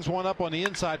he hangs one up on the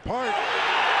inside part.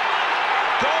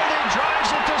 Goldie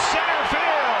drives it to center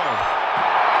field.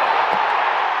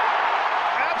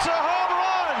 It's a home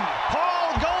run.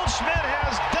 Paul Goldschmidt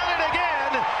has done it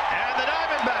again, and the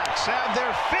Diamondbacks have their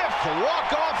 5th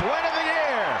walk-off win of the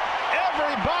year.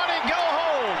 Everybody go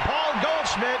home. Paul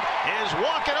Goldschmidt is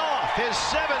walking off his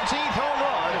 17th home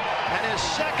run and his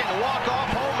second walk-off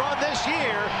home run this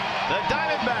year. The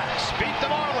Diamondbacks beat the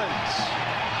Marlins.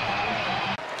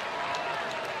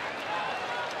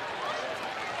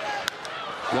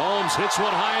 Gomes hits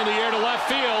one high in the air to left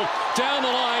field, down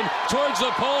the line, towards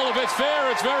the pole. If it's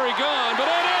fair, it's very gone, but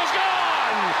it is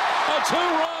gone! A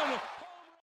two-run.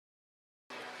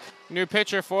 New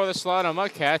pitcher for the Solano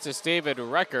Mudcats is David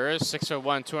Recker,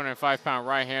 6'1", 205-pound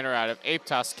right-hander out of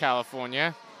Aptos,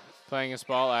 California, playing his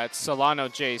ball at Solano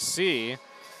JC,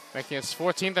 making his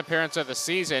 14th appearance of the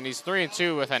season. He's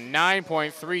 3-2 with a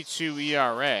 9.32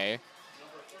 ERA.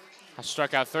 Has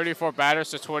struck out 34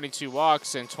 batters to 22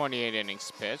 walks in 28 innings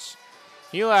pitched.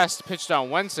 He last pitched on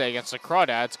Wednesday against the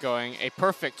Crawdads, going a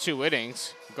perfect 2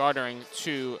 innings, garnering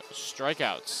 2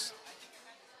 strikeouts.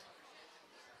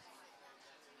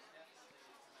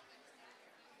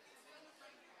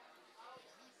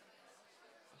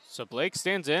 So Blake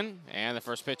stands in, and the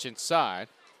first pitch inside.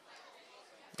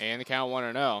 And the count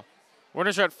 1-0.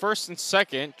 Runners are at first and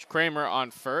second. Kramer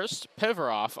on first,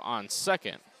 Pivaroff on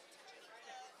second.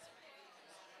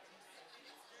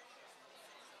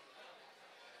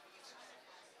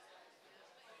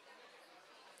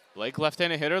 Blake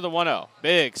left-handed hitter, the 1-0.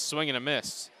 Big swing and a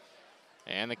miss.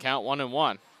 And the count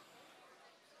 1-1.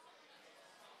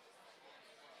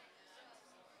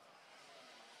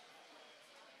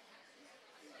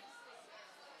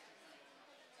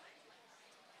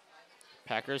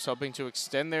 Packers hoping to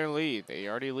extend their lead. They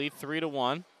already lead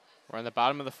 3-1. We're in the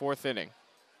bottom of the 4th inning.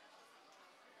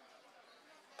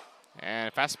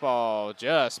 And fastball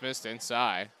just missed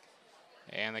inside.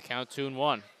 And the count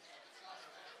 2-1.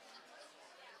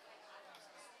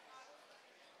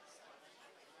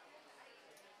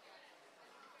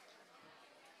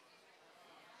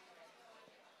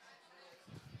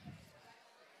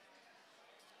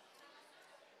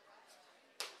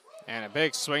 And a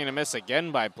big swing and a miss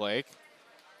again by Blake.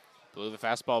 Blew the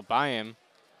fastball by him.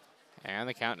 And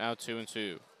the count now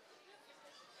 2-2.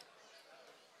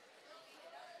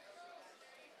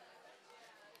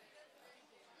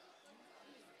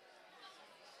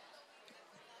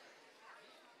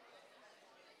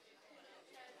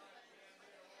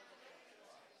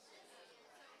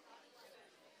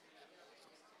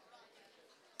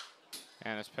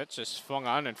 And his pitch is swung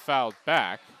on and fouled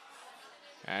back.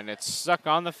 And it's stuck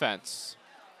on the fence.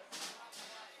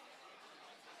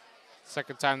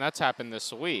 Second time that's happened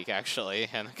this week, actually,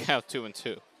 and the count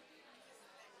 2-2.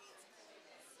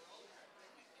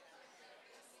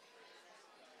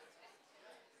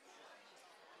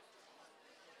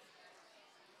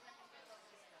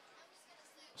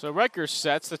 So Recker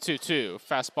sets the 2-2,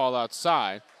 fastball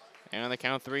outside, and the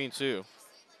count 3-2.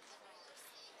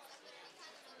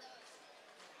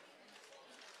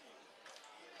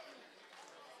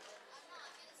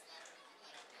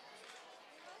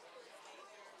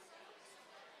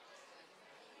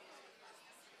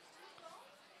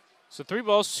 So 3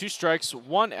 balls, 2 strikes,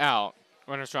 1 out.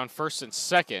 Runners are on first and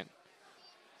second.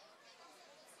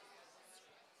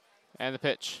 And the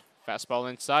pitch. Fastball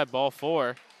inside, ball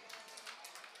 4.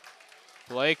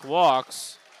 Blake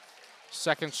walks.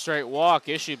 Second straight walk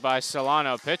issued by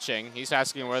Solano pitching. He's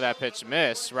asking where that pitch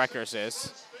missed. Reckers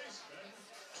is.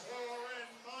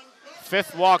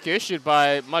 5th walk issued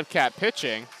by Mudcat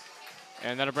pitching.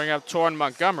 And that'll bring up Torrin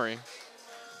Montgomery.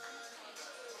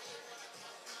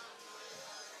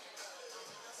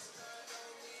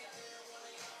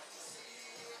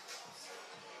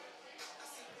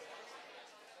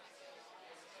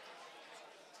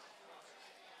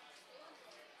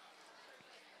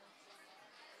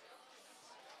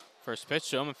 First pitch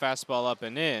to him, a fastball up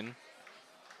and in.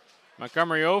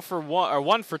 Montgomery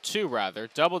 1 for 2 rather,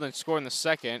 doubled and scored in the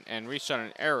second and reached on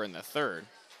an error in the third.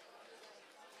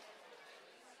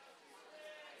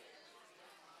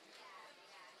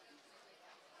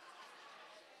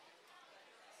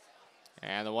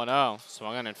 And the 1-0,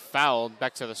 swung on and fouled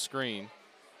back to the screen.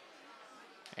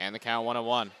 And the count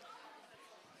 1-1.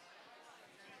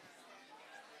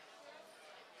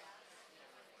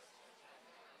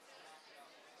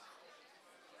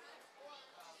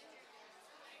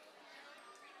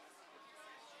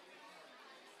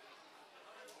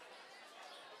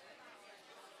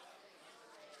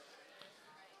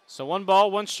 So 1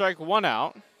 ball, 1 strike, 1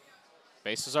 out.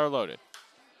 Bases are loaded.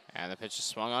 And the pitch is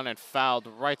swung on and fouled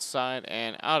right side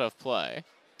and out of play.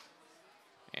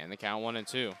 And the count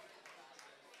 1-2.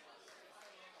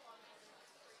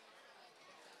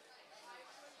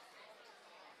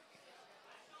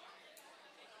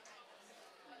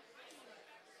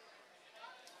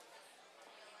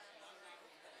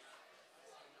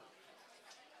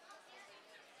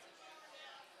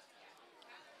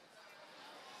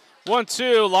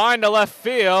 1-2, line to left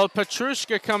field.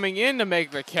 Petrushka coming in to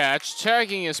make the catch.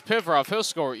 Tagging his Pivarov. He'll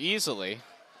score easily.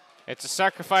 It's a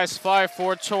sacrifice fly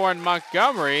for Torrin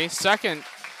Montgomery. Second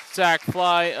sac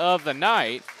fly of the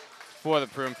night for the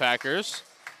Prune Packers.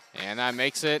 And that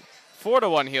makes it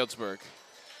 4-1 Healdsburg.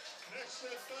 Next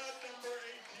at bat, number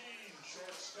 18,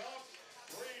 shortstop,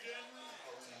 Braden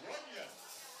Runyon.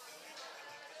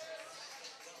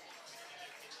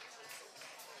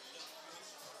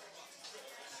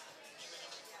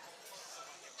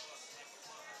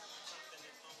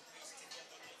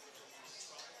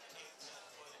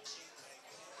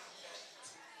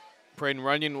 Braden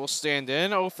Runyon will stand in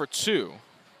 0 for 2.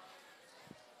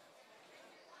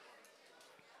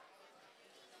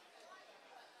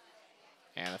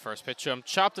 And the first pitch to him,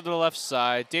 chopped to the left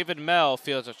side. David Mell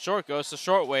fields it short, goes the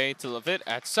short way to Levitt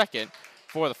at second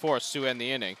for the force to end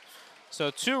the inning.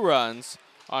 So 2 runs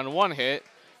on 1 hit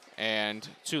and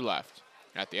 2 left.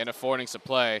 At the end of 4 innings of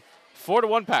play,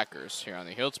 4-1 Packers here on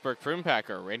the Healdsburg Prune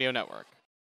Packer Radio Network.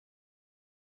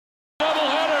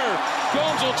 Doubleheader.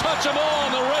 Gomes will touch them all,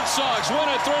 and the Red Sox win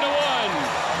it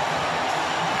 3-1.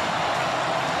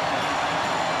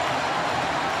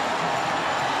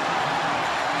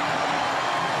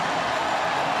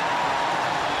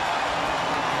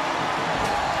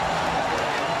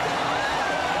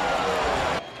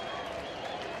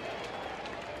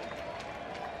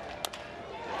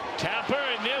 Tapper,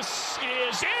 and this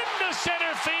is into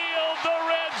center field. The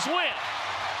Reds win.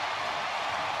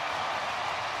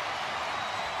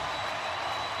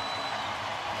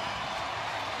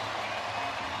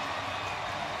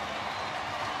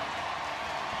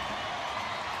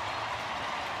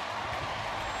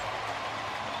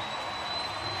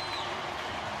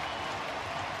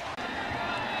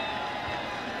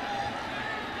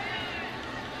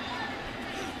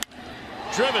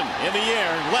 Driven in the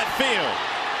air, left field.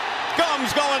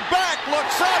 Gums going back,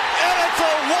 looks up, and it's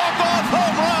a walk-off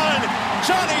home run.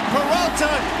 Johnny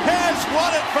Peralta has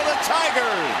won it for the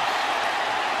Tigers.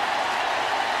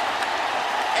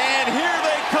 And here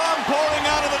they come pouring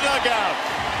out of the dugout.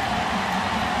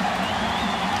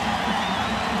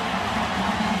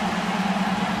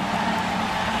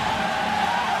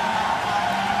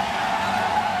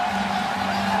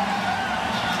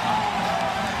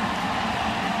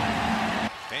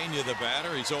 Pena, the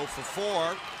batter, he's 0 for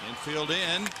 4. Infield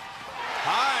in.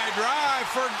 High drive,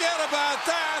 forget about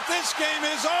that. This game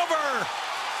is over.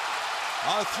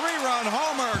 A 3-run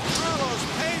homer, Carlos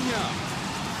Pena.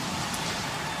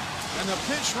 And the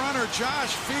pinch runner,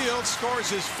 Josh Fields, scores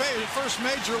his first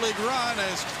major league run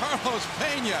as Carlos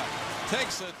Pena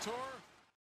takes a tour.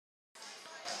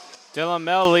 Dylan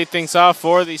Mell lead things off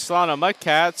for the Solano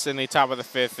Mudcats in the top of the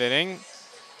 5th inning.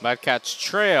 Mudcats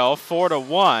trail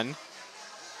 4-1.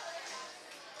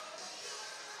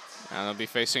 And they'll be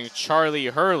facing Charlie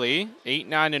Hurley,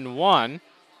 8-9-1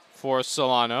 for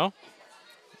Solano.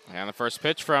 And the first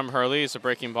pitch from Hurley is a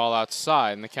breaking ball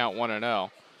outside, and the count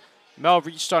 1-0. Mel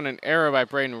reached on an error by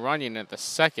Braden Runyon at the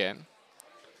second.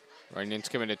 Runyon's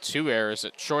committed 2 errors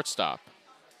at shortstop.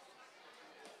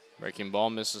 Breaking ball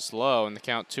misses low, and the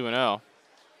count 2-0.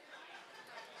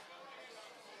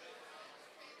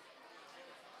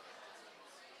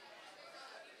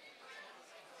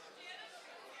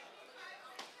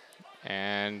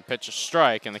 And pitch a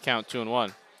strike, and the count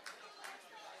 2-1.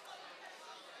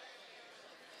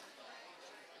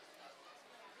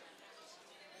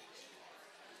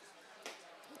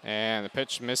 And the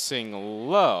pitch missing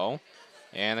low,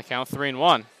 and the count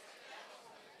 3-1.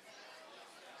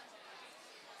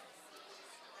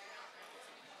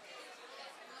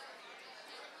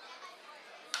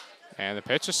 And the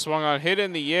pitch is swung on, hit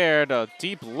in the air to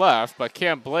deep left, but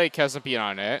Cam Blake has a beat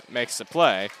on it, makes the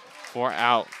play for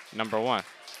out number 1.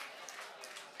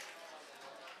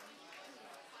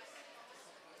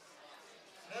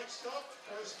 Next up,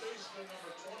 first baseman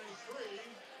number 23,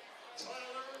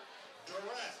 Tyler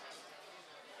Durant.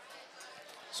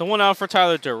 So 1 out for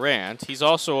Tyler Durant. He's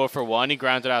also 0 for 1. He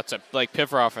grounded out to Blake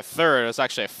Pivarov for third. It was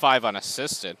actually a 5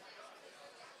 unassisted.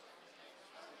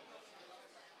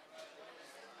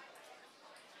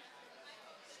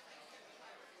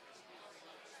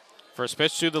 First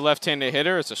pitch to the left-handed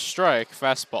hitter is a strike,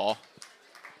 fastball,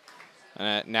 and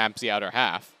it nabs the outer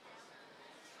half.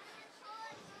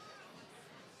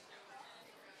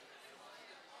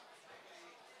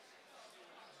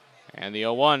 And the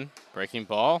 0-1, breaking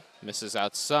ball, misses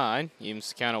outside, evens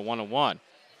the count of 1-1.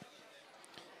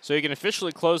 So you can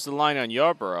officially close the line on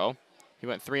Yarborough. He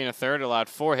went 3 1/3, allowed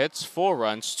 4 hits, 4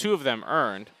 runs, 2 of them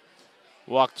earned.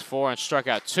 Walked 4 and struck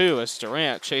out 2 as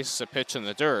Durant chases a pitch in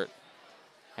the dirt.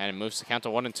 And it moves the count to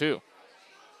 1-2.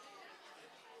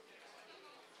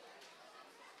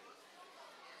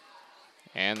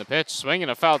 And the pitch, swinging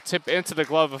a foul tip into the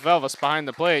glove of Elvis behind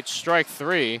the plate. Strike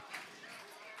 3.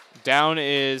 Down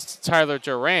is Tyler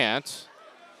Durant.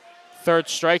 Third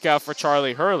strikeout for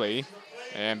Charlie Hurley.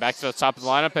 And back to the top of the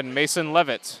lineup, and Mason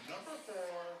Levitt.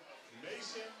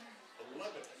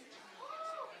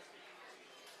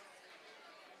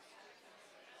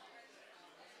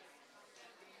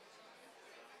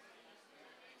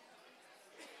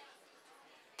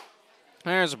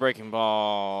 There's a breaking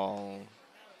ball.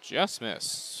 Just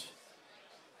missed.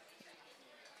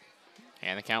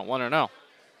 And the count 1-0.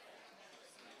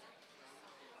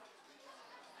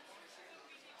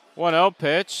 1-0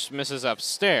 pitch, misses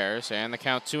upstairs, and the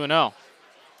count 2-0.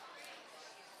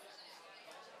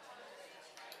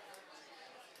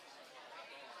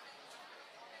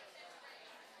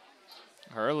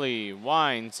 Hurley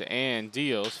winds and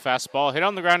deals. Fastball hit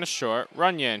on the ground to short.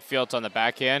 Runyon fields on the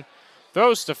backhand.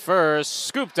 Throws to first.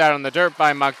 Scooped out on the dirt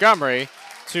by Montgomery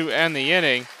to end the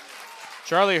inning.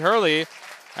 Charlie Hurley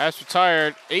has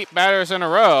retired 8 batters in a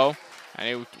row, and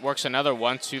he works another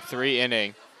 1-2-3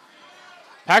 inning.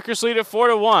 Packers lead at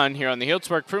 4-1 here on the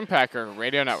Healdsburg Prune Packer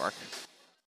Radio Network.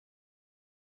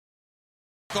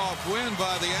 Off win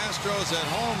by the Astros at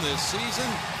home this season,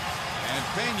 and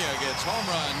Pena gets home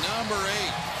run number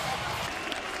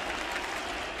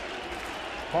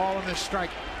 8. Ball in the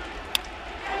strike.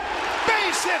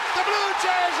 Base hit. The Blue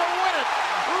Jays will win it.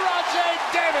 Rajai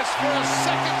Davis for a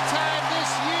second time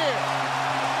this year.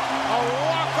 A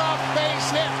walk-off base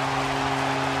hit.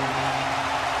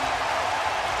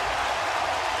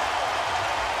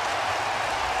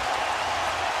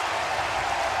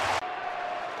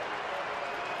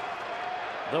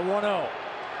 The 1-0.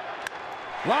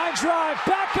 Line drive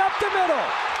back up the middle.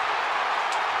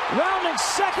 Rounding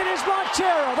second is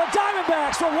Montero. The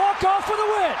Diamondbacks will walk off with a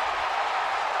win.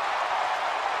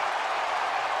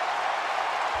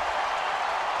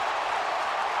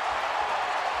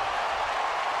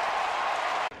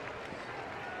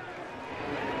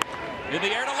 In the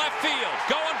air to left field.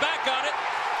 Going back on it.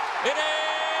 It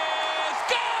is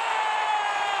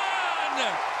gone!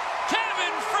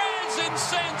 Kevin Franzen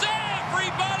sends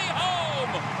everybody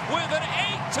home with an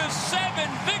 8-7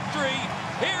 victory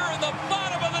here in the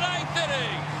bottom of the 9th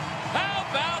inning. How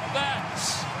about that?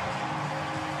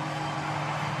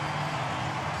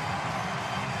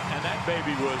 And that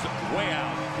baby was way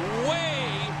out. Way.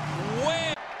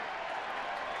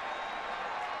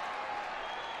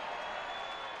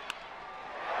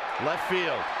 Left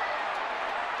field.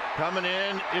 Coming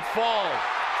in, it falls.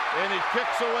 And it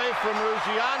kicks away from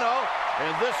Ruggiano,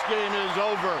 and this game is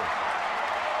over.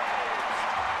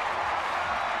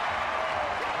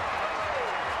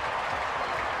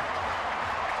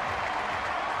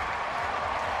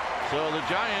 So the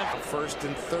Giants. First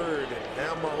and third,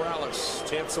 now Morales,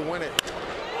 chance to win it.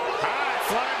 High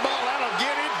fly ball, that'll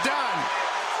get it done.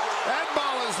 That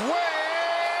ball is way.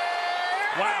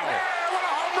 Wow. What a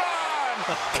home run!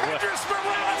 Kendrys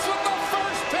Morales with the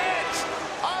first pitch.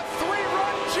 A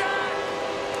 3-run jack.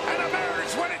 And the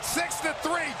Mariners win it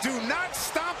 6-3. Do not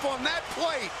stomp on that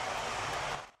plate.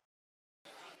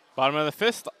 Bottom of the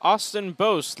 5th, Austin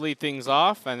Boast lead things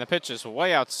off, and the pitch is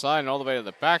way outside and all the way to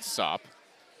the backstop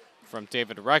from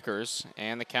David Reckers,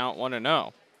 and the count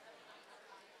 1-0.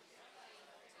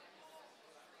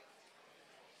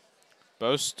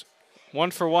 Boast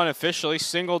 1 for 1 officially,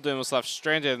 singled and was left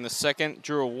stranded in the second,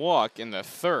 drew a walk in the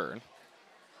third.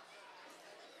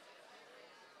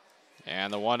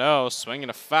 And the 1-0, swinging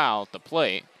a foul at the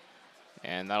plate,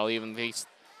 and that'll even these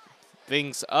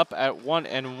things up at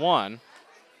 1-1.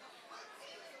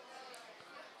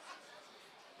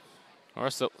 Of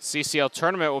course, the CCL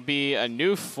tournament will be a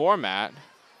new format.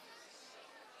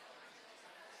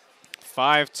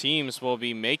 5 teams will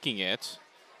be making it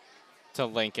to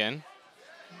Lincoln.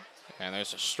 And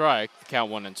there's a strike, count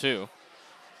 1-2.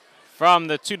 From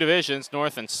the 2 divisions,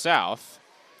 North and South,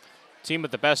 team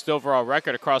with the best overall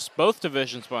record across both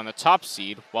divisions will earn the top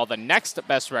seed, while the next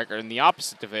best record in the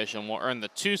opposite division will earn the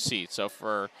 2 seed. So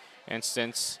for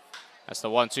instance, that's the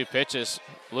 1-2 pitch is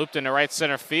looped into right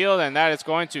center field, and that is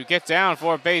going to get down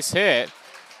for a base hit.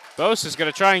 Boast is going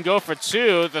to try and go for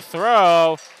 2. The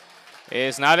throw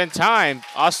is not in time.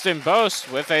 Austin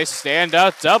Boast with a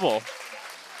standout double.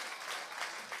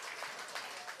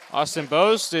 Austin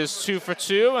Boast is 2 for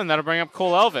 2, and that'll bring up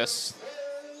Cole Elvis.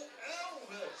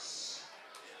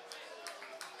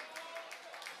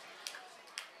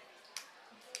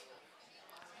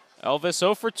 Elvis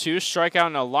 0 for 2, strikeout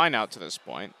and a lineout to this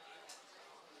point.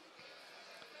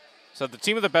 So the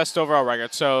team with the best overall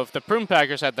record. So if the Prune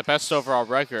Packers had the best overall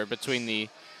record between the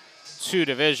 2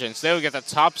 divisions, they would get the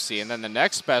top seed, and then the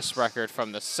next best record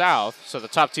from the South. So the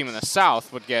top team in the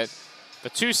South would get the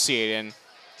 2 seed. In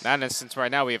that instance,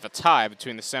 right now we have a tie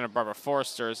between the Santa Barbara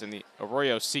Foresters and the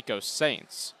Arroyo Seco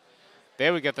Saints. They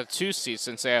would get the 2 seed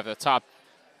since they have the top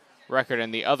record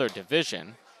in the other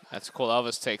division. That's Cole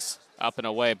Elvis takes up and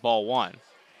away ball 1.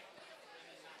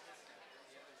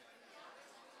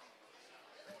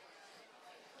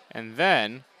 And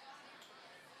then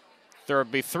there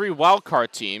would be 3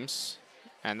 wildcard teams,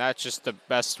 and that's just the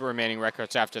best remaining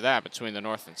records after that between the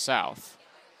North and South.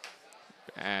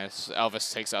 As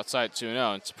Elvis takes outside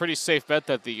 2-0. It's a pretty safe bet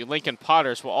that the Lincoln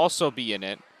Potters will also be in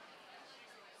it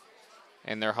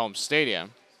in their home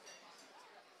stadium.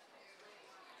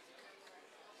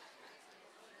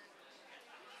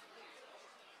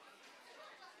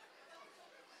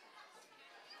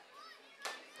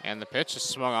 And the pitch is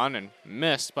swung on and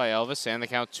missed by Elvis, and the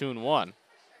count 2-1.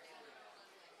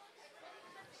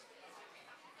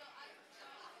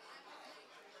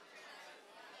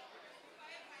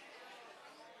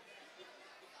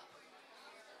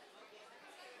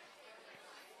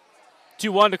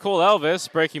 (2-1) to Cole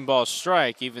Elvis. Breaking ball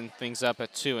strike, even things up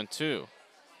at 2-2.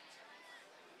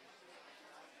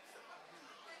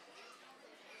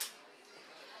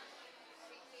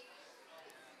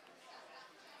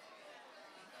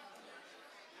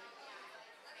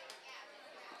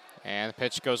 And the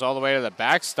pitch goes all the way to the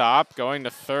backstop. Going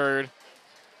to third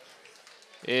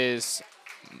is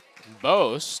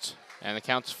Boast. And the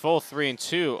count's full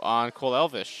 3-2 on Cole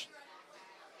Elvis.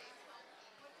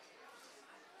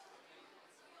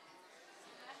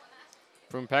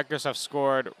 Broome Packers have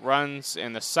scored runs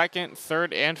in the 2nd,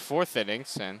 3rd, and 4th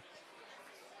innings, and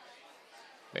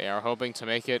they are hoping to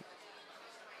make it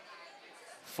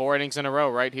 4 innings in a row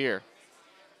right here.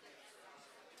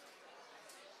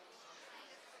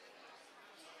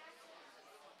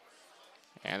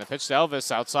 And the pitch to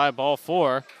Elvis outside ball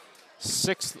 4.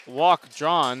 6th walk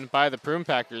drawn by the Broome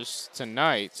Packers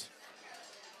tonight.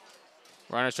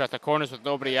 Runners are at the corners with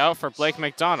nobody out for Blake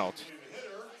McDonald.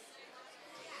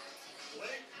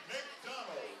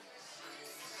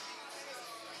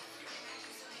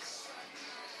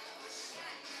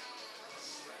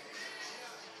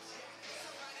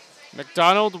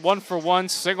 McDonald 1 for 1,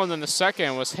 singled in the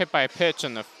 2nd, was hit by a pitch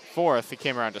in the 4th. He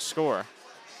came around to score.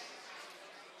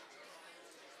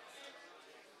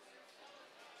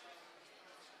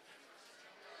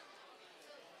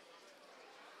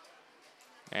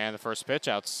 And the first pitch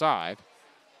outside.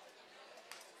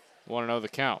 1-0 the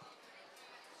count.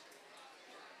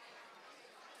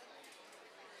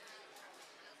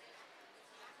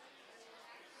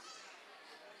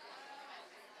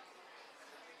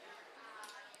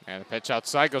 And the pitch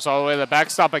outside goes all the way to the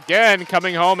backstop again.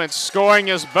 Coming home and scoring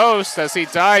is Boast as he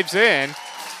dives in.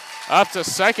 Up to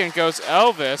second goes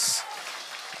Elvis.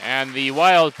 And the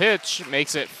wild pitch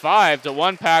makes it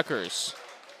 5-1 Packers.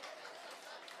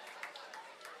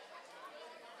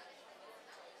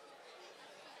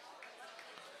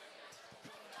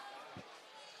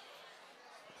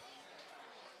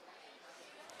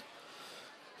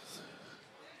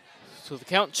 So the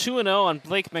count 2-0 on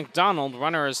Blake McDonald.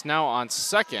 Runner is now on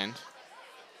second.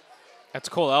 That's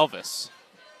Cole Elvis.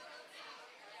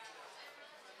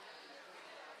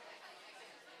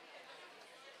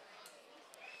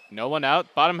 No one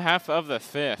out. Bottom half of the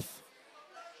 5th.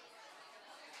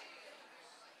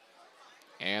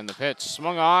 And the pitch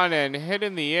swung on and hit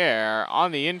in the air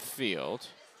on the infield.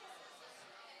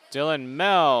 Dylan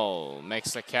Mell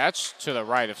makes the catch to the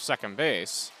right of second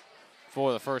base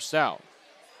for the first out.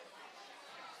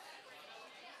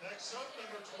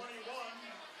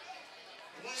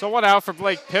 So 1 out for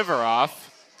Blake Pivaroff.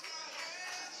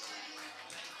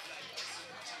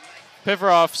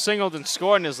 Pivaroff singled and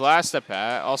scored in his last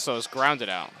at-bat, also is grounded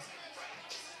out.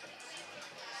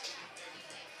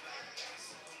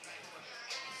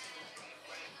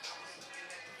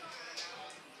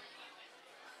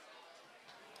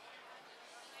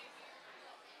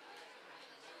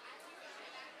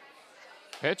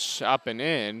 Pitch up and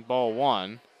in, ball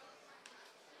 1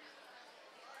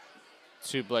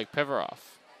 to Blake Pivaroff.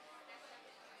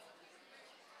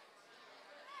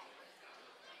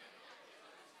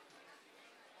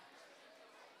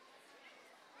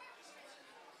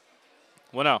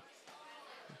 Well, no.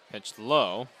 Pitched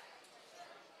low.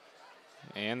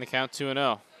 And the count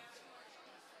 2-0.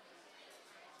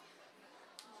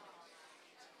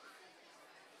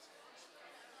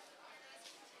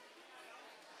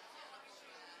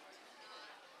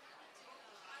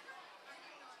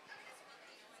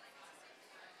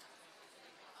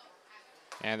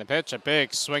 And the pitch, a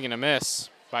big swing and a miss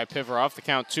by Pivaroff. The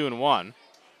count 2-1.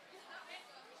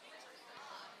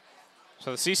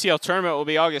 So the CCL tournament will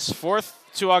be August 4th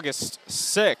to August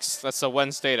 6th. That's a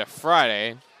Wednesday to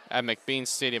Friday. at McBean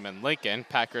Stadium in Lincoln.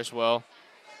 Packers will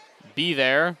be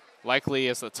there, likely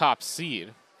as the top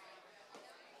seed.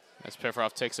 As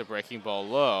Piffroff takes a breaking ball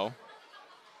low.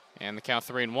 And the count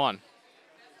 3-1.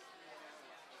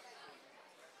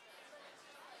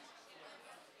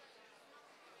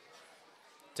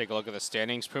 Take a look at the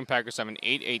standings. Prune Packers have an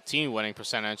 .818 winning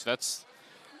percentage. That's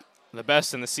the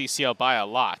best in the CCL by a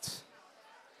lot.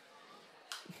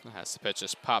 As the pitch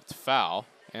is popped foul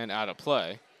and out of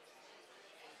play.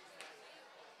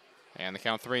 And the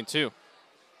count 3-2.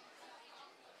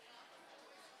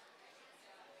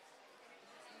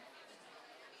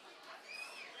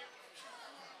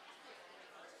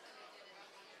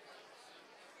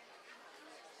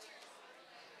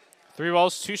 Three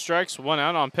balls, 2 strikes, 1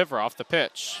 out on Piffroff. The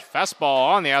pitch. Fastball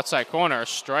on the outside corner.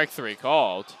 Strike 3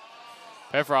 called.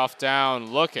 Piffroff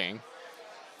down looking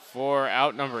for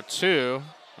out number 2.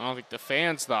 I don't think the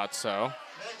fans thought so.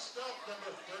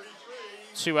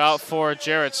 2 out for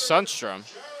Jared Sundstrom.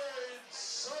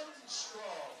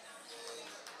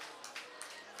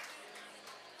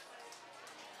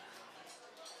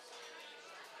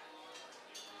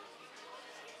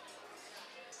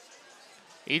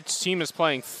 Each team is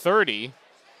playing 30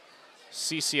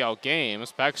 CCL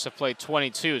games. Packers have played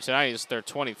 22. Tonight is their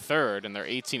 23rd, and they're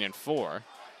 18-4.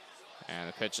 And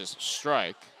the pitch is a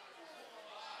strike.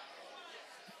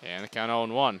 And the count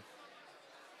 0-1.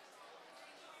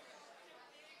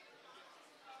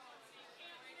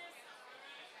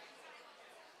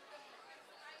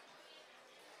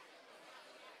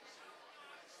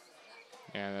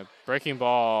 And the breaking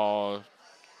ball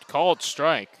called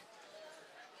strike.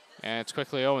 And it's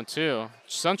quickly 0-2.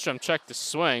 Sundstrom checked the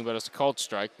swing, but it's a called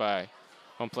strike by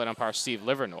home plate umpire Steve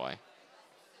Livernoy.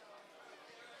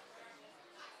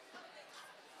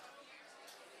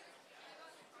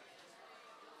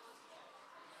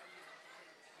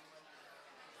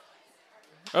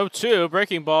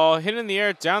 Breaking ball hit in the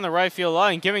air down the right field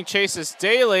line, giving chase is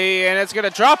Daly, and it's going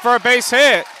to drop for a base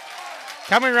hit.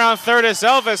 Coming around third is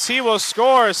Elvis. He will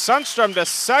score. Sundstrom to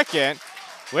second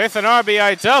with an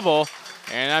RBI double.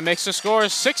 And that makes the score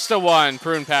 6-1,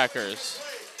 Prune Packers.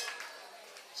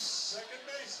 Second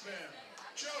baseman,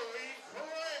 Joey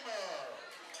Kramer.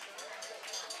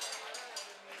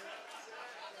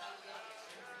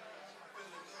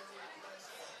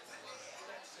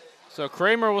 So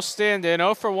Kramer will stand in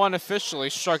 0 for 1 officially,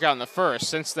 struck out in the first.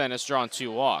 Since then, has drawn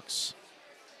 2 walks.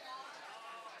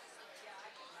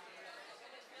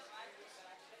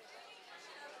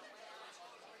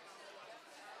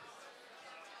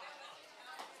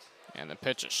 And the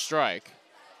pitch is strike.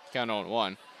 Count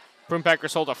 0-1. Prune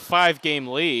Packers hold a 5-game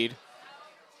lead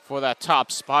for that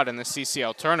top spot in the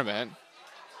CCL tournament.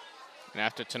 And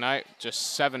after tonight,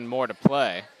 just 7 more to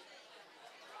play.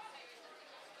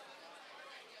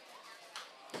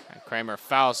 And Kramer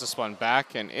fouls this one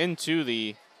back and into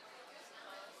the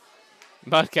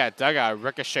Mudcat dugout.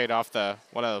 Ricocheted off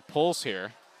one of the poles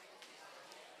here.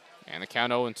 And the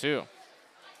count 0-2.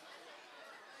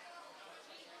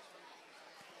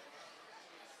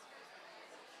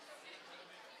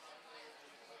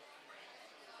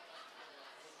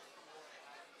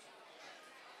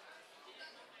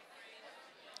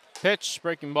 Pitch,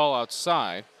 breaking ball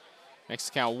outside. Makes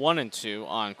the count 1-2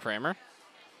 on Kramer.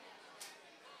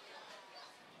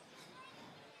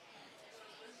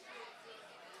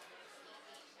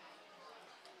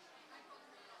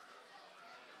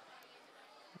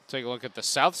 Take a look at the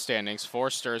South standings.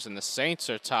 Foresters and the Saints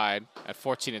are tied at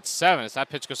 14-7 as that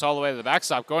pitch goes all the way to the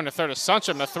backstop. Going to third is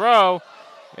Sundstrom. The throw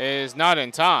is not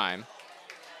in time.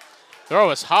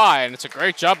 Throw is high, and it's a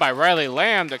great job by Riley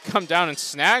Lamb to come down and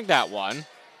snag that one,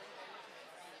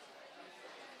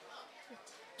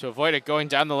 to avoid it going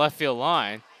down the left field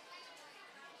line.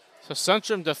 So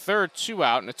Sundstrom to third, 2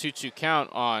 out, and a 2-2 count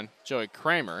on Joey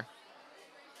Kramer.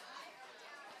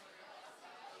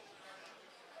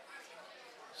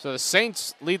 So the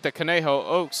Saints lead the Conejo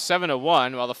Oaks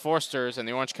 7-1, while the Foresters and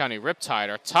the Orange County Riptide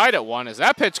are tied at 1 as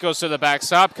that pitch goes to the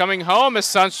backstop. Coming home is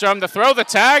Sundstrom to throw the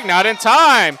tag, not in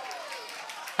time.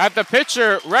 Had the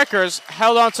pitcher, Reckers,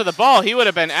 held onto the ball, he would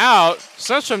have been out.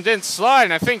 Sundstrom didn't slide,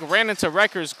 and I think ran into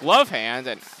Reckers' glove hand,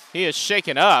 and he is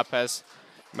shaken up as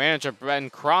manager Ben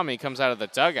Cromie comes out of the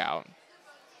dugout.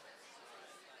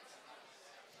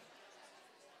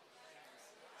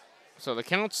 So the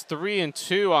count's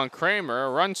 3-2 on Kramer.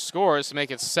 A run scores to make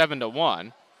it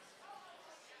 7-1.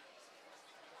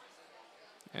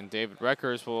 And David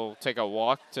Reckers will take a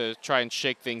walk to try and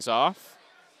shake things off.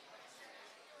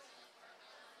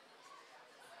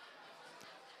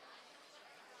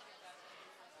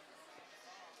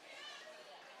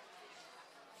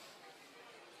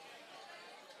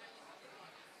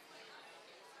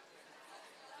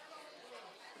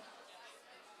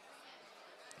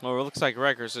 Well, it looks like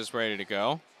Rikers is ready to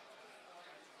go.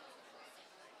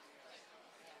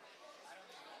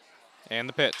 And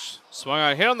the pitch. Swung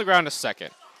on, hit on the ground to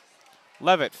second.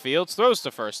 Levitt fields, throws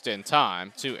to first in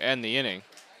time to end the inning.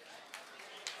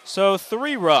 So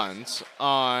 3 runs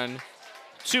on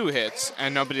 2 hits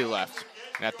and nobody left.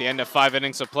 And at the end of 5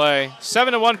 innings of play,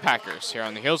 7-1 Packers here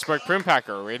on the Healdsburg Prune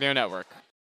Packer Radio Network.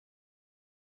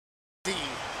 His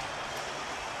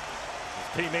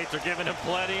teammates are giving him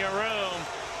plenty of room.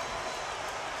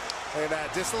 Look at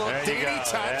that, just a little dainty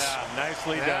touch. Yeah,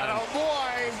 nicely done. Oh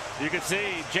boy. You can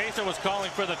see Jason was calling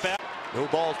for the foul. No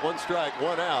balls, 1 strike,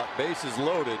 1 out. Bases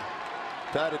loaded.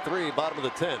 Tied at 3, bottom of the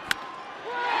 10th.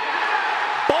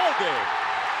 Ball game.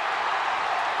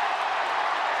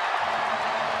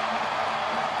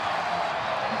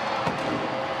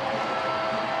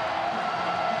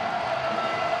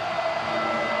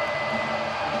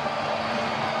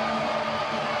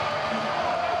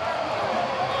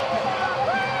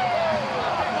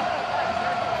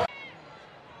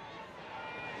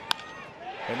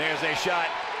 And there's a shot.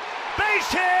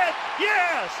 Base hit!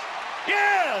 Yes!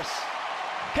 Yes!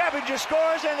 Clevenger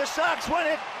scores and the Sox win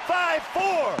it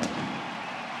 5-4.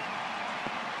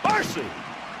 Marcy!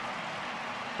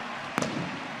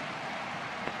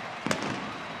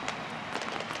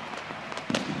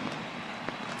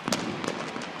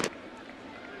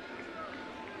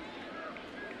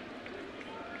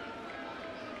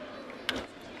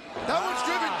 That one's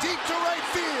driven deep to right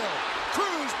field.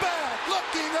 Cruz back,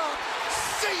 looking up.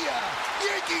 See ya!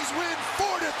 Yankees win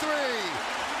 4-3.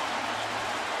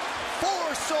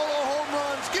 4 solo home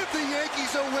runs give the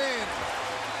Yankees a win.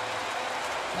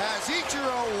 As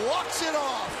Ichiro walks it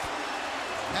off.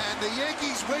 And the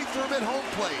Yankees wait for him at home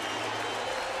plate.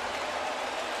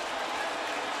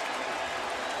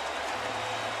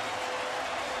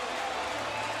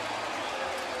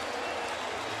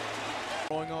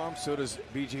 Throwing arm, so does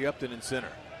B.J. Upton in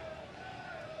center.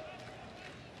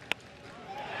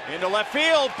 Into left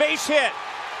field, base hit.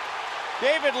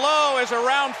 David Lowe is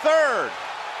around third.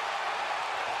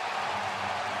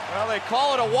 Well, they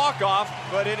call it a walk-off,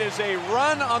 but it is a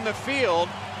run on the field.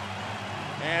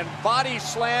 And body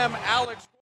slam Alex.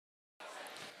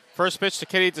 First pitch to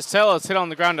Kenny DeSell is hit on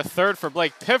the ground to third for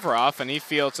Blake Piveroff, and he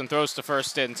fields and throws to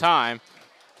first in time.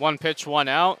 1 pitch, 1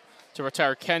 out to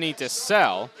retire Kenny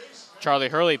DeSell. Charlie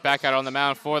Hurley back out on the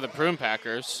mound for the Prune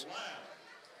Packers.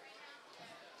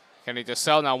 Kenny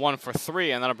DeSell now 1 for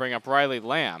 3, and that'll bring up Riley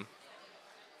Lamb.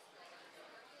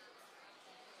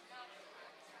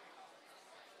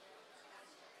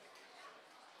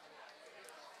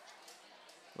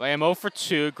 Lamb 0 for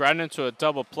 2, grounded into a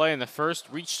double play in the first,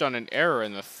 reached on an error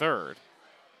in the third.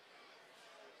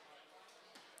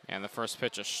 And the first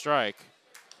pitch a strike.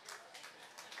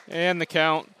 And the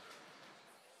count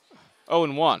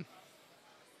 0-1.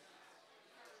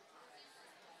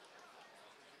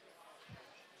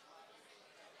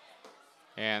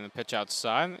 And the pitch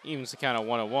outside evens the count of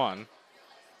 1-1.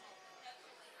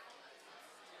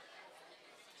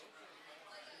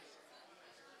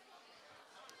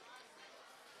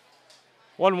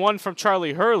 One from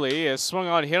Charlie Hurley is swung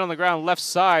on, hit on the ground left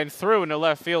side, through into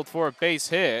left field for a base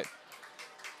hit.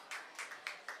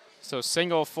 So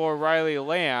single for Riley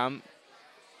Lamb.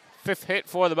 5th hit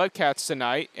for the Mudcats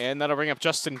tonight, and that'll bring up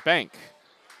Justin Bank.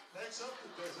 Next up,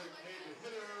 the designated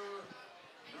hitter,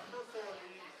 number 40,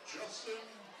 Justin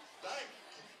Bank.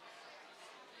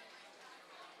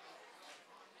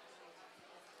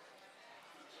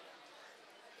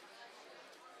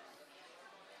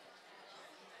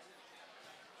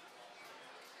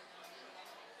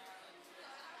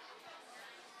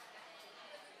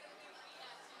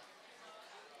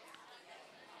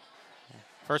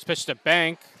 First pitch to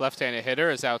Bank, left-handed hitter,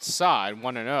 is outside,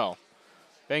 1-0.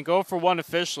 Bank 0 for 1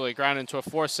 officially, grounded into a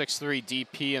 4.63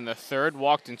 DP in the third,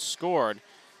 walked and scored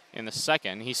in the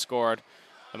second. He scored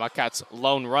the Mudcats'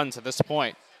 lone run to this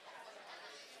point.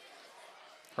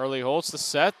 Hurley holds the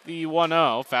set, the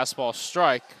 1-0, fastball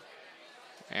strike,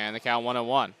 and the count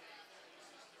 1-1.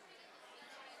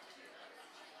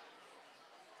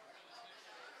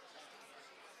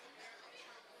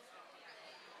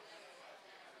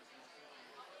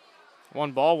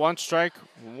 One ball, 1 strike,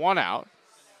 1 out.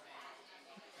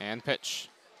 And pitch.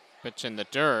 Pitch in the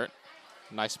dirt.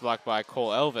 Nice block by Cole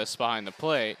Elvis behind the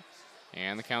plate.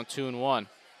 And the count 2-1.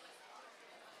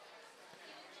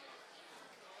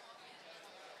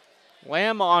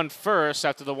 Lamb on first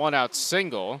after the 1-out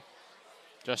single.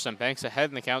 Justin Banks ahead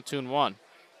in the count 2-1.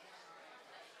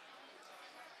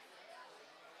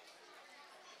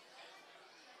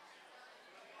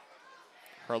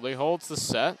 Hurley holds the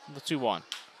set, the 2-1.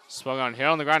 Swung on, hit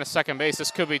on the ground at second base.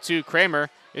 This could be two. Kramer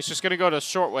is just going to go to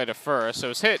short way to first. So it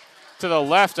was hit to the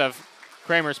left of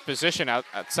Kramer's position out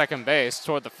at second base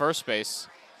toward the first base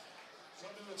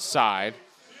side.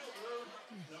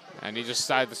 And he just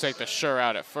decided to take the sure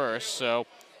out at first. So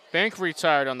Bank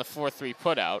retired on the 4-3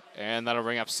 putout, and that'll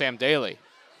bring up Sam Daly.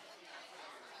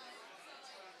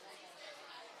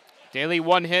 Daly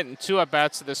 1 hit and 2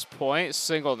 at-bats at this point,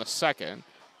 single in the second,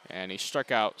 and he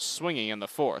struck out swinging in the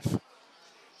fourth.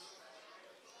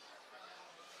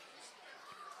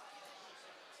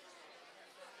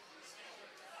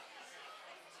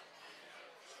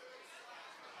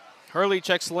 Hurley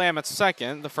checks Lamb at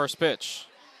second, the first pitch.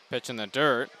 Pitch in the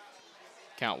dirt.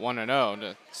 Count 1-0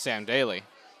 to Sam Daly.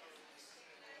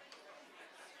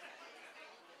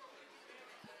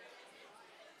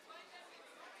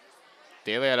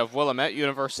 Daly out of Willamette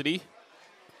University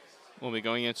will be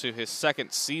going into his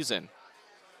second season.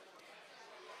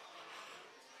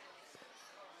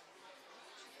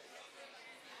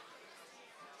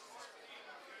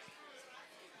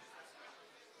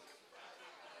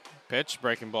 Pitch,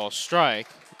 breaking ball, strike.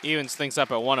 Evens things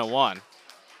up at 1-1.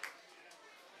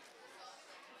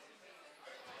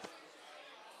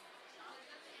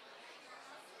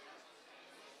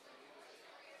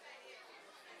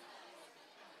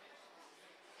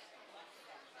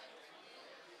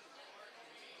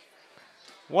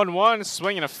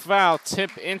 Swinging a foul,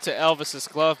 tip into Elvis's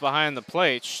glove behind the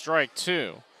plate, strike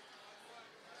 2.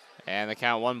 And the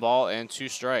count 1 ball and 2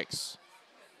 strikes.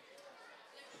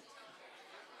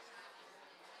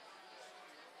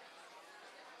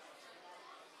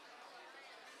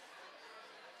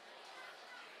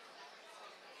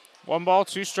 One ball,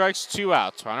 2 strikes, 2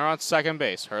 outs. Runner on second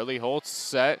base. Hurley holds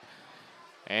set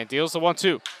and deals the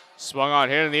 1-2. Swung on,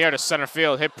 hit in the air to center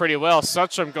field. Hit pretty well.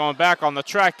 Sundstrom going back on the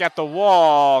track at the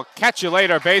wall. Catch you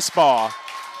later, baseball.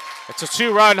 It's a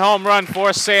 2-run home run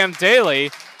for Sam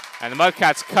Daly. And the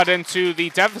Mudcats cut into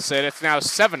the deficit. It's now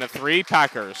 7-3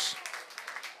 Packers.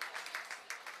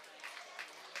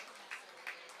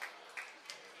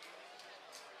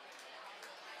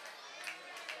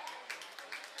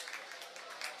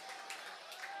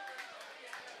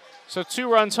 So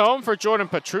 2 runs home for Jordan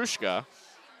Petrushka.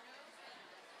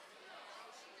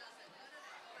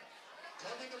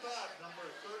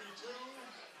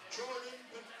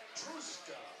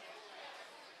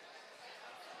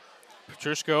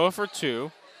 Petrushka 0 for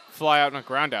 2. Fly out and a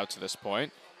ground out to this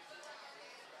point.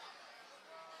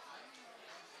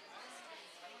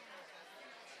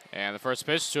 And the first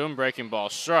pitch to him, breaking ball,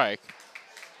 strike.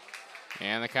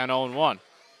 And the count 0-1.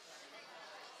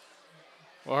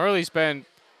 Well, Hurley's been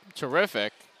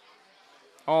terrific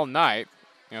all night,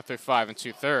 through 5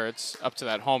 2/3, up to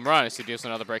that home run as he deals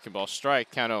another breaking ball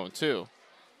strike, count 0-2.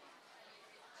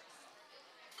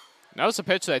 That was a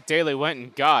pitch that Daly went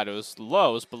and got. It was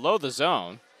low, it was below the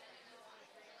zone.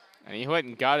 And he went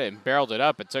and got it and barreled it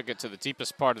up and took it to the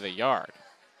deepest part of the yard.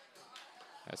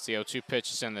 That's the 0-2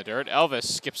 pitch is in the dirt. Elvis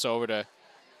skips over to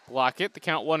block it, the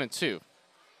count 1-2.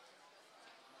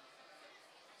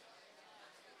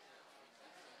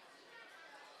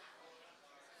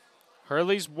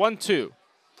 Hurley's 1-2.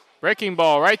 Breaking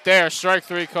ball right there, strike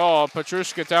 3 call.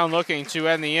 Petrushka down looking to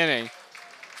end the inning.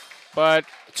 But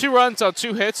 2 runs on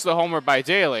 2 hits, the homer by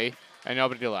Daly, and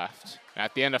nobody left.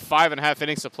 At the end of 5.5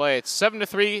 innings of play, it's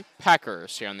 7-3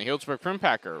 Packers here on the Healdsburg Prim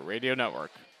Packer Radio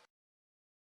Network.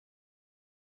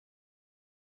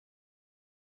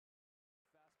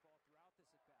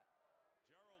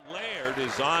 Laird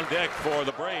is on deck for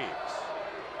the Braves.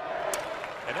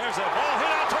 And there's a ball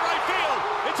hit out to right field.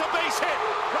 It's a base hit.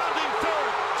 Rounding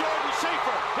third, Jordan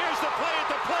Schaefer. Here's the play at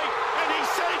the plate, and he's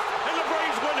safe, and the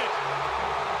Braves win it.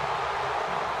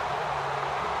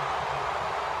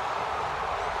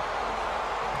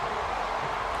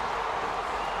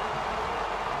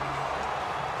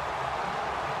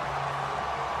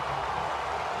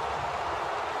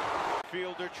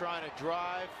 Fielder trying to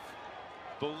drive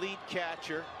the lead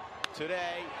catcher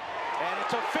today, and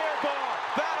it's a fair ball.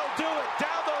 That'll do it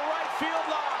down the right field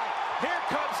line. Here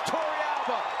comes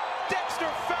Torrealba. Dexter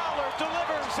Fowler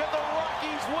delivers, and the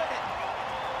Rockies win it.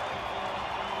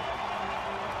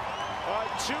 A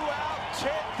 2-out,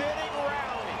 10th inning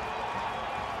rally.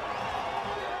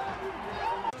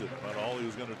 But all he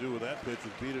was going to do with that pitch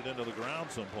was beat it into the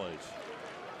ground someplace.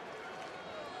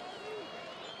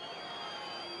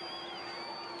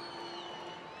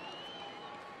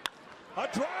 A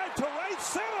drive to right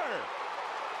center.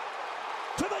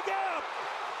 To the gap.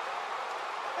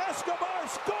 Escobar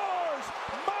scores.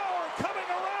 Mauer coming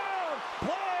around.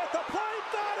 Play at the plate,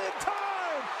 not in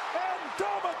time. And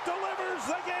Domick delivers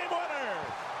the game winner.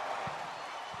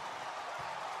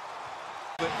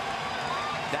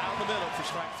 the middle for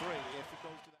strike 3. If it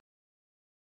goes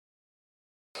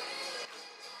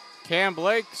to Cam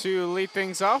Blake to lead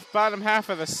things off, bottom half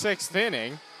of the 6th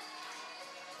inning.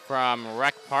 From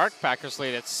Rec Park, Packers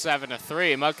lead at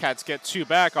 7-3. Mudcats get 2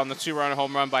 back on the 2-run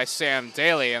home run by Sam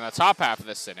Daly in the top half of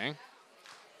this inning.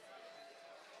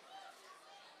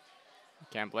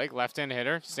 Cam Blake, left-hand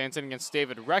hitter, stands in against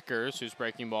David Reckers, whose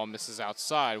breaking ball misses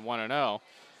outside, 1-0.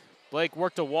 Blake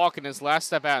worked a walk in his last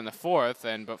step out in the 4th,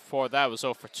 and before that was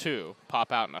 0 for 2,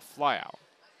 pop out and a flyout.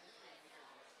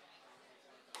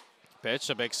 Pitch,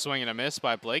 a big swing and a miss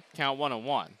by Blake, count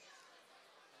 1-1.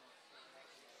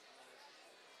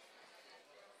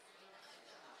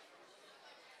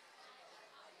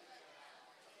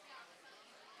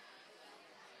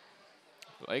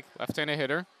 Blake, left-handed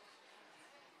hitter.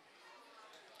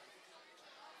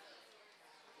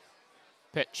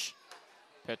 Pitch.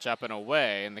 Pitch up and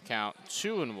away in the count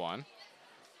 2-1.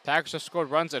 Packers have scored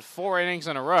runs at 4 innings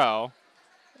in a row.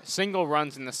 Single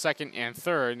runs in the 2nd and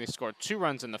 3rd. They scored 2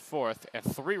 runs in the 4th and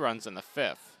 3 runs in the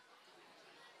 5th.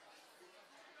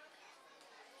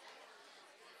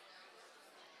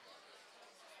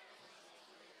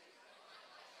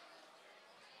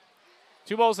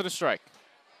 Two balls and a strike.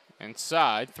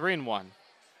 Inside, 3-1.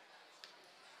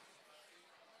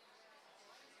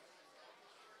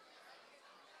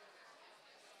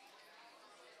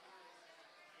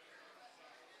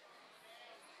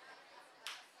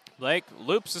 Blake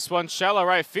loops this one shallow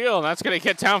right field, and that's going to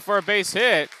get down for a base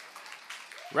hit.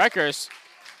 Reckers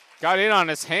got in on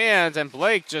his hands, and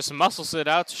Blake just muscles it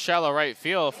out to shallow right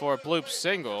field for a bloop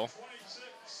single.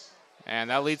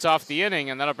 And that leads off the inning,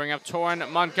 and that'll bring up Torrin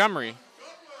Montgomery.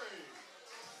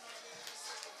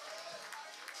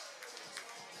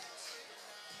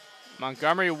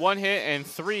 Montgomery, 1 hit and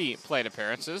 3 plate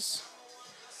appearances.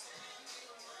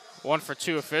 1 for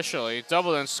 2 officially.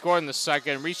 Doubled and scored in the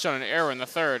 2nd, reached on an error in the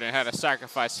 3rd, and had a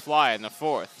sacrifice fly in the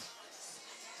 4th.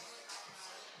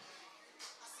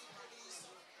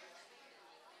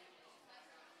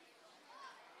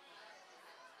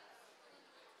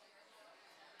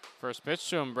 First pitch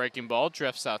to him, breaking ball,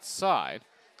 drifts outside.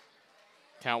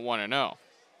 Count 1-0.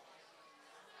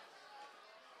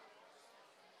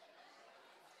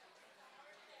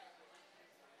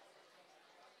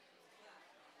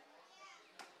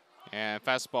 And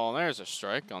fastball, and there's a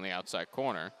strike on the outside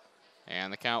corner.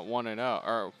 And the count 1-0,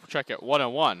 or check it,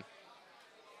 1-1.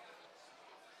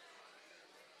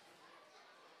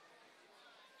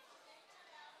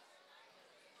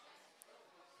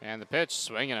 And the pitch,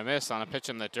 swing and a miss on a pitch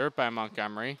in the dirt by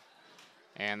Montgomery.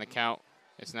 And the count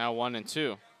is now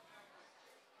 1-2.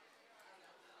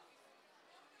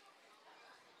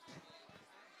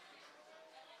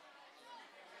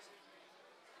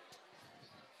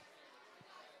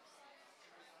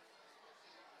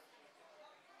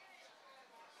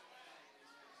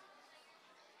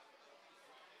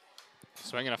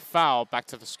 Swinging a foul back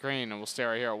to the screen, and we'll stay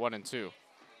right here at 1-2.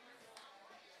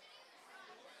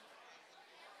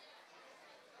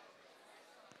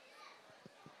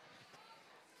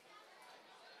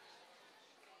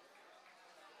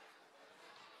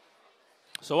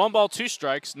 So 1 ball, 2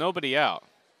 strikes, nobody out.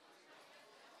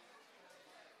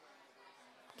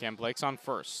 Cam Blake's on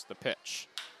first. The pitch.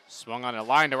 Swung on a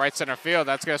line to right center field.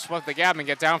 That's going to split the gap and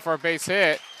get down for a base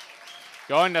hit.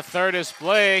 Going to third is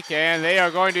Blake, and they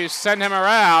are going to send him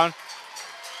around.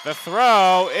 The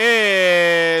throw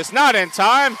is not in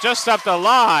time, just up the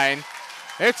line.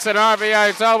 It's an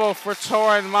RBI double for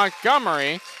Torrin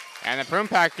Montgomery, and the Prune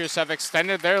Packers have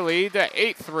extended their lead to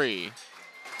 8-3.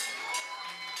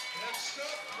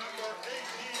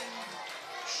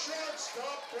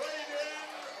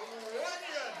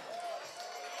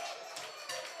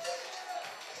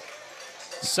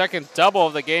 Second double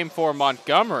of the game for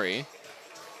Montgomery.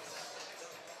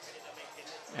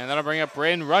 And that'll bring up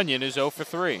Braden Runyon, who's 0 for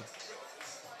 3.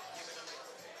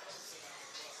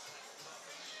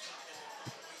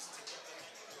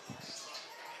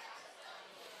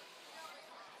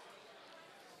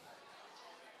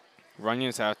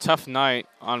 Runyon's had a tough night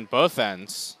on both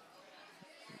ends.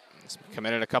 He's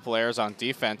committed a couple errors on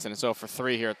defense, and it's 0 for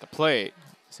 3 here at the plate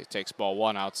as he takes ball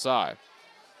 1 outside.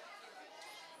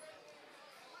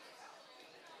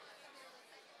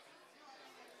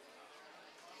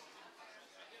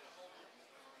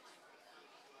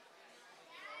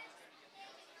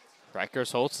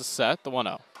 Reckers holds the set, the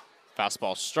 1-0.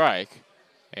 Fastball strike,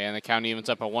 and the count evens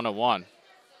up at 1-1.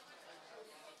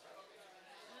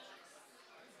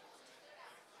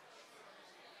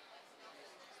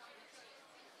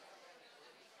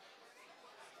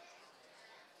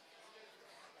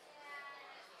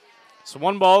 So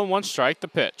 1 ball and 1 strike, the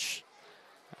pitch.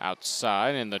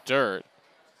 Outside in the dirt.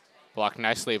 Blocked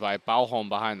nicely by Bauholm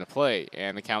behind the plate,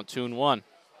 and the count 2-1.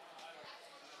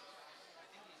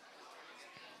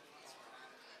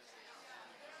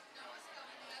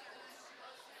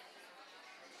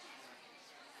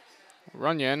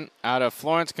 Runyon out of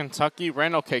Florence, Kentucky,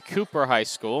 Randall K. Cooper High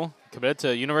School, committed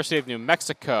to University of New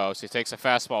Mexico, so he takes a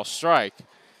fastball strike,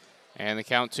 and the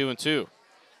count 2-2.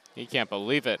 He can't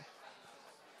believe it.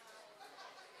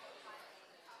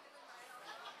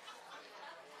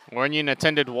 Runyon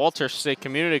attended Walters State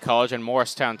Community College in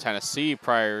Morristown, Tennessee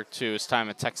prior to his time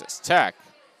at Texas Tech.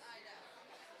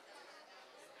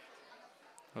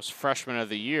 Was freshman of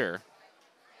the year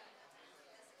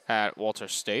at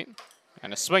Walters State.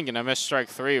 And a swing and a miss, strike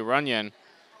 3. Runyon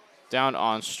down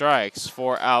on strikes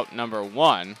for out number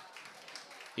 1.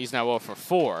 He's now 0 for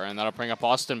 4, and that'll bring up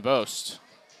Austin Boast.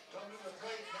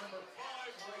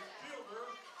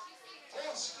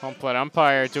 Home plate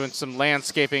umpire doing some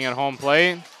landscaping at home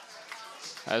plate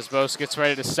as Boast gets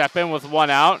ready to step in with 1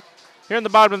 out. Here in the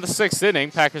bottom of the 6th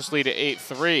inning, Packers lead at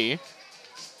 8-3.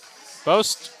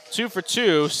 Boast 2 for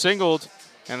 2, singled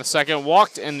in the 2nd,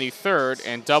 walked in the 3rd,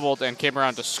 and doubled and came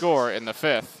around to score in the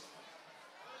 5th.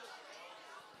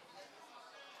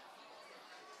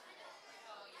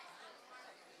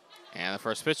 And the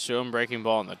first pitch to him, breaking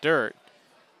ball in the dirt.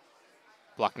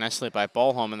 Blocked nicely by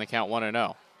Bauholm, and the count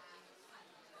 1-0.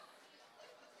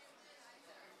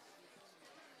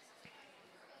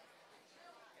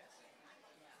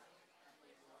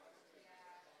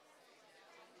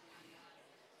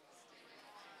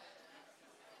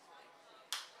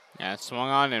 Yeah, swung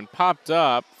on and popped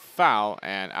up, foul,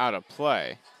 and out of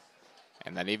play.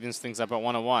 And that evens things up at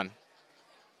 1-1.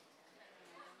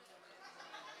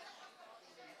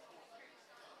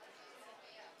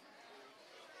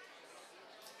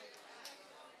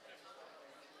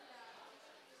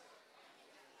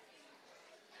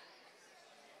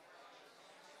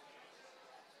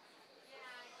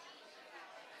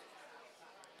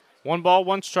 One ball,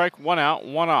 1 strike, 1 out,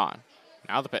 1 on.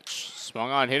 Now the pitch. Swung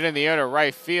on, hit in the air to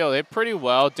right field. Hit pretty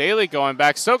well. Daly going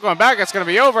back, still going back. It's going to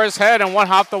be over his head and 1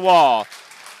 hop the wall.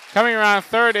 Coming around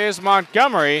 3rd is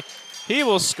Montgomery. He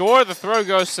will score. The throw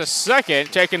goes to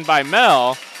 2nd, taken by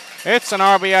Mel. It's an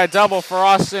RBI double for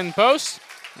Austin Boast,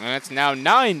 and it's now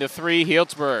 9-3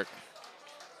 Healdsburg.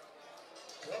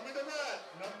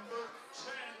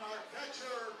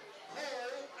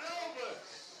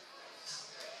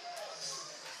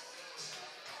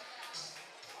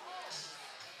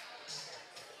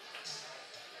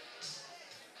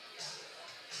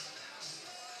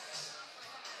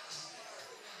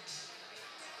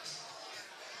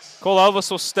 Cole Elvis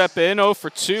will step in, 0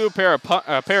 for 2,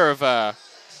 a pair of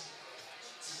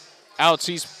outs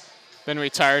he's been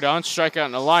retired on. Strikeout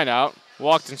in the lineout.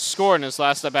 Walked and scored in his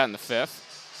last at bat in the 5th.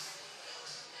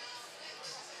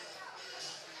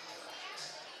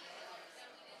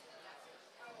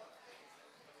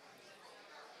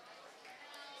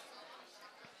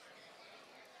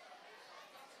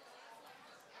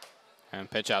 And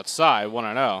pitch outside,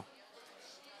 1-0.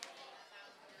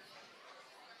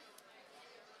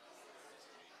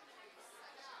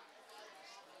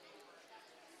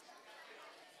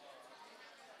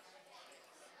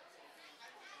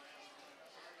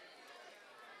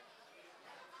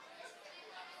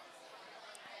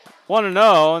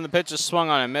 And the pitch is swung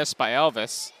on and missed by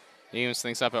Elvis. He evens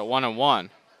things up at 1-1.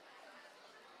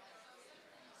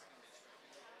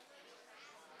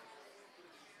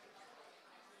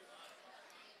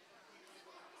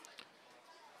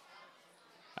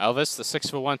 Elvis, the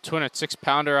 6'1",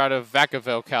 206-pounder out of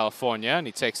Vacaville, California, and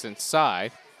he takes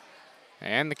inside.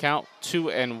 And the count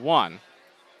 2-1.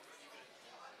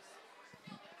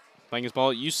 Playing his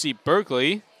ball at UC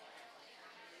Berkeley.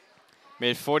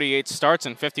 Made 48 starts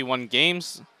in 51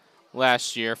 games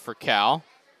last year for Cal.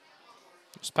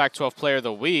 He was Pac-12 Player of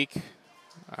the week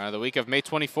of May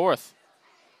 24th.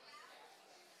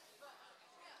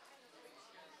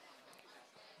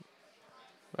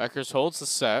 Reckers holds the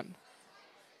set.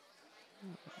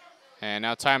 And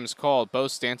now time is called.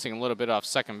 Boast dancing a little bit off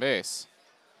second base.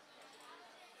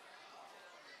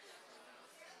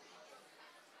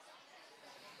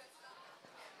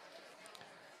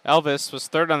 Elvis was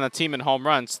 3rd on the team in home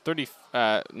runs,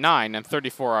 39 and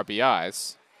 34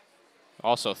 RBIs.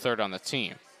 Also 3rd on the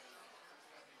team.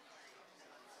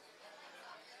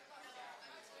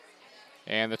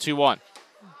 And the 2-1.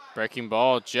 Breaking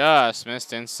ball just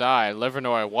missed inside.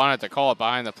 Livernois wanted to call it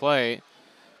behind the plate,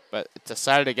 but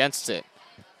decided against it.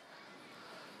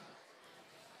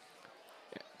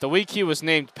 The week he was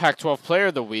named Pac-12 Player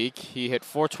of the Week, he hit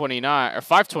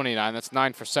 529. That's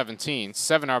 9 for 17,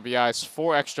 7 RBIs,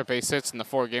 4 extra base hits in the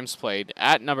 4 games played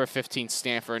at number 15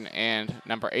 Stanford and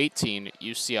number 18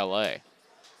 UCLA.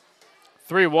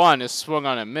 3-1 is swung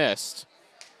on and missed,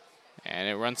 and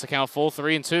it runs the count full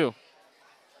 3-2.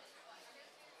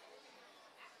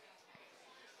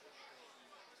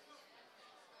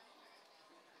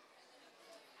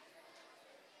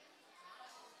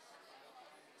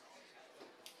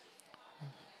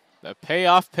 The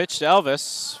payoff pitch to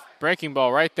Elvis. Breaking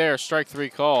ball right there, strike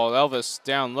 3 call. Elvis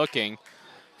down looking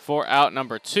for out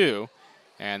number 2.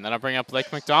 And then I'll bring up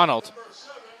Blake McDonald.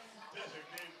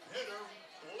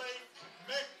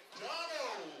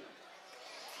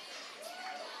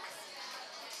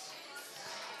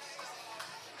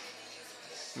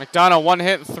 McDonald 1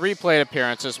 hit and 3 plate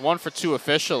appearances, 1 for 2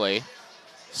 officially.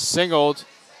 Singled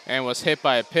and was hit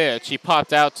by a pitch. He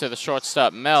popped out to the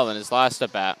shortstop Mel in his last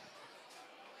at bat.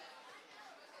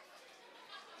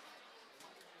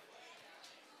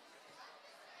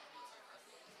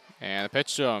 And the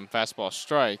pitch to him, fastball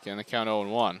strike, and the count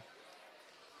 0-1.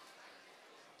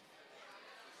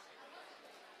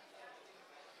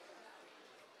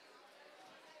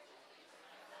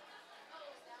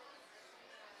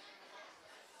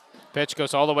 Pitch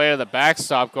goes all the way to the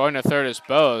backstop, going to third is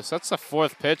Bose. That's the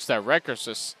 4th pitch that Reckers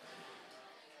just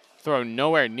throw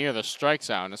nowhere near the strike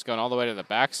zone. It's going all the way to the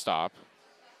backstop.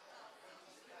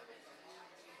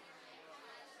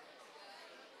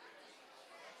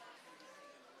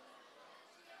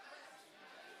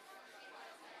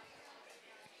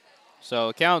 So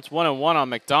the count's 1-1 on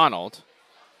McDonald.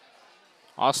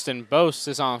 Austin Bose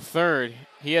is on third.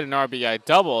 He had an RBI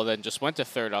double, then just went to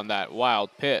third on that wild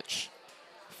pitch.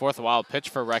 4th wild pitch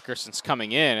for Recker since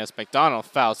coming in as McDonald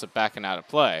fouls it back and out of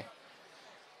play.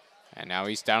 And now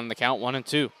he's down in the count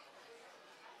 1-2.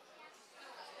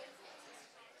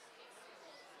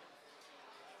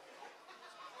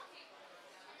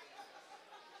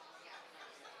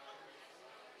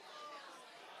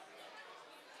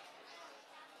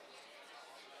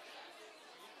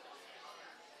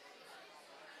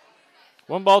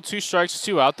 One ball, 2 strikes,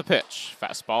 2 out the pitch.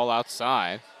 Fastball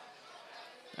outside.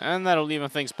 And that'll even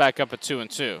things back up at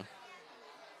 2-2.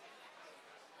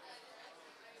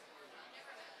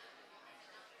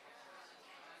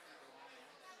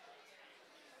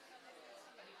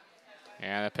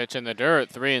 And a pitch in the dirt,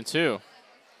 3-2.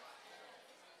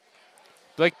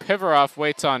 Blake Pivaroff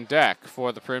waits on deck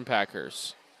for the Prune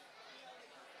Packers.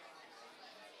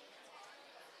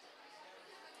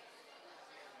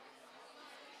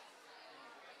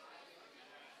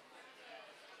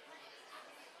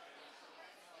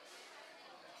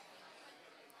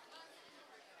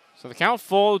 So the count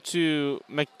full to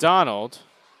McDonald.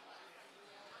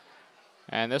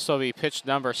 And this will be pitch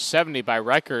number 70 by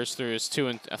Reckers through his 2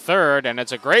 1/3. And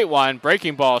it's a great one.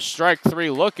 Breaking ball, strike 3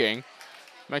 looking.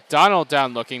 McDonald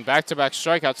down looking. Back-to-back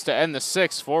strikeouts to end the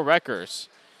 6th for Reckers.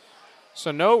 So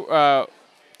no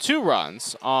 2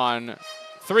 runs on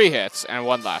 3 hits and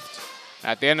 1 left.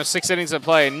 At the end of 6 innings of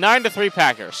play, 9-3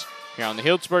 Packers here on the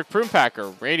Healdsburg Prune Packer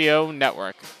Radio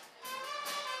Network.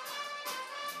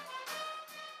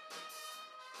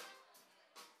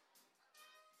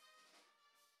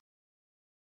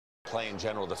 Play in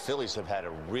general, the Phillies have had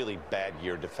a really bad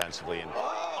year defensively. And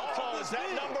is that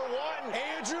number 1?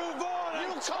 Andrew Vaughn,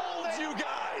 I told you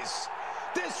guys,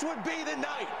 this would be the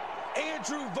night.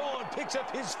 Andrew Vaughn picks up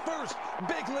his first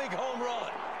big league home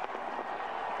run.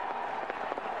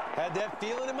 Had that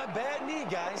feeling in my bad knee,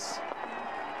 guys.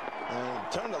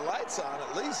 Turn the lights on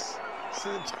at least.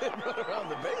 See the kid run around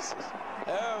the bases.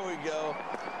 There we go.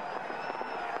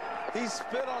 He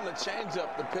spit on the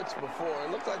changeup the pitch before.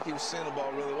 It looked like he was seeing the ball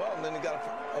really well, and then he got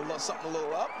something a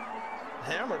little up,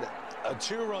 hammered it. A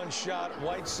 2-run shot,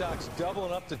 White Sox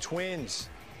doubling up the Twins.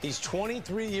 He's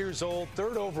 23 years old,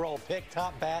 3rd overall pick,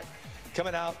 top bat,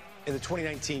 coming out in the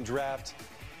 2019 draft.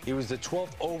 He was the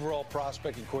 12th overall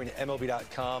prospect according to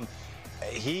MLB.com.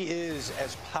 He is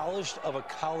as polished of a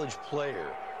college player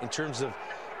in terms of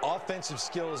offensive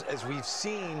skills as we've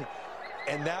seen,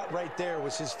 and that right there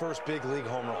was his first big league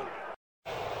home run.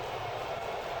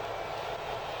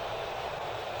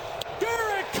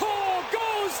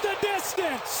 The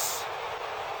distance.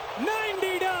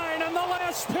 99 on the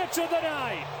last pitch of the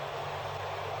night.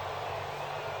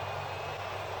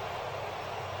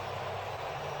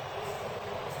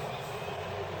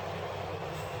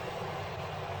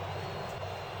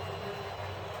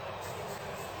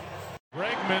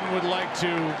 Bregman would like to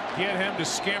get him to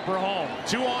scamper home.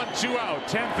 2 on, 2 out,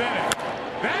 10th inning.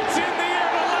 That's in the air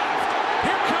to left.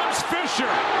 Here comes Fisher.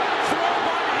 Throw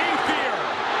by Ethier.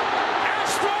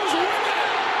 Astros win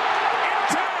it.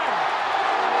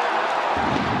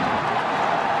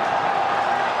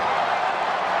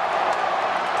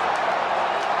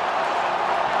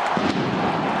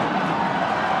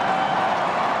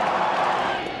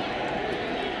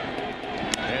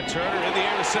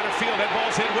 center field. That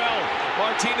ball's hit well.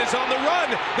 Martinez on the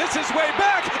run. This is way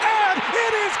back, and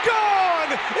it is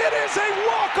gone. It is a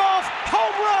walk-off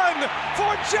home run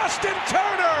for Justin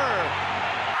Turner.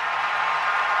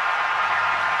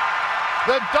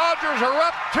 The Dodgers are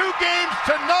up 2 games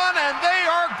to none, and they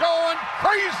are going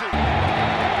crazy.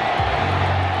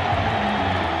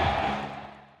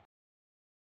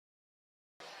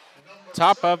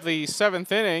 Top of the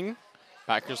 7th inning.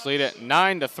 Packers lead at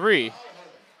 9-3.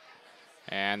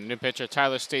 And the new pitcher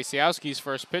Tyler Stasiowski's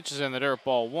first pitch is in the dirt,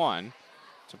 ball 1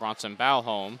 to Bronson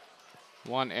Balholm.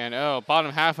 1-0.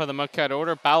 Bottom half of the Mudcat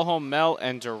order, Balholm, Mel,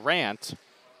 and Durant.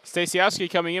 Stasiowski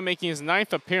coming in, making his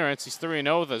 9th appearance. He's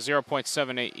 3-0 with a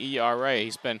 0.78 ERA.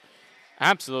 He's been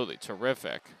absolutely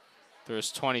terrific through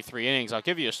his 23 innings. I'll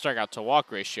give you a strikeout to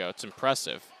walk ratio. It's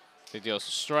impressive. He deals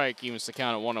a strike, evens the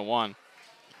count at 1-1.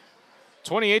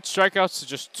 28 strikeouts to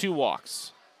just 2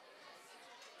 walks.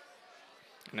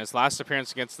 In his last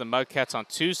appearance against the Mudcats on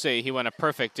Tuesday, he went a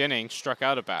perfect inning, struck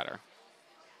out a batter.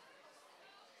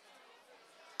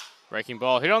 Breaking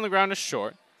ball hit on the ground to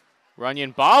short.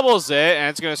 Runyon bobbles it, and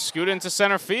it's going to scoot into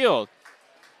center field.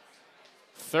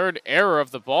 3rd error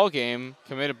of the ball game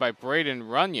committed by Braden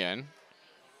Runyon.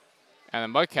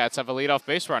 And the Mudcats have a leadoff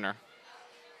base runner.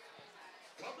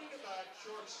 Coming to bat,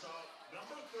 shortstop,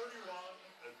 number 31,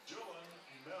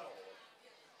 Dylan Mel.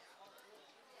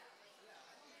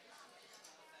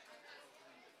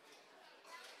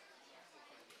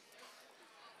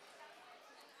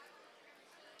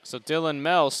 So Dylan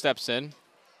Mel steps in.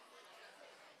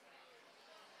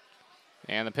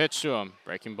 And the pitch to him.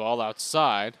 Breaking ball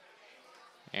outside.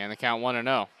 And the count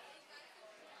 1-0.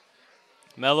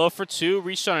 Mel 0 for 2,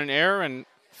 reached on an error and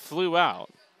flew out.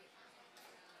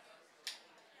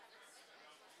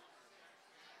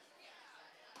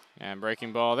 And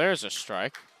breaking ball, there's a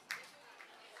strike.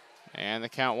 And the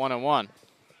count 1-1.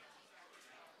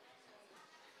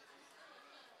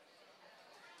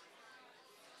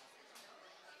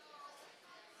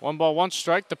 One ball, one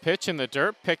strike, the pitch in the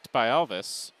dirt, picked by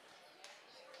Elvis.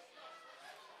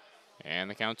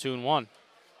 And the count 2-1.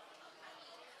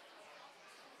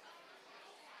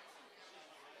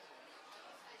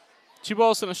 Two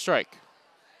balls and a strike.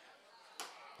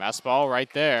 Fastball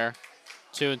right there.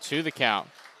 2-2 the count.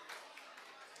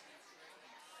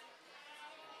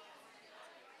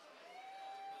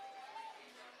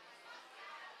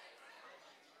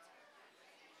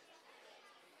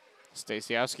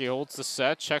 Stasiowski holds the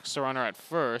set, checks the runner at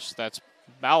first. That's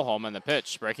Balholm in the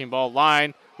pitch. Breaking ball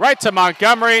line right to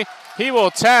Montgomery. He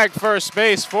will tag first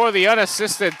base for the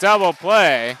unassisted double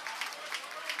play.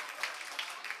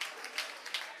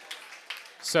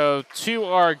 So 2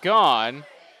 are gone.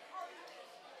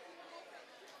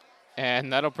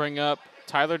 And that'll bring up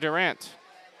Tyler Durant.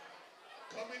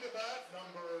 Coming to bat,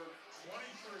 number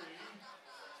 23,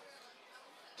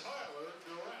 Tyler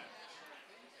Durant.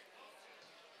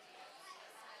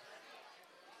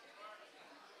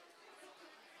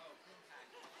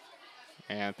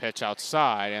 And pitch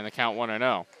outside, and the count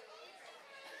 1-0.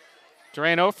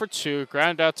 Durant 0 for 2,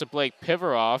 ground out to Blake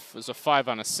Pivaroff. It was a 5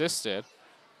 unassisted.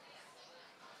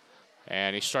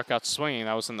 And he struck out swinging.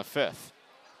 That was in the 5th.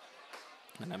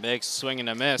 And a big swing and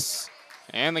a miss.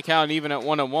 And the count even at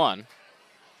 1-1.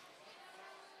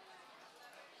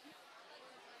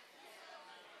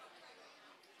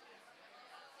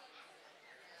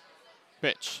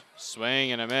 Pitch,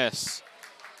 swing and a miss.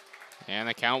 And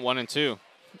the count 1-2.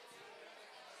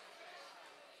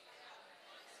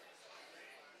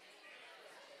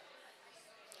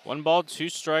 One ball, 2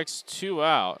 strikes, 2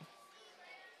 out.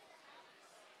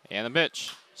 And the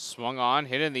pitch, swung on,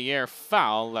 hit in the air,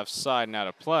 foul, left side and out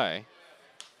of play.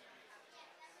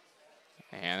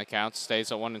 And the count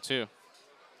stays at 1-2.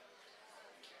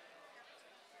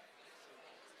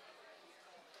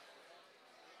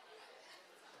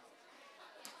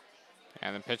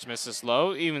 And the pitch misses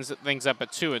low, evens things up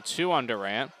at 2-2 on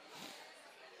Durant.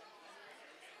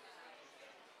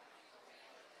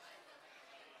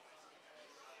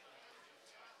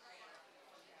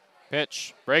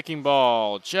 Pitch, breaking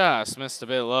ball, just missed a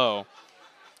bit low.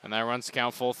 And that runs the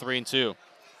count full 3-2.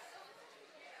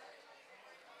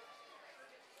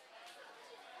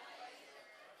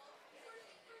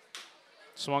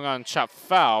 Swung on, chop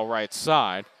foul, right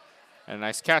side. And a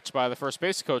nice catch by the first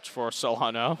base coach for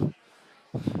Solano.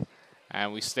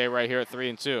 And we stay right here at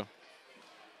 3-2.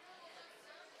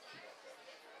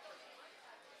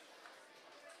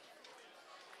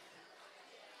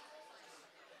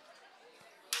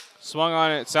 Swung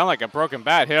on it sounded like a broken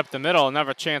bat, hit up the middle,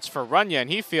 another chance for Runyon.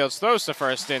 He fields, throws to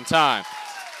first in time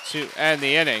to end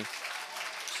the inning.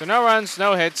 So no runs,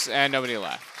 no hits, and nobody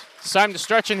left. It's time to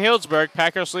stretch in Healdsburg.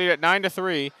 Packers lead at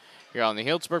 9-3 here on the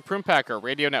Healdsburg Prune Packer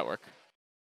Radio Network.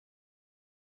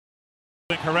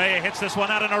 Correa hits this one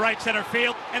out in the right center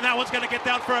field, and that one's going to get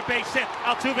down for a base hit.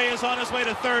 Altuve is on his way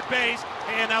to third base,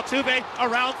 and Altuve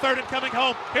around third and coming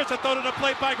home. Here's a throw to the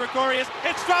plate by Gregorius.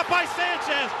 It's dropped by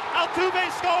Sanchez.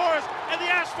 Altuve scores, and the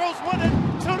Astros win it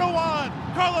 2-1.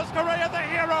 Carlos Correa, the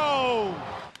hero.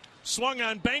 Swung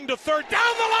on, banged to third.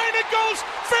 Down the line it goes.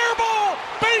 Fair ball.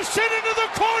 Base hit into the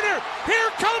corner.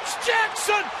 Here comes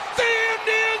Jackson. The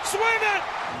Indians win it.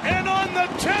 And on the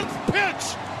 10th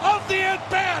pitch of the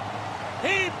at-bat,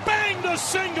 he banged a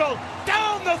single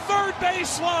down the third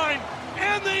baseline,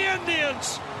 and the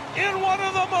Indians, in one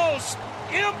of the most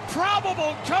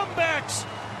improbable comebacks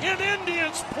in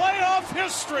Indians playoff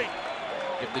history.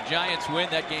 If the Giants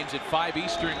win, that game's at 5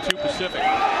 Eastern, 2 Pacific.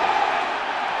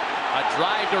 A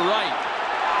drive to right.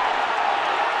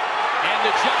 And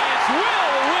the Giants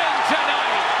will win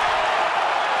tonight.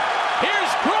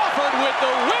 Here's Crawford with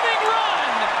the winning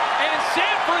run, and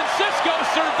San Francisco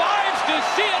survives to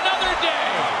see another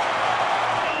day.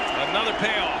 Another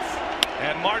payoff.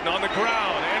 And Martin on the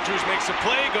ground. Andrews makes a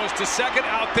play, goes to second,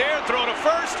 out there, throw to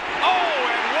first. Oh,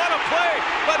 and what a play.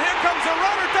 But here comes a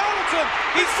runner, Donaldson.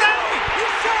 He's saved!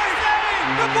 He's saved!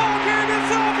 The ball game is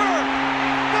over!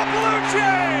 The Blue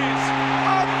Jays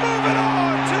are moving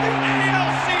on to the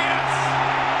ALCS!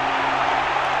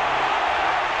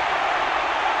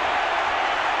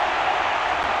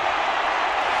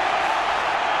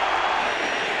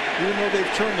 Even though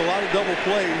they've turned a lot of double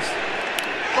plays.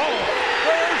 Oh,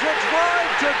 there's a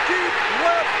drive to deep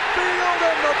left field,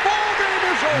 and the ball game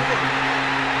is over.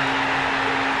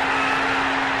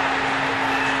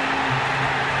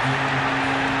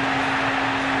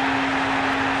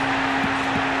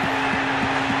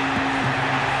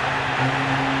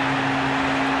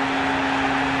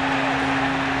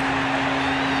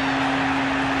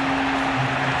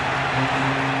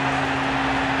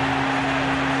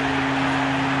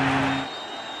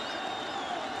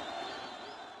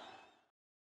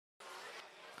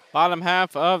 Bottom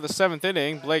half of the 7th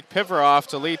inning, Blake Piveroff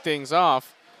to lead things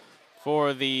off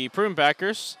for the Prune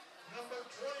Packers.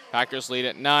 Packers lead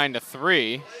at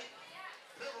 9-3.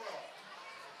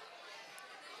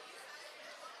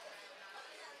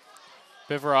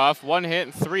 Piveroff, 1 hit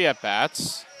and 3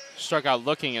 at-bats. Struck out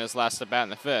looking at his last at-bat in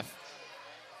the 5th.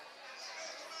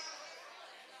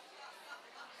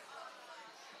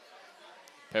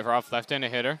 Piveroff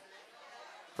left-handed hitter.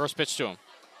 First pitch to him.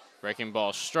 Breaking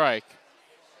ball, strike.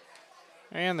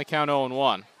 And the count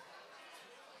 0-1.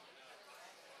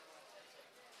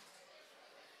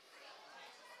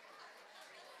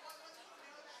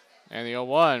 And the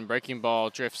 0-1 breaking ball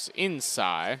drifts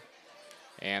inside.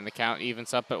 And the count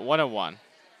evens up at 1-1.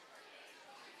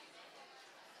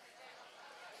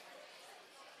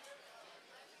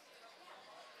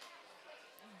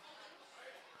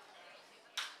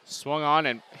 Swung on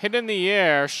and hit in the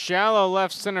air. Shallow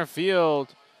left center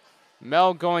field.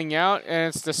 Mel going out, and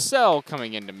it's DeSalle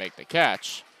coming in to make the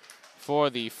catch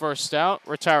for the first out,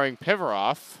 retiring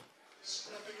Piveroff.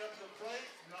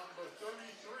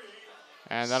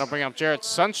 And that'll bring up Jarrett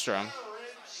Sundstrom.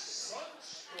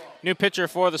 New pitcher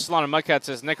for the Solana Mudcats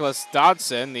is Nicholas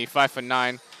Dodson, the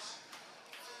 5'9",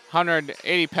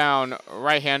 180-pound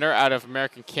right-hander out of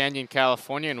American Canyon,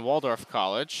 California, and Waldorf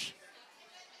College.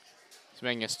 He's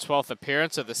making his 12th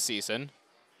appearance of the season.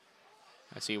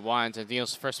 As he winds and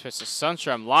deals first pitch to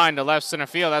Sundstrom. Line to left center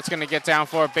field. That's going to get down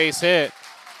for a base hit.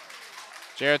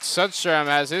 Jarrett Sundstrom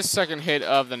has his second hit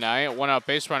of the night. 1-out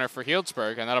base runner for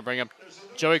Healdsburg, and that'll bring up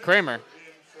Joey Kramer.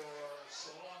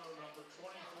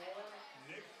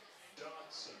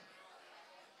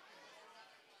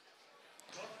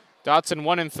 Dotson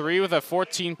 1-3 with a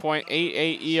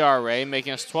 14.88 ERA,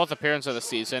 making his 12th appearance of the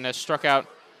season. Has struck out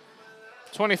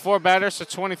 24 batters to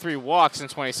 23 walks in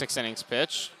 26 innings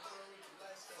pitched.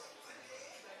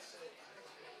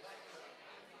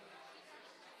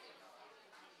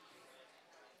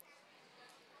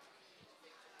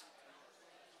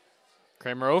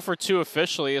 Kramer 0 for 2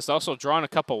 officially, has also drawn a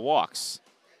couple walks.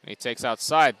 And he takes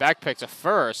outside, back pick to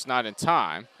first, not in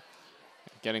time.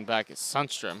 Getting back is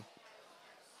Sundstrom.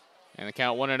 And the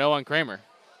count 1-0 on Kramer.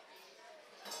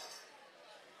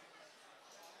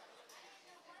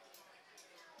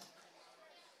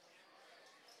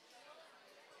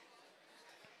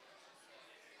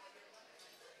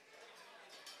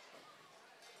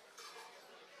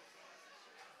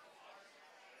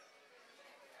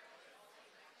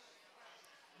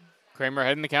 Kramer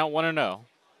heading the count 1-0.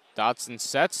 Dodson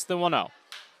sets the 1-0.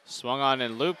 Swung on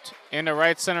and looped into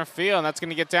right center field, and that's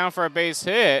going to get down for a base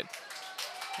hit.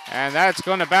 And that's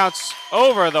going to bounce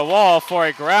over the wall for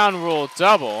a ground rule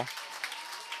double.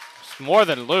 It's more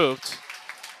than looped.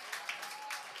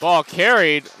 Ball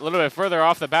carried a little bit further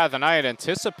off the bat than I had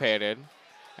anticipated.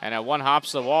 And at one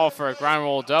hops the wall for a ground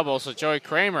rule double. So Joey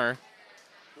Kramer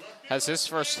has his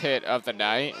first hit of the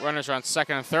night. Runners are on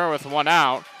second and third with one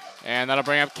out. And that'll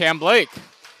bring up Cam Blake.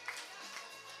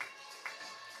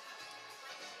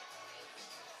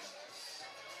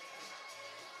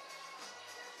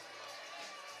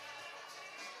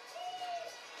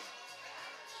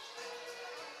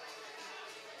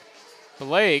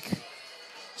 Blake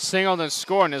singled and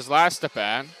scored in his last at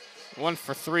bat. 1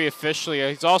 for 3 officially.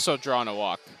 He's also drawn a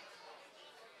walk.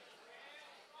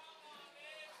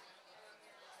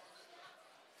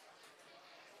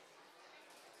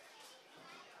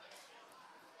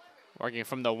 Working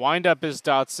from the windup is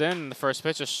Dotson. The first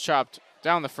pitch is chopped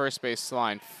down the first base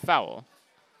line. Foul.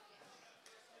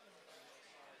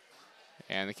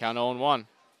 And the count 0-1.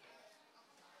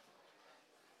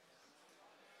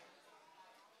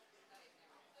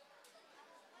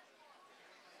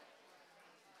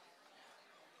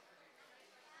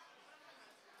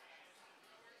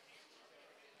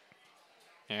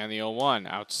 And the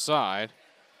 0-1 outside.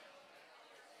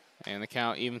 And the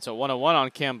count even to 1-1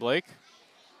 on Cam Blake.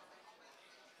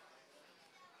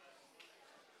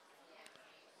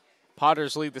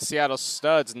 Potters lead the Seattle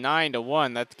Studs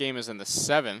 9-1. That game is in the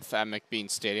 7th at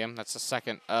McBean Stadium. That's the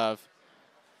second of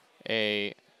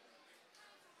a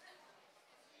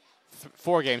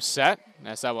 4-game set.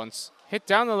 As that one's hit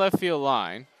down the left field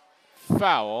line.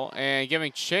 Foul. And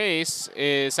giving chase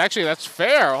is actually, that's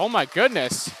fair. Oh my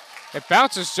goodness. It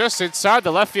bounces just inside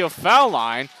the left field foul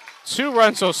line. 2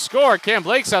 runs will score. Cam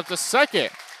Blake's up to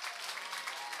second.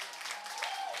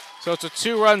 So it's a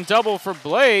 2-run double for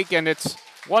Blake, and it's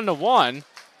 1-1.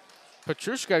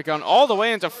 Petrushka had gone all the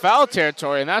way into foul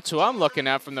territory, and that's who I'm looking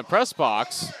at from the press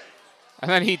box. And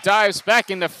then he dives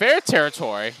back into fair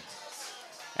territory,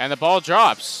 and the ball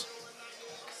drops.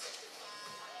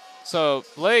 So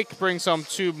Blake brings home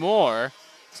 2 more.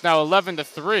 It's now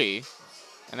 11-3.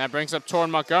 And that brings up Torrin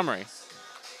Montgomery.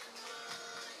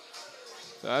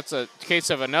 So that's a case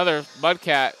of another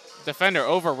Mudcat defender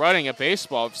overrunning a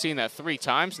baseball. We've seen that 3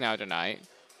 times now tonight.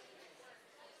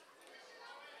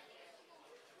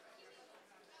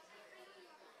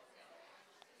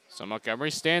 So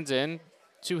Montgomery stands in,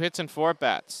 2 hits and 4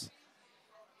 at-bats.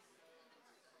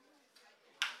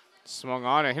 Swung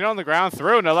on and hit on the ground,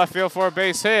 through into left field for a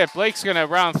base hit. Blake's going to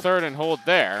round third and hold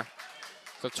there.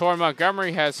 So Torrin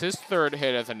Montgomery has his 3rd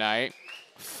hit of the night.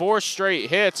 4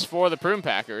 straight hits for the Prune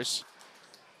Packers.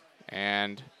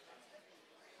 And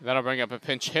that'll bring up a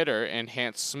pinch hitter in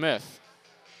Hans Smith.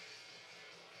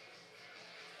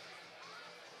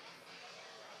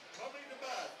 Coming to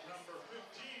bat, number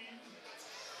 15,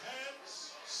 Hans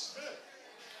Smith.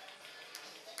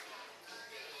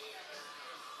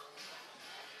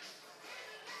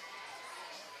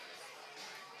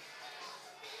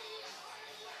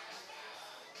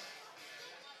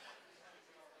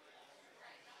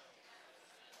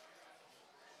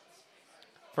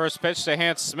 First pitch to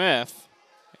Hans Smith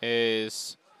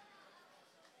is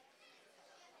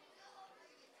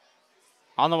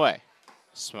on the way.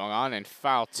 Swung on and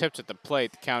foul tipped at the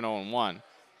plate. The count 0-1.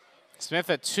 Smith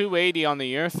at 280 on the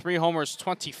year, 3 homers,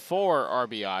 24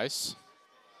 RBIs.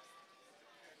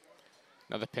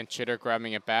 Another pinch hitter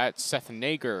grabbing a bat. Seth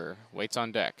Nager waits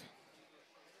on deck.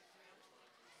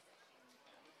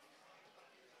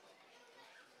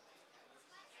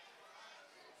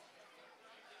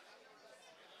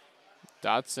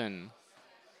 Dotson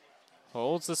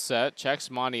holds the set,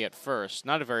 checks Monty at first.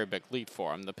 Not a very big lead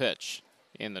for him. The pitch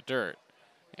in the dirt.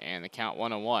 And the count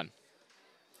 1-1.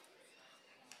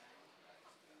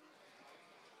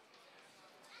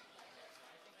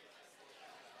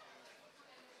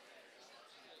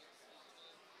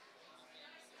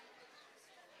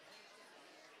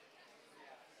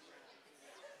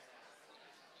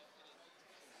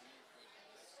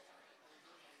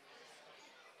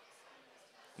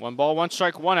 One ball, 1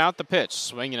 strike, 1 out. The pitch.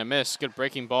 Swing and a miss. Good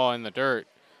breaking ball in the dirt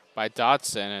by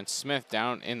Dotson. And Smith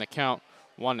down in the count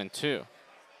 1-2.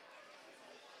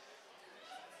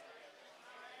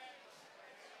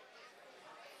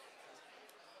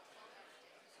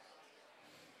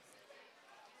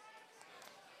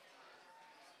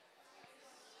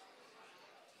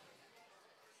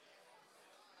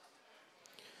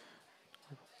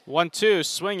 One, 2,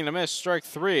 swing and a miss, strike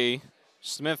 3.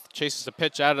 Smith chases the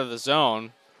pitch out of the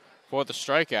zone for the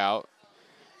strikeout.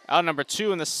 Out number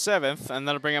 2 in the 7th, and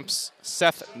that'll bring up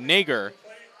Seth Nager.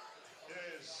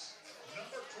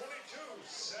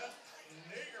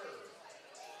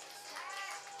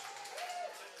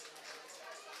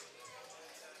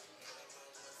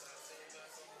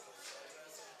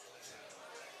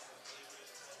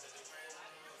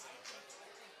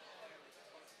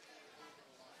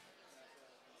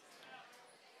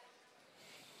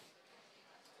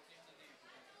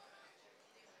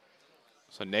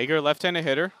 So Nager, left-handed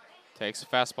hitter, takes a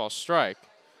fastball strike.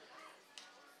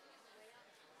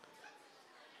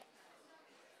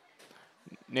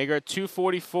 Nager at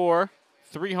 244,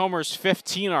 3 homers,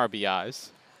 15 RBIs.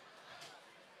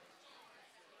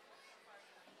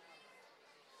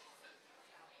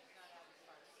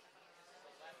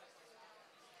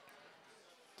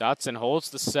 Dotson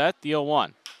holds the set, the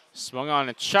 0-1. Swung on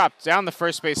and chopped down the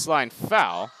first base line,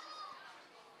 foul.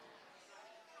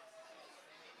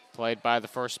 Played by the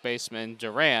first baseman,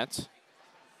 Durant.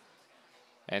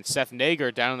 And Seth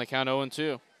Nager down in the count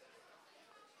 0-2.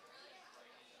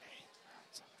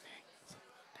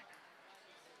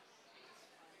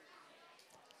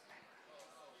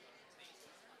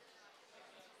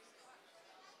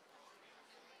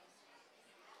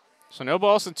 So no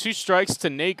balls and 2 strikes to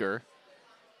Nager.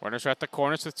 Runners are at the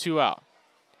corners with 2 out.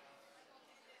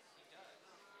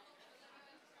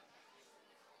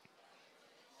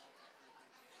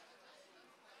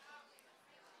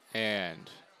 And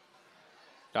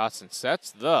Dotson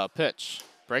sets the pitch.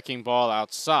 Breaking ball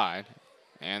outside.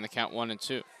 And the count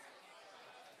 1-2.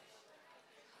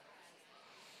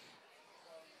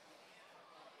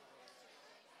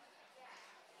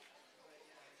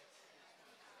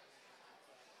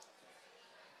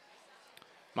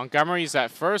 Montgomery's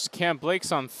at first. Cam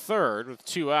Blake's on third with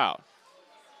 2 out.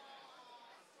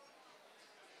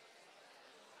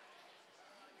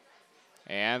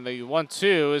 And the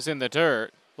 1-2 is in the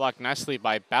dirt. Blocked nicely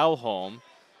by Balholm.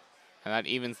 And that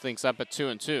evens things up at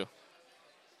 2-2.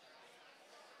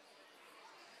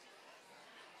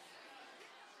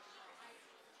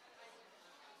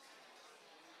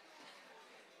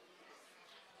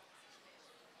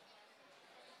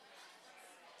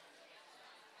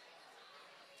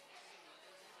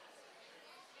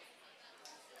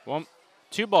 Well,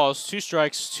 2 balls, 2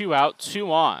 strikes, 2 out,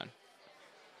 2 on.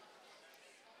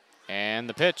 And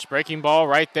the pitch, breaking ball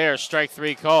right there, strike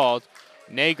 3 called.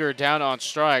 Nager down on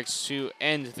strikes to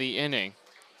end the inning.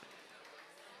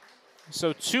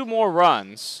 So 2 more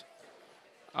runs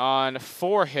on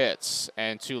 4 hits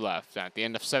and 2 left. At the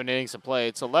end of 7 innings of play,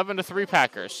 it's 11-3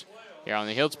 Packers here on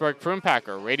the Healdsburg Prune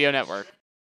Packer Radio Network.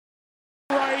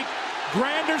 Right,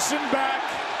 Granderson back,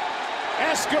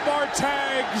 Escobar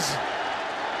tags.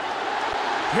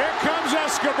 Here comes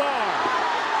Escobar.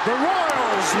 The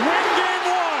Royals win game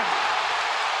 1.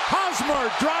 Hosmer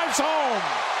drives home.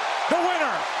 The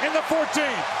winner in the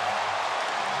 14th.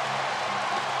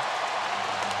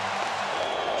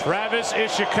 Travis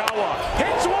Ishikawa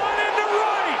hits one into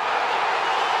right.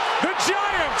 The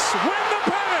Giants win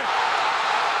the pennant.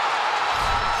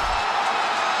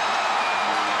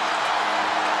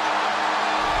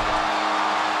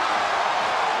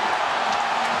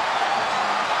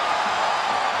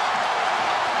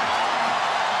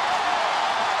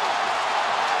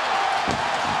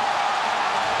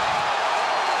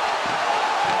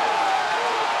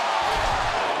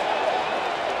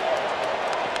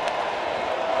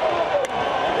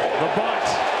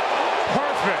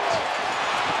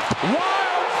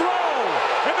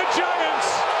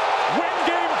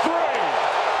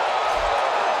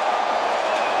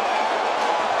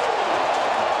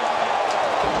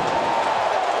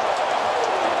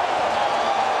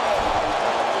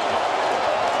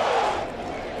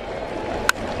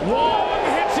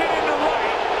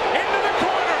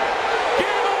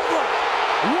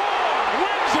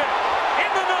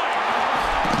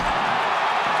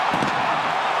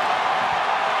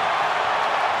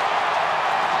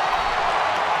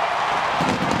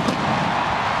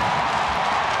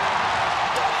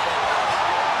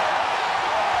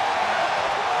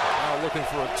 Looking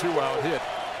for a 2-out hit.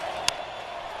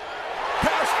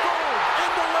 Pass forward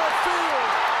into left field.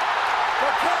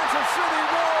 The Kansas City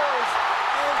Royals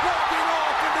are walking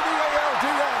off into the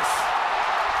ALDS.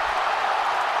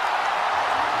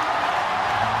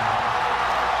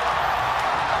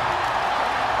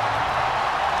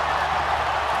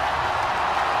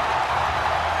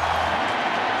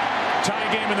 Tie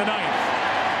game in the 9th.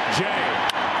 Jay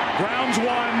grounds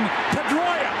one.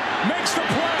 Pedroia makes the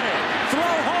play. Throw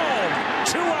home.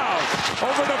 2 out.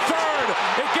 Over the third.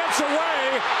 It gets away.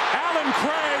 Alan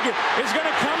Craig is going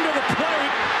to come to the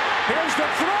plate. Here's the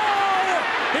throw.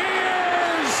 He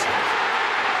is.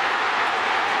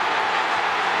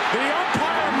 The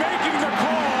umpire making the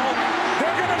call.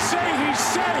 They're going to say he's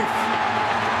safe.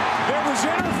 There was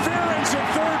interference at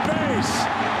third base.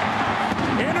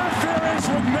 Interference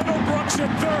with Middlebrooks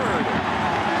at third.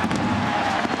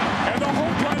 And the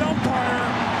home plate umpire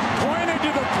pointed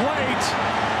to the plate.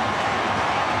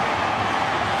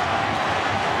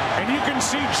 And you can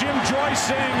see Jim Joyce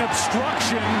saying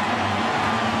obstruction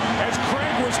as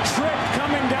Craig was tripped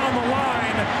coming down the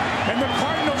line. and the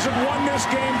Cardinals have won this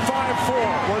game 5-4.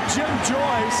 Well, Jim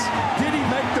Joyce, did he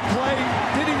make the play?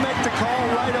 Did he make the call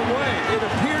right away? It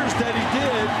appears that he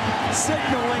did,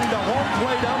 signaling the home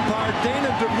plate umpire,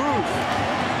 Dana DeMuth.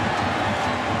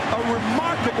 A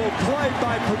remarkable play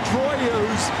by Pedroia,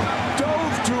 who's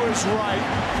dove to his right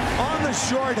on the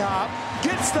short hop,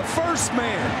 gets the first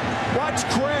man. Watch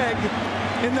Craig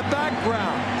in the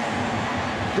background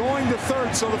going to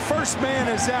third, so the first man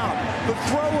is out. The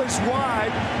throw is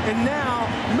wide, and now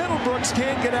Middlebrooks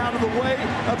can't get out of the way.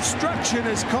 Obstruction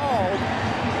is called.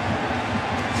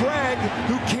 Craig,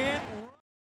 who can't.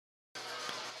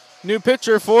 New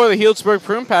pitcher for the Healdsburg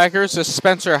Prune Packers is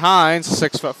Spencer Hines,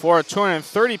 6'4",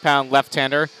 230-pound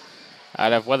left-hander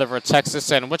out of Weatherford,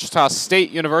 Texas, and Wichita State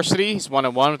University. He's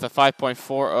 1-1 with a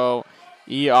 5.40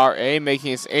 ERA,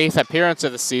 making his 8th appearance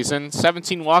of the season.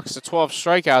 17 walks to 12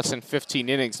 strikeouts in 15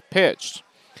 innings pitched.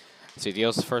 As he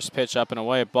deals the first pitch up and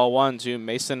away, ball 1 to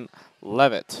Mason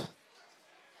Levitt.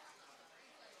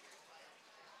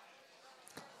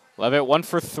 Levitt 1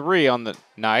 for 3 on the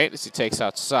night as he takes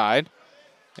outside.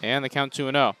 And the count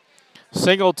 2-0.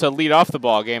 Singled to lead off the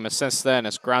ball game, and since then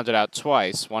has grounded out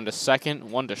twice. 1 to second,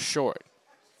 1 to short.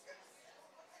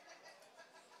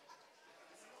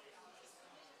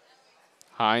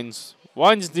 Hines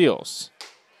winds, deals.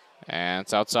 And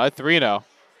it's outside, 3-0.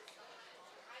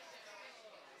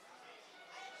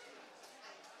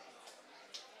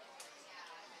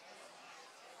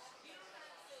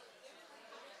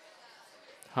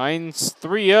 Hines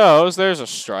 3-0s. There's a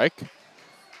strike.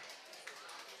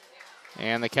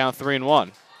 And the count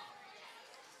 3-1.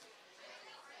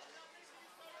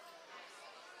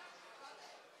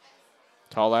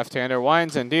 Tall left-hander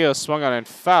winds and deals, swung on and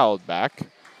fouled back.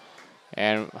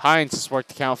 And Hines has worked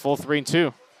the count full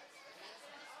 3-2.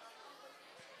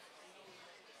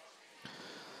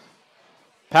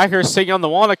 Packers taking on the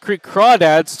Walnut Creek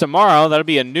Crawdads tomorrow. That'll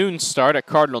be a noon start at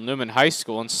Cardinal Newman High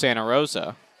School in Santa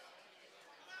Rosa.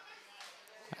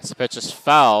 As the pitch is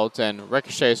fouled and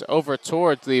ricochets over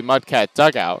towards the Mudcat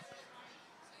dugout.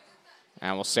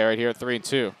 And we'll stay right here at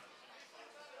 3-2.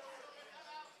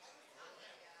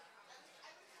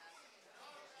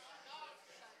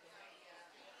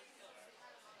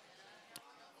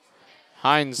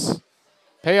 Hines,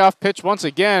 payoff pitch once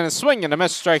again, a swing and a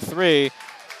miss, strike 3.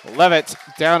 Levitt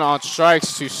down on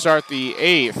strikes to start the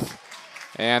 8th.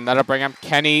 And that'll bring up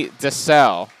Kenny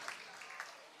DeSalle.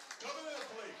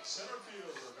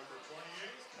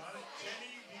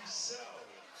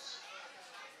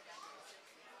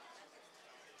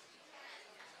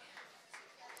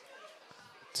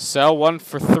 DeSalle 1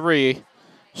 for 3.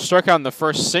 Struck out in the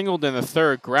first, singled in the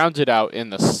third, grounded out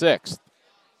in the 6th.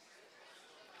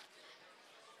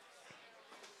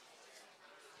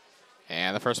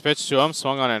 And the first pitch to him,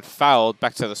 swung on and fouled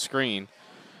back to the screen.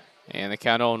 And the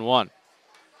count 0-1.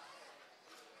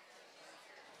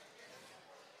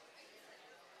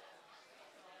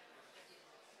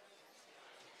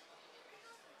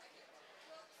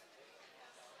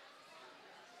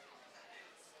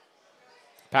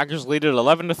 Packers lead it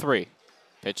 11-3.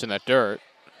 Pitch in the dirt.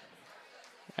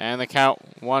 And the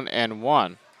count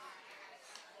 1-1.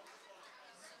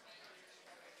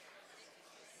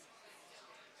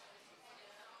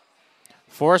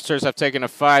 Foresters have taken a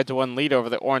 5-1 lead over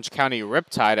the Orange County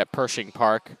Riptide at Pershing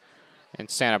Park in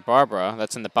Santa Barbara.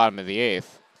 That's in the bottom of the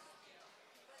 8th.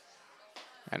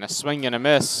 And a swing and a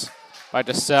miss by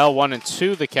DeSalle,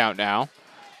 1-2 the count now.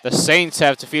 The Saints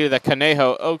have defeated the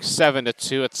Conejo Oaks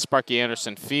 7-2 at Sparky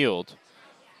Anderson Field.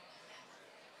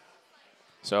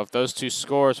 So if those two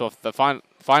scores, well, if the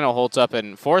final holds up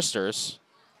in Foresters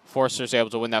able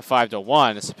to win that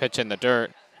 5-1. It's a pitch in the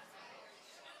dirt.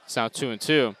 It's now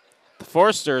 2-2. The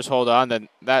Foresters hold on, then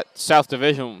that South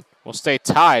Division will stay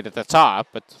tied at the top,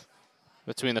 but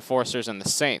between the Foresters and the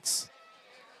Saints.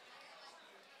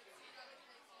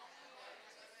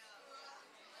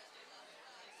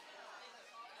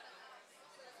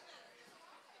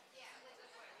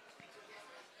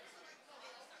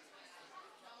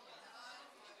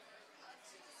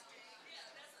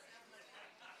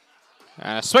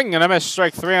 And a swing and a miss,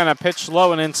 strike 3 on a pitch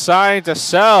low and inside.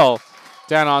 DeSalle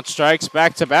down on strikes,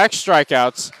 back-to-back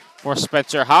strikeouts for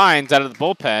Spencer Hines out of the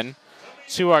bullpen.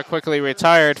 2 are quickly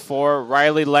retired for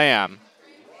Riley Lamb.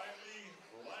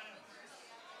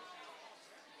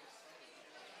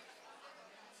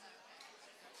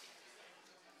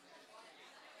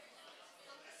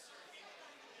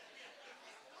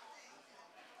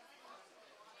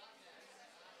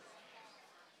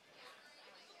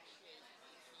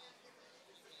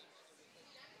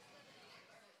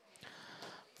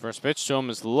 First pitch to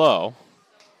him is low.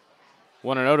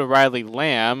 1-0 to Riley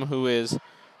Lamb, who is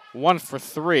 1 for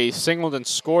 3, singled and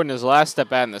scored in his last at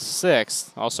bat in the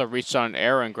 6th. Also reached on an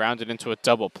error and grounded into a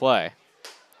double play.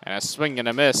 And a swing and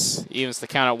a miss evens the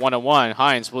count at 1-1.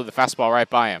 Hines blew the fastball right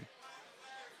by him.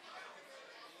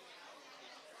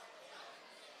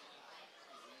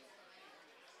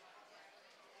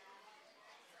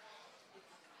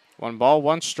 One ball,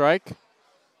 one strike.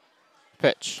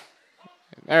 Pitch.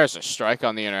 There's a strike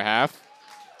on the inner half.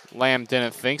 Lamb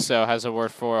didn't think so. Has a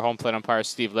word for home plate umpire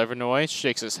Steve Livernoy.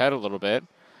 Shakes his head a little bit.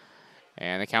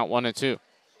 And the count 1-2.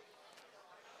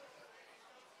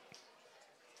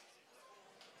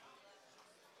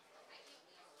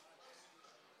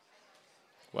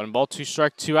 One ball, two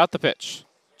strike, two out the pitch.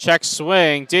 Check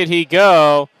swing. Did he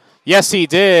go? Yes, he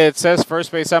did, says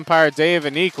first base umpire Dave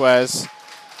Aniquez.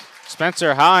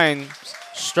 Spencer Hines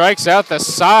strikes out the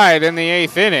side in the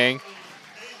 8th inning.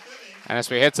 And as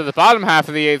we head to the bottom half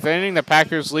of the 8th inning, the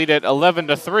Packers lead at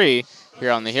 11-3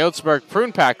 here on the Healdsburg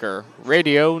Prune Packer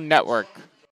Radio Network.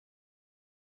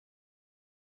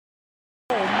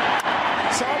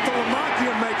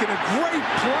 Saltalamacchia making a great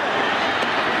play.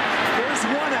 There's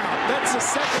one out. That's the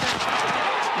second out.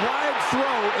 Wide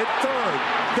throw at third.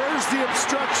 There's the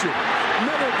obstruction.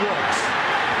 Middlebrooks.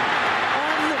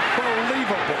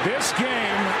 Unbelievable. This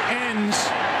game ends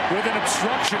with an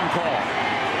obstruction call.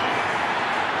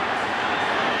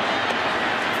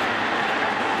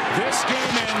 This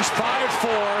game ends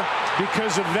 5-4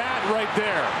 because of that right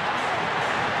there.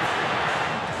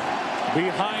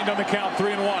 Behind on the count,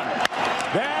 3-1.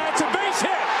 That's a base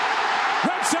hit.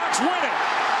 Red Sox win it.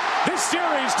 This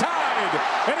series tied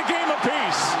at a game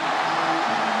apiece.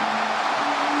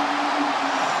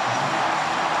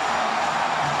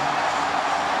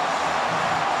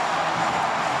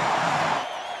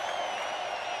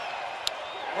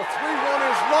 The 3-1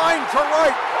 is lined to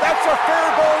right. That's a fair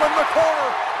ball in the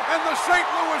corner. And the St.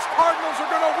 Louis Cardinals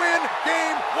are going to win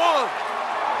Game 1.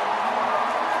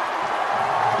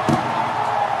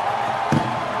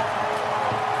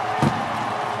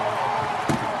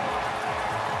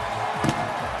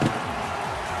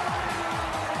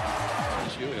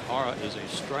 Ihara is a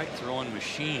strike-throwing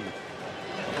machine.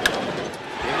 In the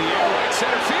air, right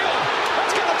center field.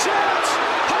 Let's get a chance.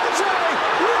 Jose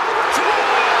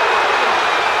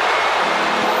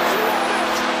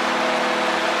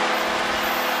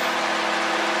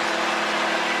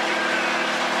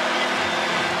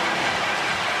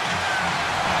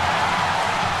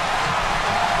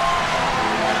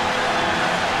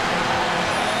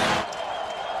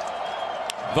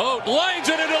Vogt lines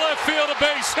it into left field, a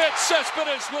base hit.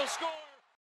 Cespedes will score.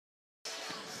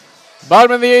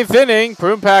 Bottom of the 8th inning,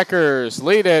 Prune Packers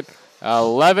lead it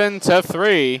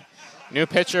 11-3. New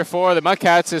pitcher for the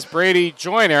Mudcats is Brady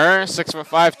Joyner, 6'5",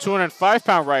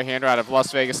 205-pound right-hander out of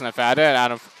Las Vegas, Nevada, and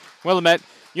out of Willamette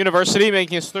University,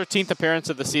 making his 13th appearance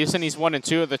of the season. He's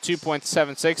 1-2 with a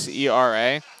 2.76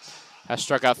 ERA. Has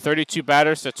struck out 32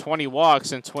 batters to 20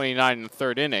 walks in 29 and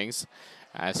third innings.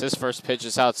 As his first pitch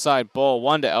is outside, ball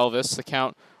 1 to Elvis, the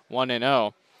count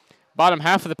 1-0. Bottom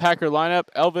half of the Packer lineup,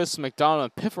 Elvis,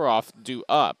 McDonald, and Pifferoff due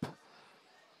up.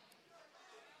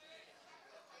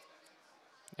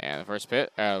 And the first pitch,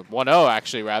 1-0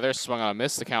 actually rather, swung on a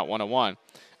miss, the count 1-1.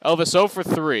 Elvis 0 for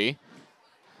 3.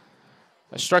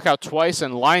 Struck out twice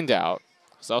and lined out.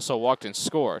 He's also walked and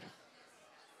scored.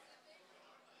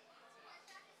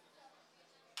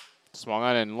 Swung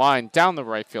on and lined down the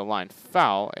right field line,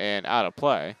 foul and out of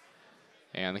play.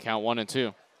 And the count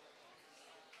 1-2.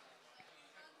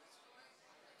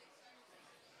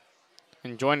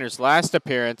 In Joyner's last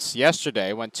appearance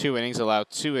yesterday, went 2 innings, allowed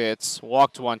 2 hits,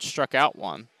 walked 1, struck out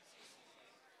 1.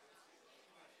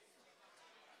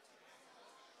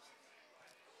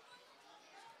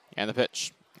 And the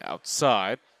pitch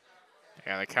outside.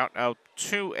 And the count now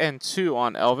 2-2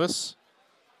 on Elvis.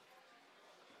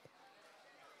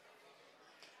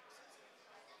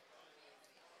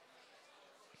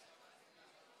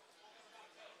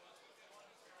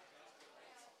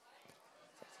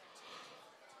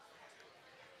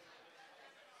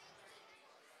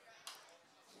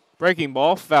 Breaking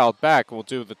ball, fouled back. We'll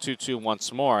do the 2-2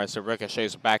 once more as it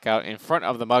ricochets back out in front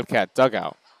of the Mudcat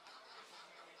dugout.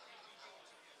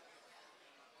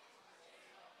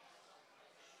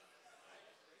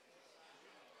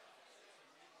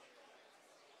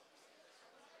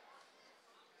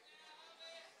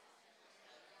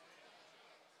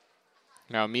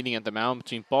 Now meeting at the mound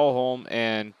between Ballholm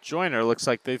and Joyner. Looks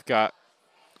like they've got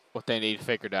what they need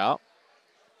figured out.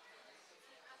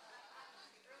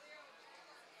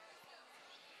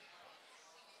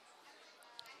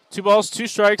 Two balls, two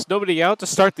strikes, nobody out to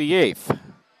start the 8th.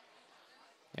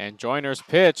 And Joyner's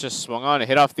pitch just swung on and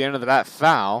hit off the end of the bat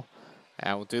foul.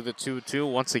 And we'll do the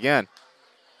 2-2 once again.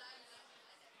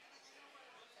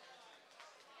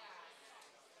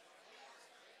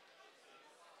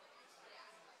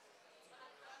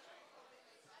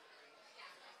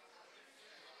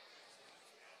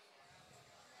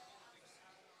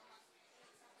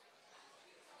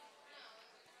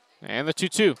 And the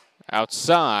 2-2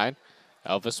 outside.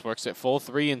 Elvis works at full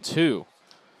 3-2.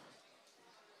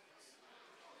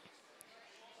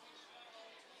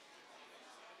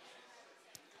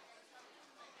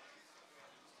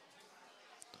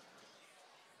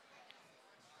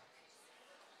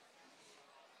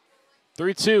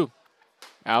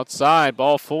 Outside,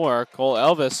 ball 4. Cole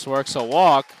Elvis works a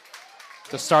walk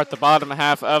to start the bottom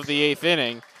half of the 8th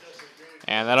inning.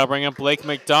 And that'll bring up Blake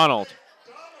McDonald.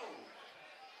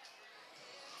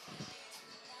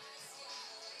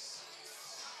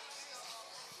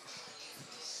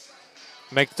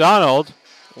 McDonald,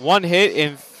 1 hit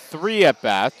in 3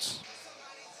 at-bats.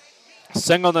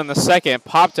 Singled in the 2nd,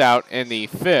 popped out in the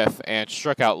 5th, and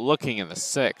struck out looking in the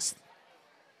 6th.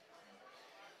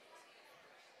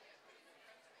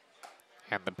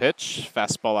 And the pitch,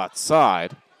 fastball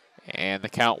outside, and the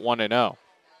count 1-0. Of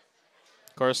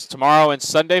course, tomorrow and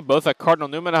Sunday, both at Cardinal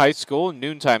Newman High School,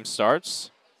 noontime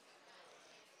starts.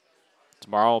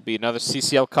 Tomorrow will be another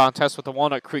CCL contest with the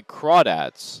Walnut Creek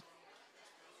Crawdads.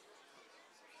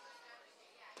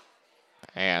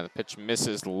 And the pitch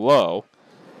misses low.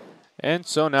 And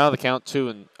so now the count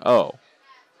 2-0.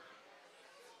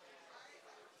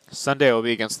 Sunday will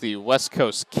be against the West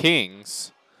Coast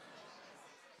Kings.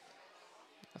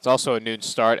 It's also a noon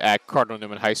start at Cardinal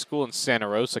Newman High School in Santa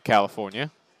Rosa,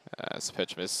 California. As the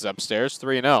pitch misses upstairs,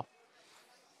 3-0.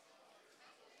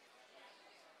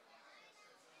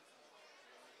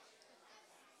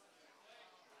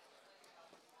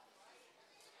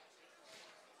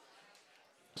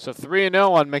 So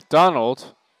 3-0 on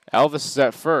McDonald. Elvis is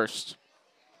at first.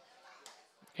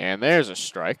 And there's a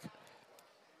strike.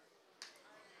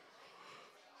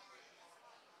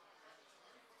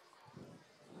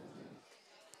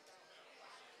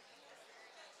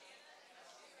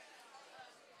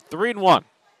 Three and 1.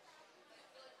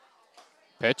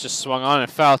 Pitch is swung on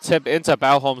and foul tip into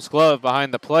Balholm's glove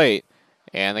behind the plate.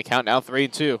 And the count now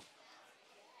 3-2.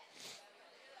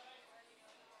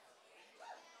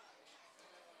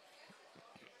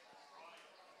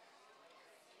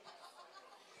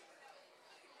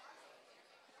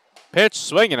 Pitch,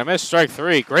 swing, and a miss, strike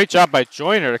 3. Great job by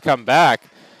Joyner to come back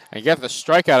and get the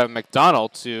strikeout of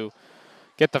McDonald to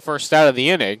get the first out of the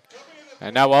inning.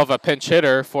 And now we'll have a pinch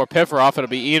hitter for Pifforoff. It'll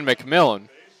be Ian McMillan.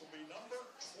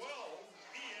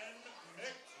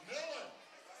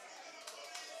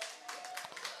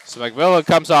 So McMillan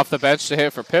comes off the bench to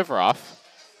hit for Pifforoff.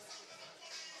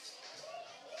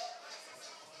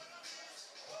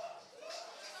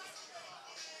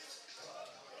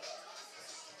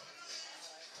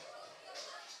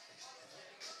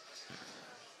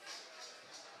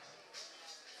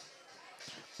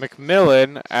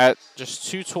 McMillan at just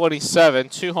 227,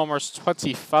 2 homers,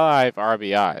 25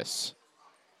 RBIs.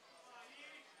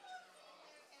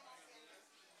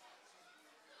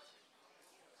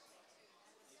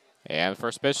 And the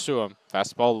first pitch to him,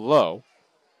 fastball low.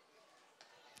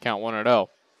 Count 1-0.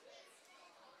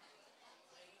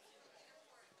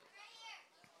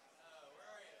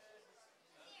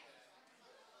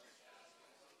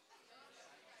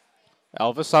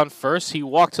 Elvis on first. He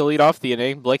walked to lead off the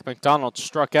inning. Blake McDonald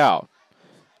struck out.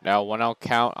 Now 1-0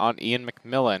 count on Ian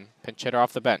McMillan. Pinch hitter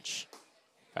off the bench.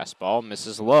 Fastball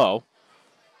misses low.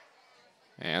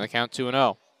 And the count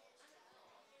 2-0.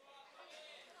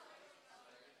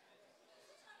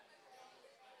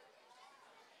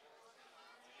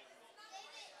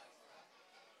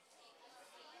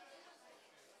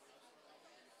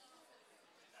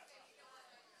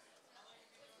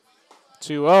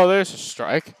 There's a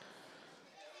strike.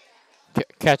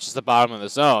 Catches the bottom of the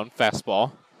zone.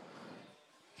 Fastball.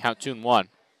 Count 2-1.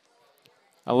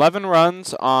 11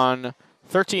 runs on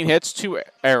 13 hits, 2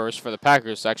 errors for the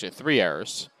Packers. Actually, 3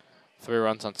 errors. 3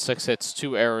 runs on 6 hits,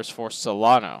 2 errors for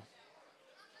Solano.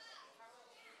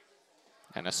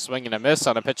 And a swing and a miss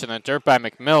on a pitch in the dirt by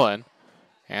McMillan.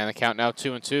 And the count now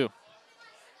 2-2.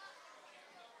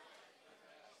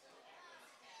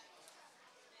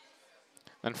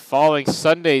 Then following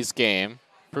Sunday's game,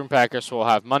 Prune Packers will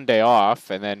have Monday off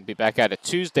and then be back at it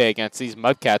Tuesday against these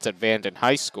Mudcats at Vanden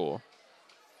High School.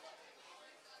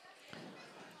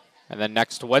 And then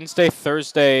next Wednesday,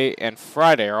 Thursday, and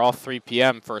Friday are all 3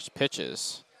 p.m. first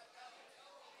pitches.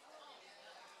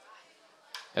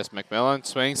 As McMillan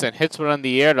swings and hits one on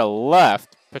the air to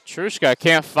left. Petrushka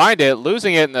can't find it,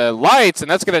 losing it in the lights,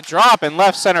 and that's going to drop in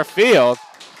left center field.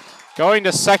 Going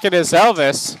to second is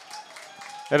Elvis.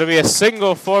 It'll be a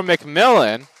single for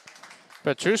McMillan.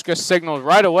 Petrushka signaled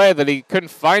right away that he couldn't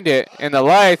find it in the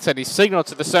lights, and he signaled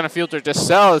to the center fielder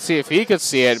DeSalle to see if he could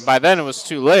see it. By then, it was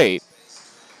too late.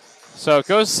 So it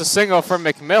goes to single for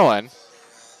McMillan,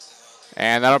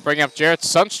 and that'll bring up Jarrett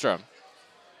Sundstrom.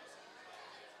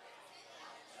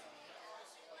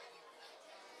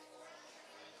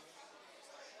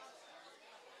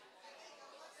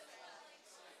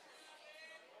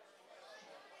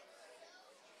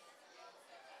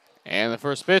 And the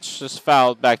first pitch just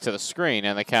fouled back to the screen,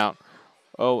 and the count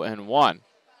 0-1.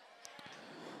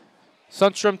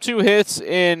 Sundstrom 2 hits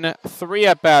in 3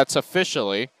 at-bats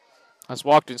officially. Has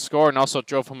walked and scored and also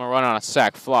drove home a run on a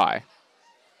sac fly.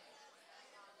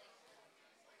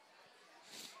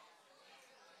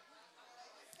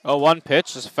 Oh, 1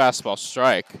 pitch is a fastball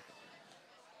strike.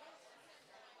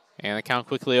 And the count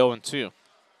quickly 0-2.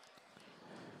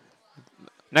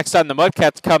 Next time the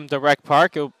Mudcats come to Rec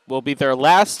Park, it will be their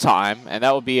last time, and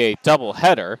that will be a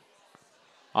doubleheader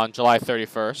on July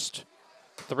 31st.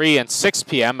 3 and 6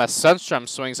 p.m. as Sundstrom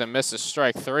swings and misses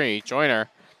strike 3. Joyner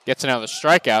gets another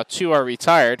strikeout. 2 are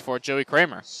retired for Joey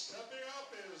Kramer. Stepping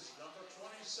up is number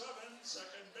 27, second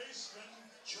baseman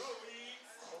Joey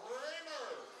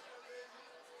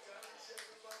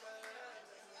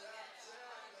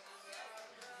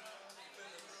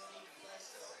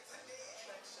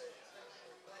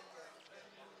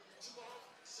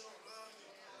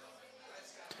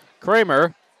Kramer.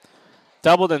 Kramer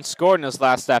doubled and scored in his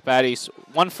last at-bat. He's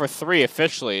 1 for 3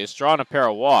 officially. He's drawn a pair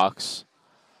of walks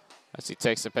as he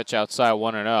takes the pitch outside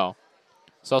 1-0.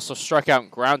 He's also struck out and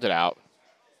grounded out.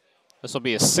 This will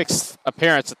be his 6th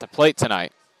appearance at the plate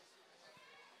tonight.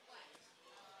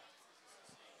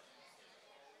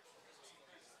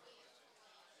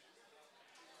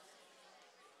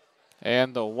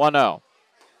 And the 1-0.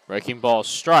 Breaking ball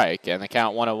strike, and the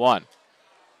count 1-1.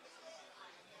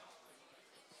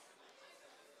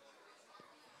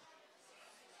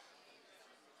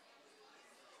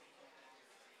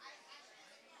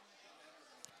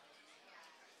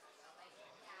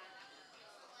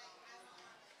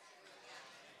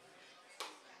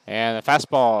 And the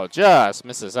fastball just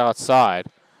misses outside.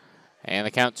 And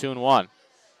the count 2-1.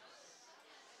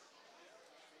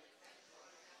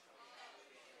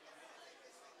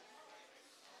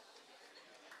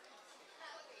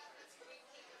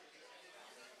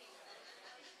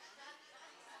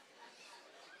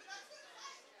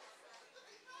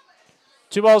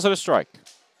 Two balls and a strike.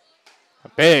 A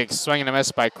big swing and a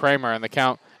miss by Kramer, and the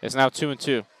count is now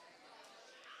 2-2.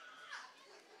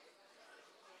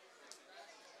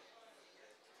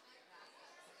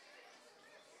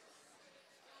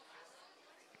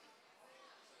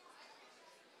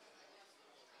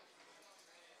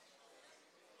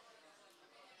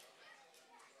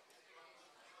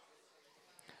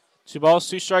 Two balls,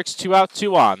 2 strikes, 2 out,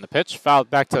 2 on. The pitch fouled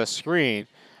back to the screen,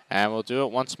 and we'll do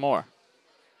it once more.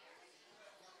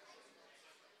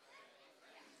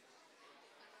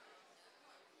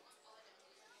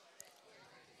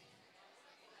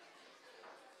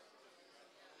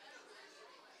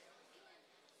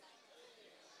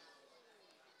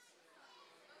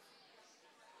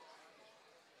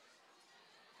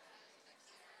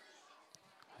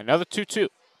 Another 2-2.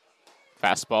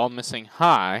 Fastball missing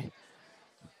high.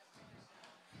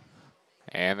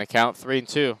 And the count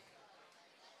 3-2.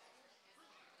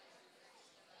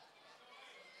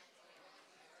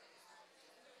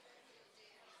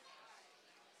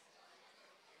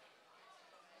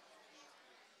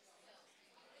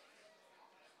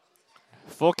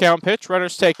 Full count pitch,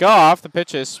 runners take off. The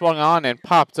pitch is swung on and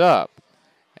popped up.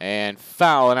 And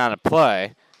foul and out of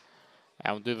play.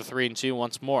 And we'll do the 3-2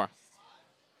 once more.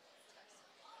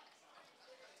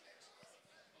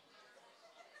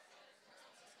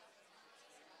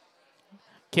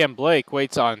 Cam Blake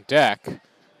waits on deck.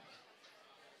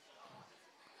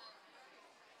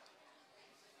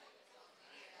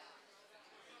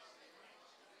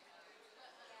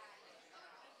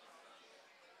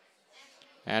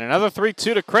 And another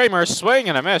 3-2 to Kramer. Swing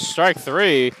and a miss. Strike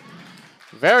 3.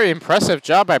 Very impressive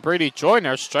job by Brady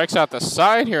Joyner. Strikes out the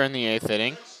side here in the 8th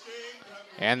inning.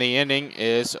 And the inning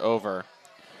is over.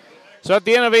 So at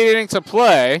the end of 8 innings of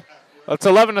play, it's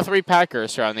 11-3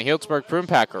 Packers here on the Healdsburg Prune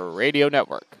Packer Radio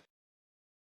Network.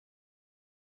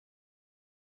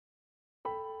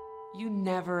 You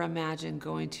never imagined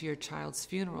going to your child's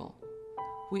funeral.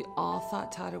 We all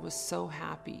thought Tyler was so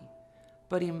happy,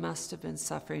 but he must have been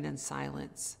suffering in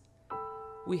silence.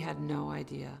 We had no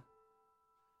idea.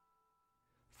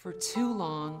 For too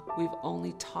long, we've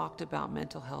only talked about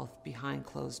mental health behind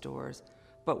closed doors,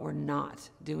 but we're not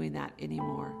doing that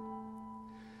anymore.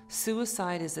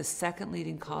 Suicide is the second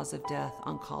leading cause of death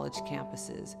on college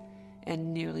campuses,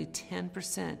 and nearly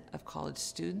 10% of college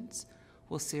students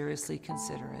will seriously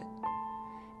consider it.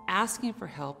 Asking for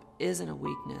help isn't a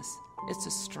weakness, it's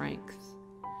a strength.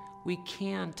 We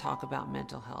can talk about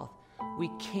mental health. We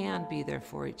can be there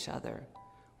for each other.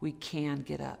 We can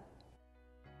get up.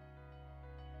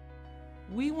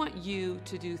 We want you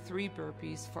to do 3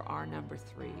 burpees for our number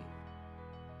 3.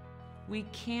 We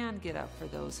can get up for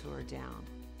those who are down.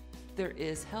 There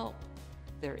is help.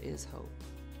 There is hope.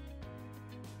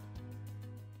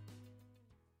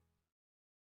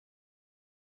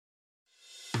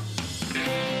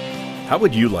 How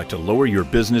would you like to lower your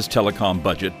business telecom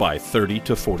budget by 30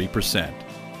 to 40%?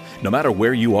 No matter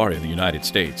where you are in the United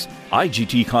States,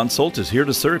 IGT Consult is here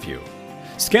to serve you.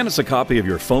 Scan us a copy of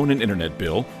your phone and internet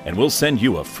bill, and we'll send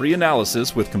you a free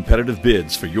analysis with competitive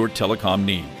bids for your telecom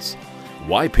needs.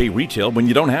 Why pay retail when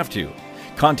you don't have to?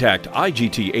 Contact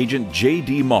IGT agent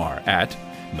J.D. Marr at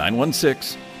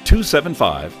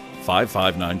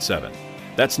 916-275-5597.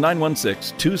 That's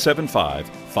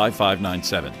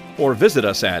 916-275-5597. Or visit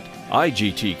us at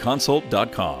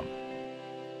igtconsult.com.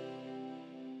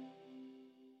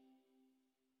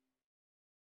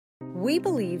 We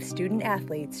believe student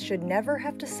athletes should never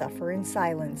have to suffer in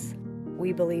silence.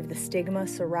 We believe the stigma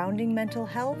surrounding mental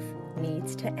health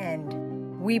needs to end.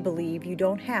 We believe you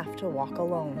don't have to walk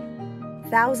alone.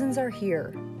 Thousands are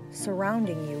here,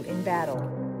 surrounding you in battle.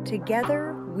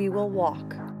 Together, we will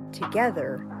walk.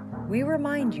 Together, we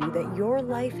remind you that your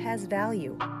life has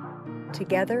value.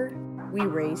 Together, we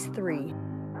raise 3,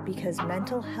 because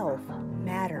mental health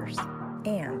matters,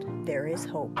 and there is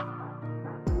hope.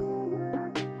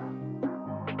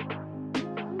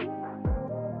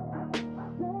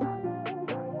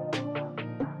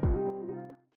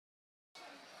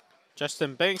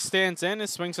 Justin Banks stands in and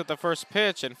swings at the first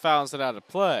pitch and fouls it out of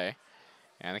play.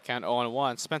 And the count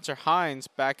 0-1. Spencer Hines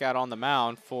back out on the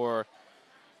mound for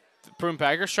the Prune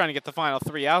Packers, trying to get the final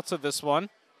 3 outs of this one.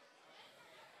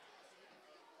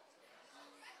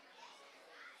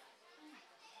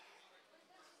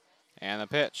 And the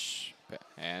pitch.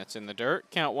 And it's in the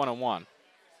dirt. Count 1-1.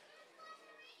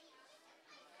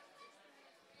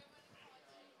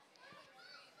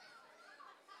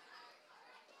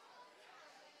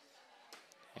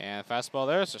 And fastball,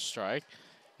 there's a strike.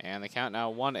 And the count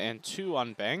now 1-2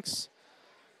 on Banks.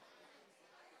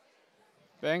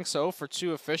 Banks 0 for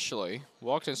 2 officially.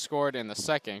 Walked and scored in the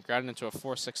second, grounded into a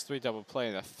 4-6-3 double play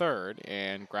in the third,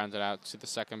 and grounded out to the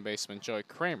second baseman, Joey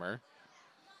Kramer,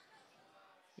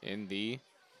 in the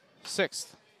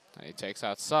 6th. And he takes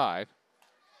outside.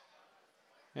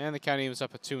 And the count evens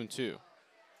up at 2-2.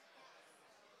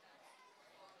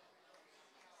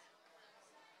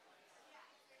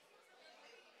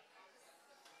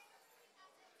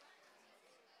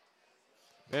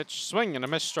 Pitch, swing, and a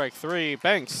miss, strike 3.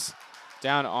 Banks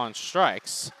down on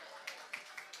strikes.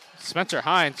 Spencer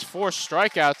Hines, 4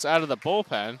 strikeouts out of the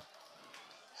bullpen.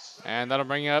 And that'll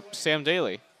bring up Sam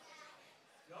Daly.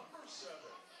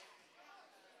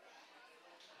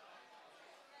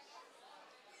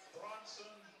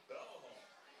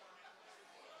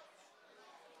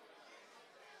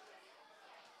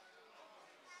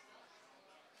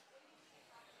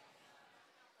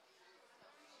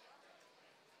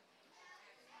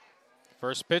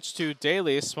 First pitch to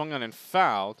Daly, swung on and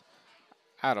fouled,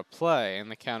 out of play, and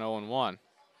the count 0-1.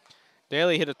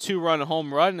 Daly hit a 2-run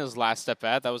home run in his last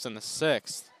at-bat. That was in the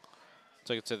 6th.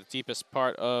 Took it to the deepest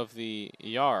part of the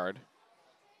yard.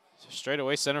 Straight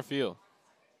away center field.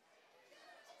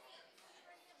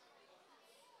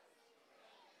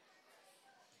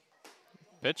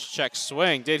 Pitch, check,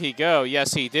 swing. Did he go?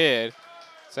 Yes, he did.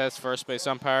 Says first base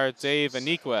umpire Dave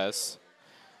Aniquez.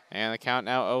 And the count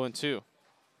now 0-2.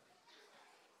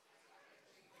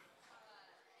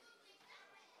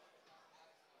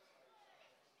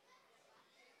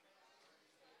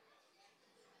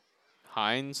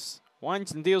 Hines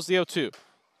winds and deals the 0-2.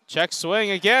 Check,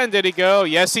 swing again. Did he go?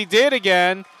 Yes, he did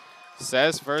again.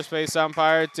 Says first base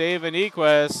umpire Dave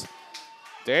Aniquez.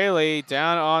 Daly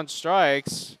down on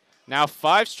strikes. Now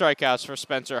 5 strikeouts for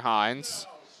Spencer Hines.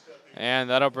 And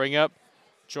that'll bring up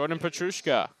Jordan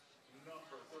Petrushka.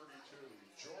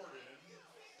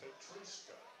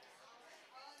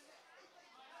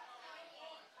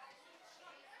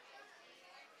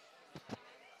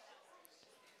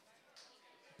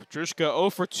 Petrushka 0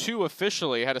 for 2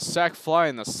 officially. Had a sac fly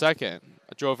in the second.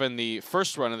 Drove in the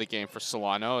first run of the game for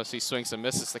Solano as he swings and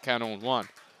misses the count 0-1.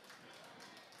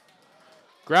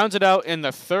 Grounded out in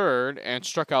the third and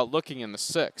struck out looking in the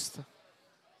 6th.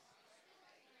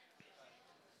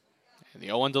 And the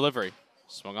 0-1 delivery.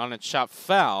 Swung on and chopped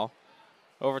foul.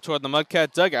 over toward the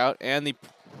Mudcat dugout, and the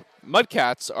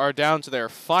Mudcats are down to their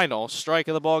final strike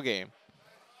of the ball game.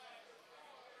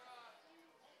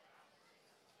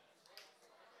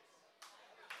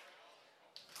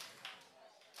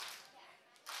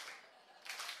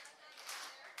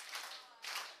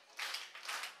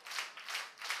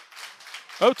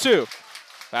 Oh, 2.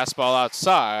 Fastball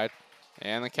outside,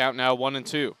 and the count now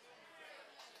 1-2.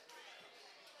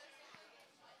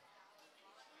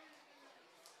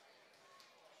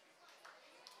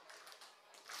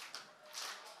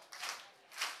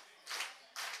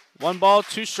 One ball,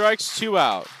 2 strikes, 2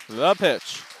 out. The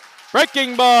pitch.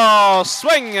 Breaking ball,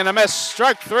 swing and a miss,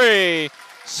 strike 3.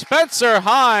 Spencer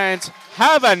Hines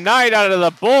have a night out of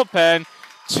the bullpen.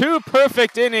 2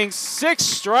 perfect innings, 6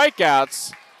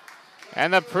 strikeouts.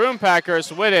 And the Prune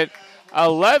Packers win it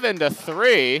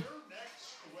 11-3.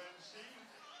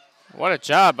 What a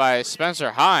job by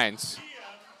Spencer Hines.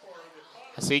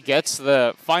 As he gets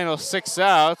the final 6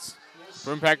 outs.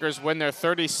 Prune Packers win their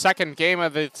 32nd game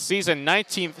of the season,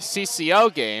 19th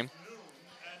CCL game.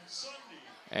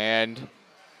 And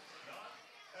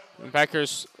Prune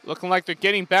Packers looking like they're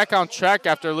getting back on track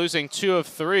after losing 2 of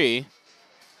 3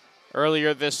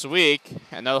 earlier this week.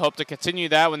 And they'll hope to continue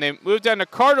that when they move down to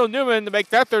Cardinal Newman to make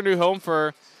that their new home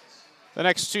for the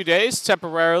next 2 days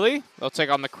temporarily. They'll take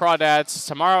on the Crawdads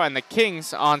tomorrow and the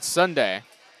Kings on Sunday.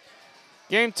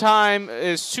 Game time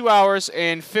is 2 hours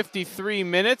and 53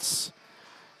 minutes.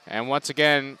 And once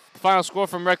again, final score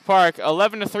from Rec Park,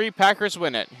 11-3, Packers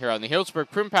win it here on the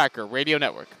Healdsburg Prune Packer Radio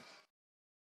Network.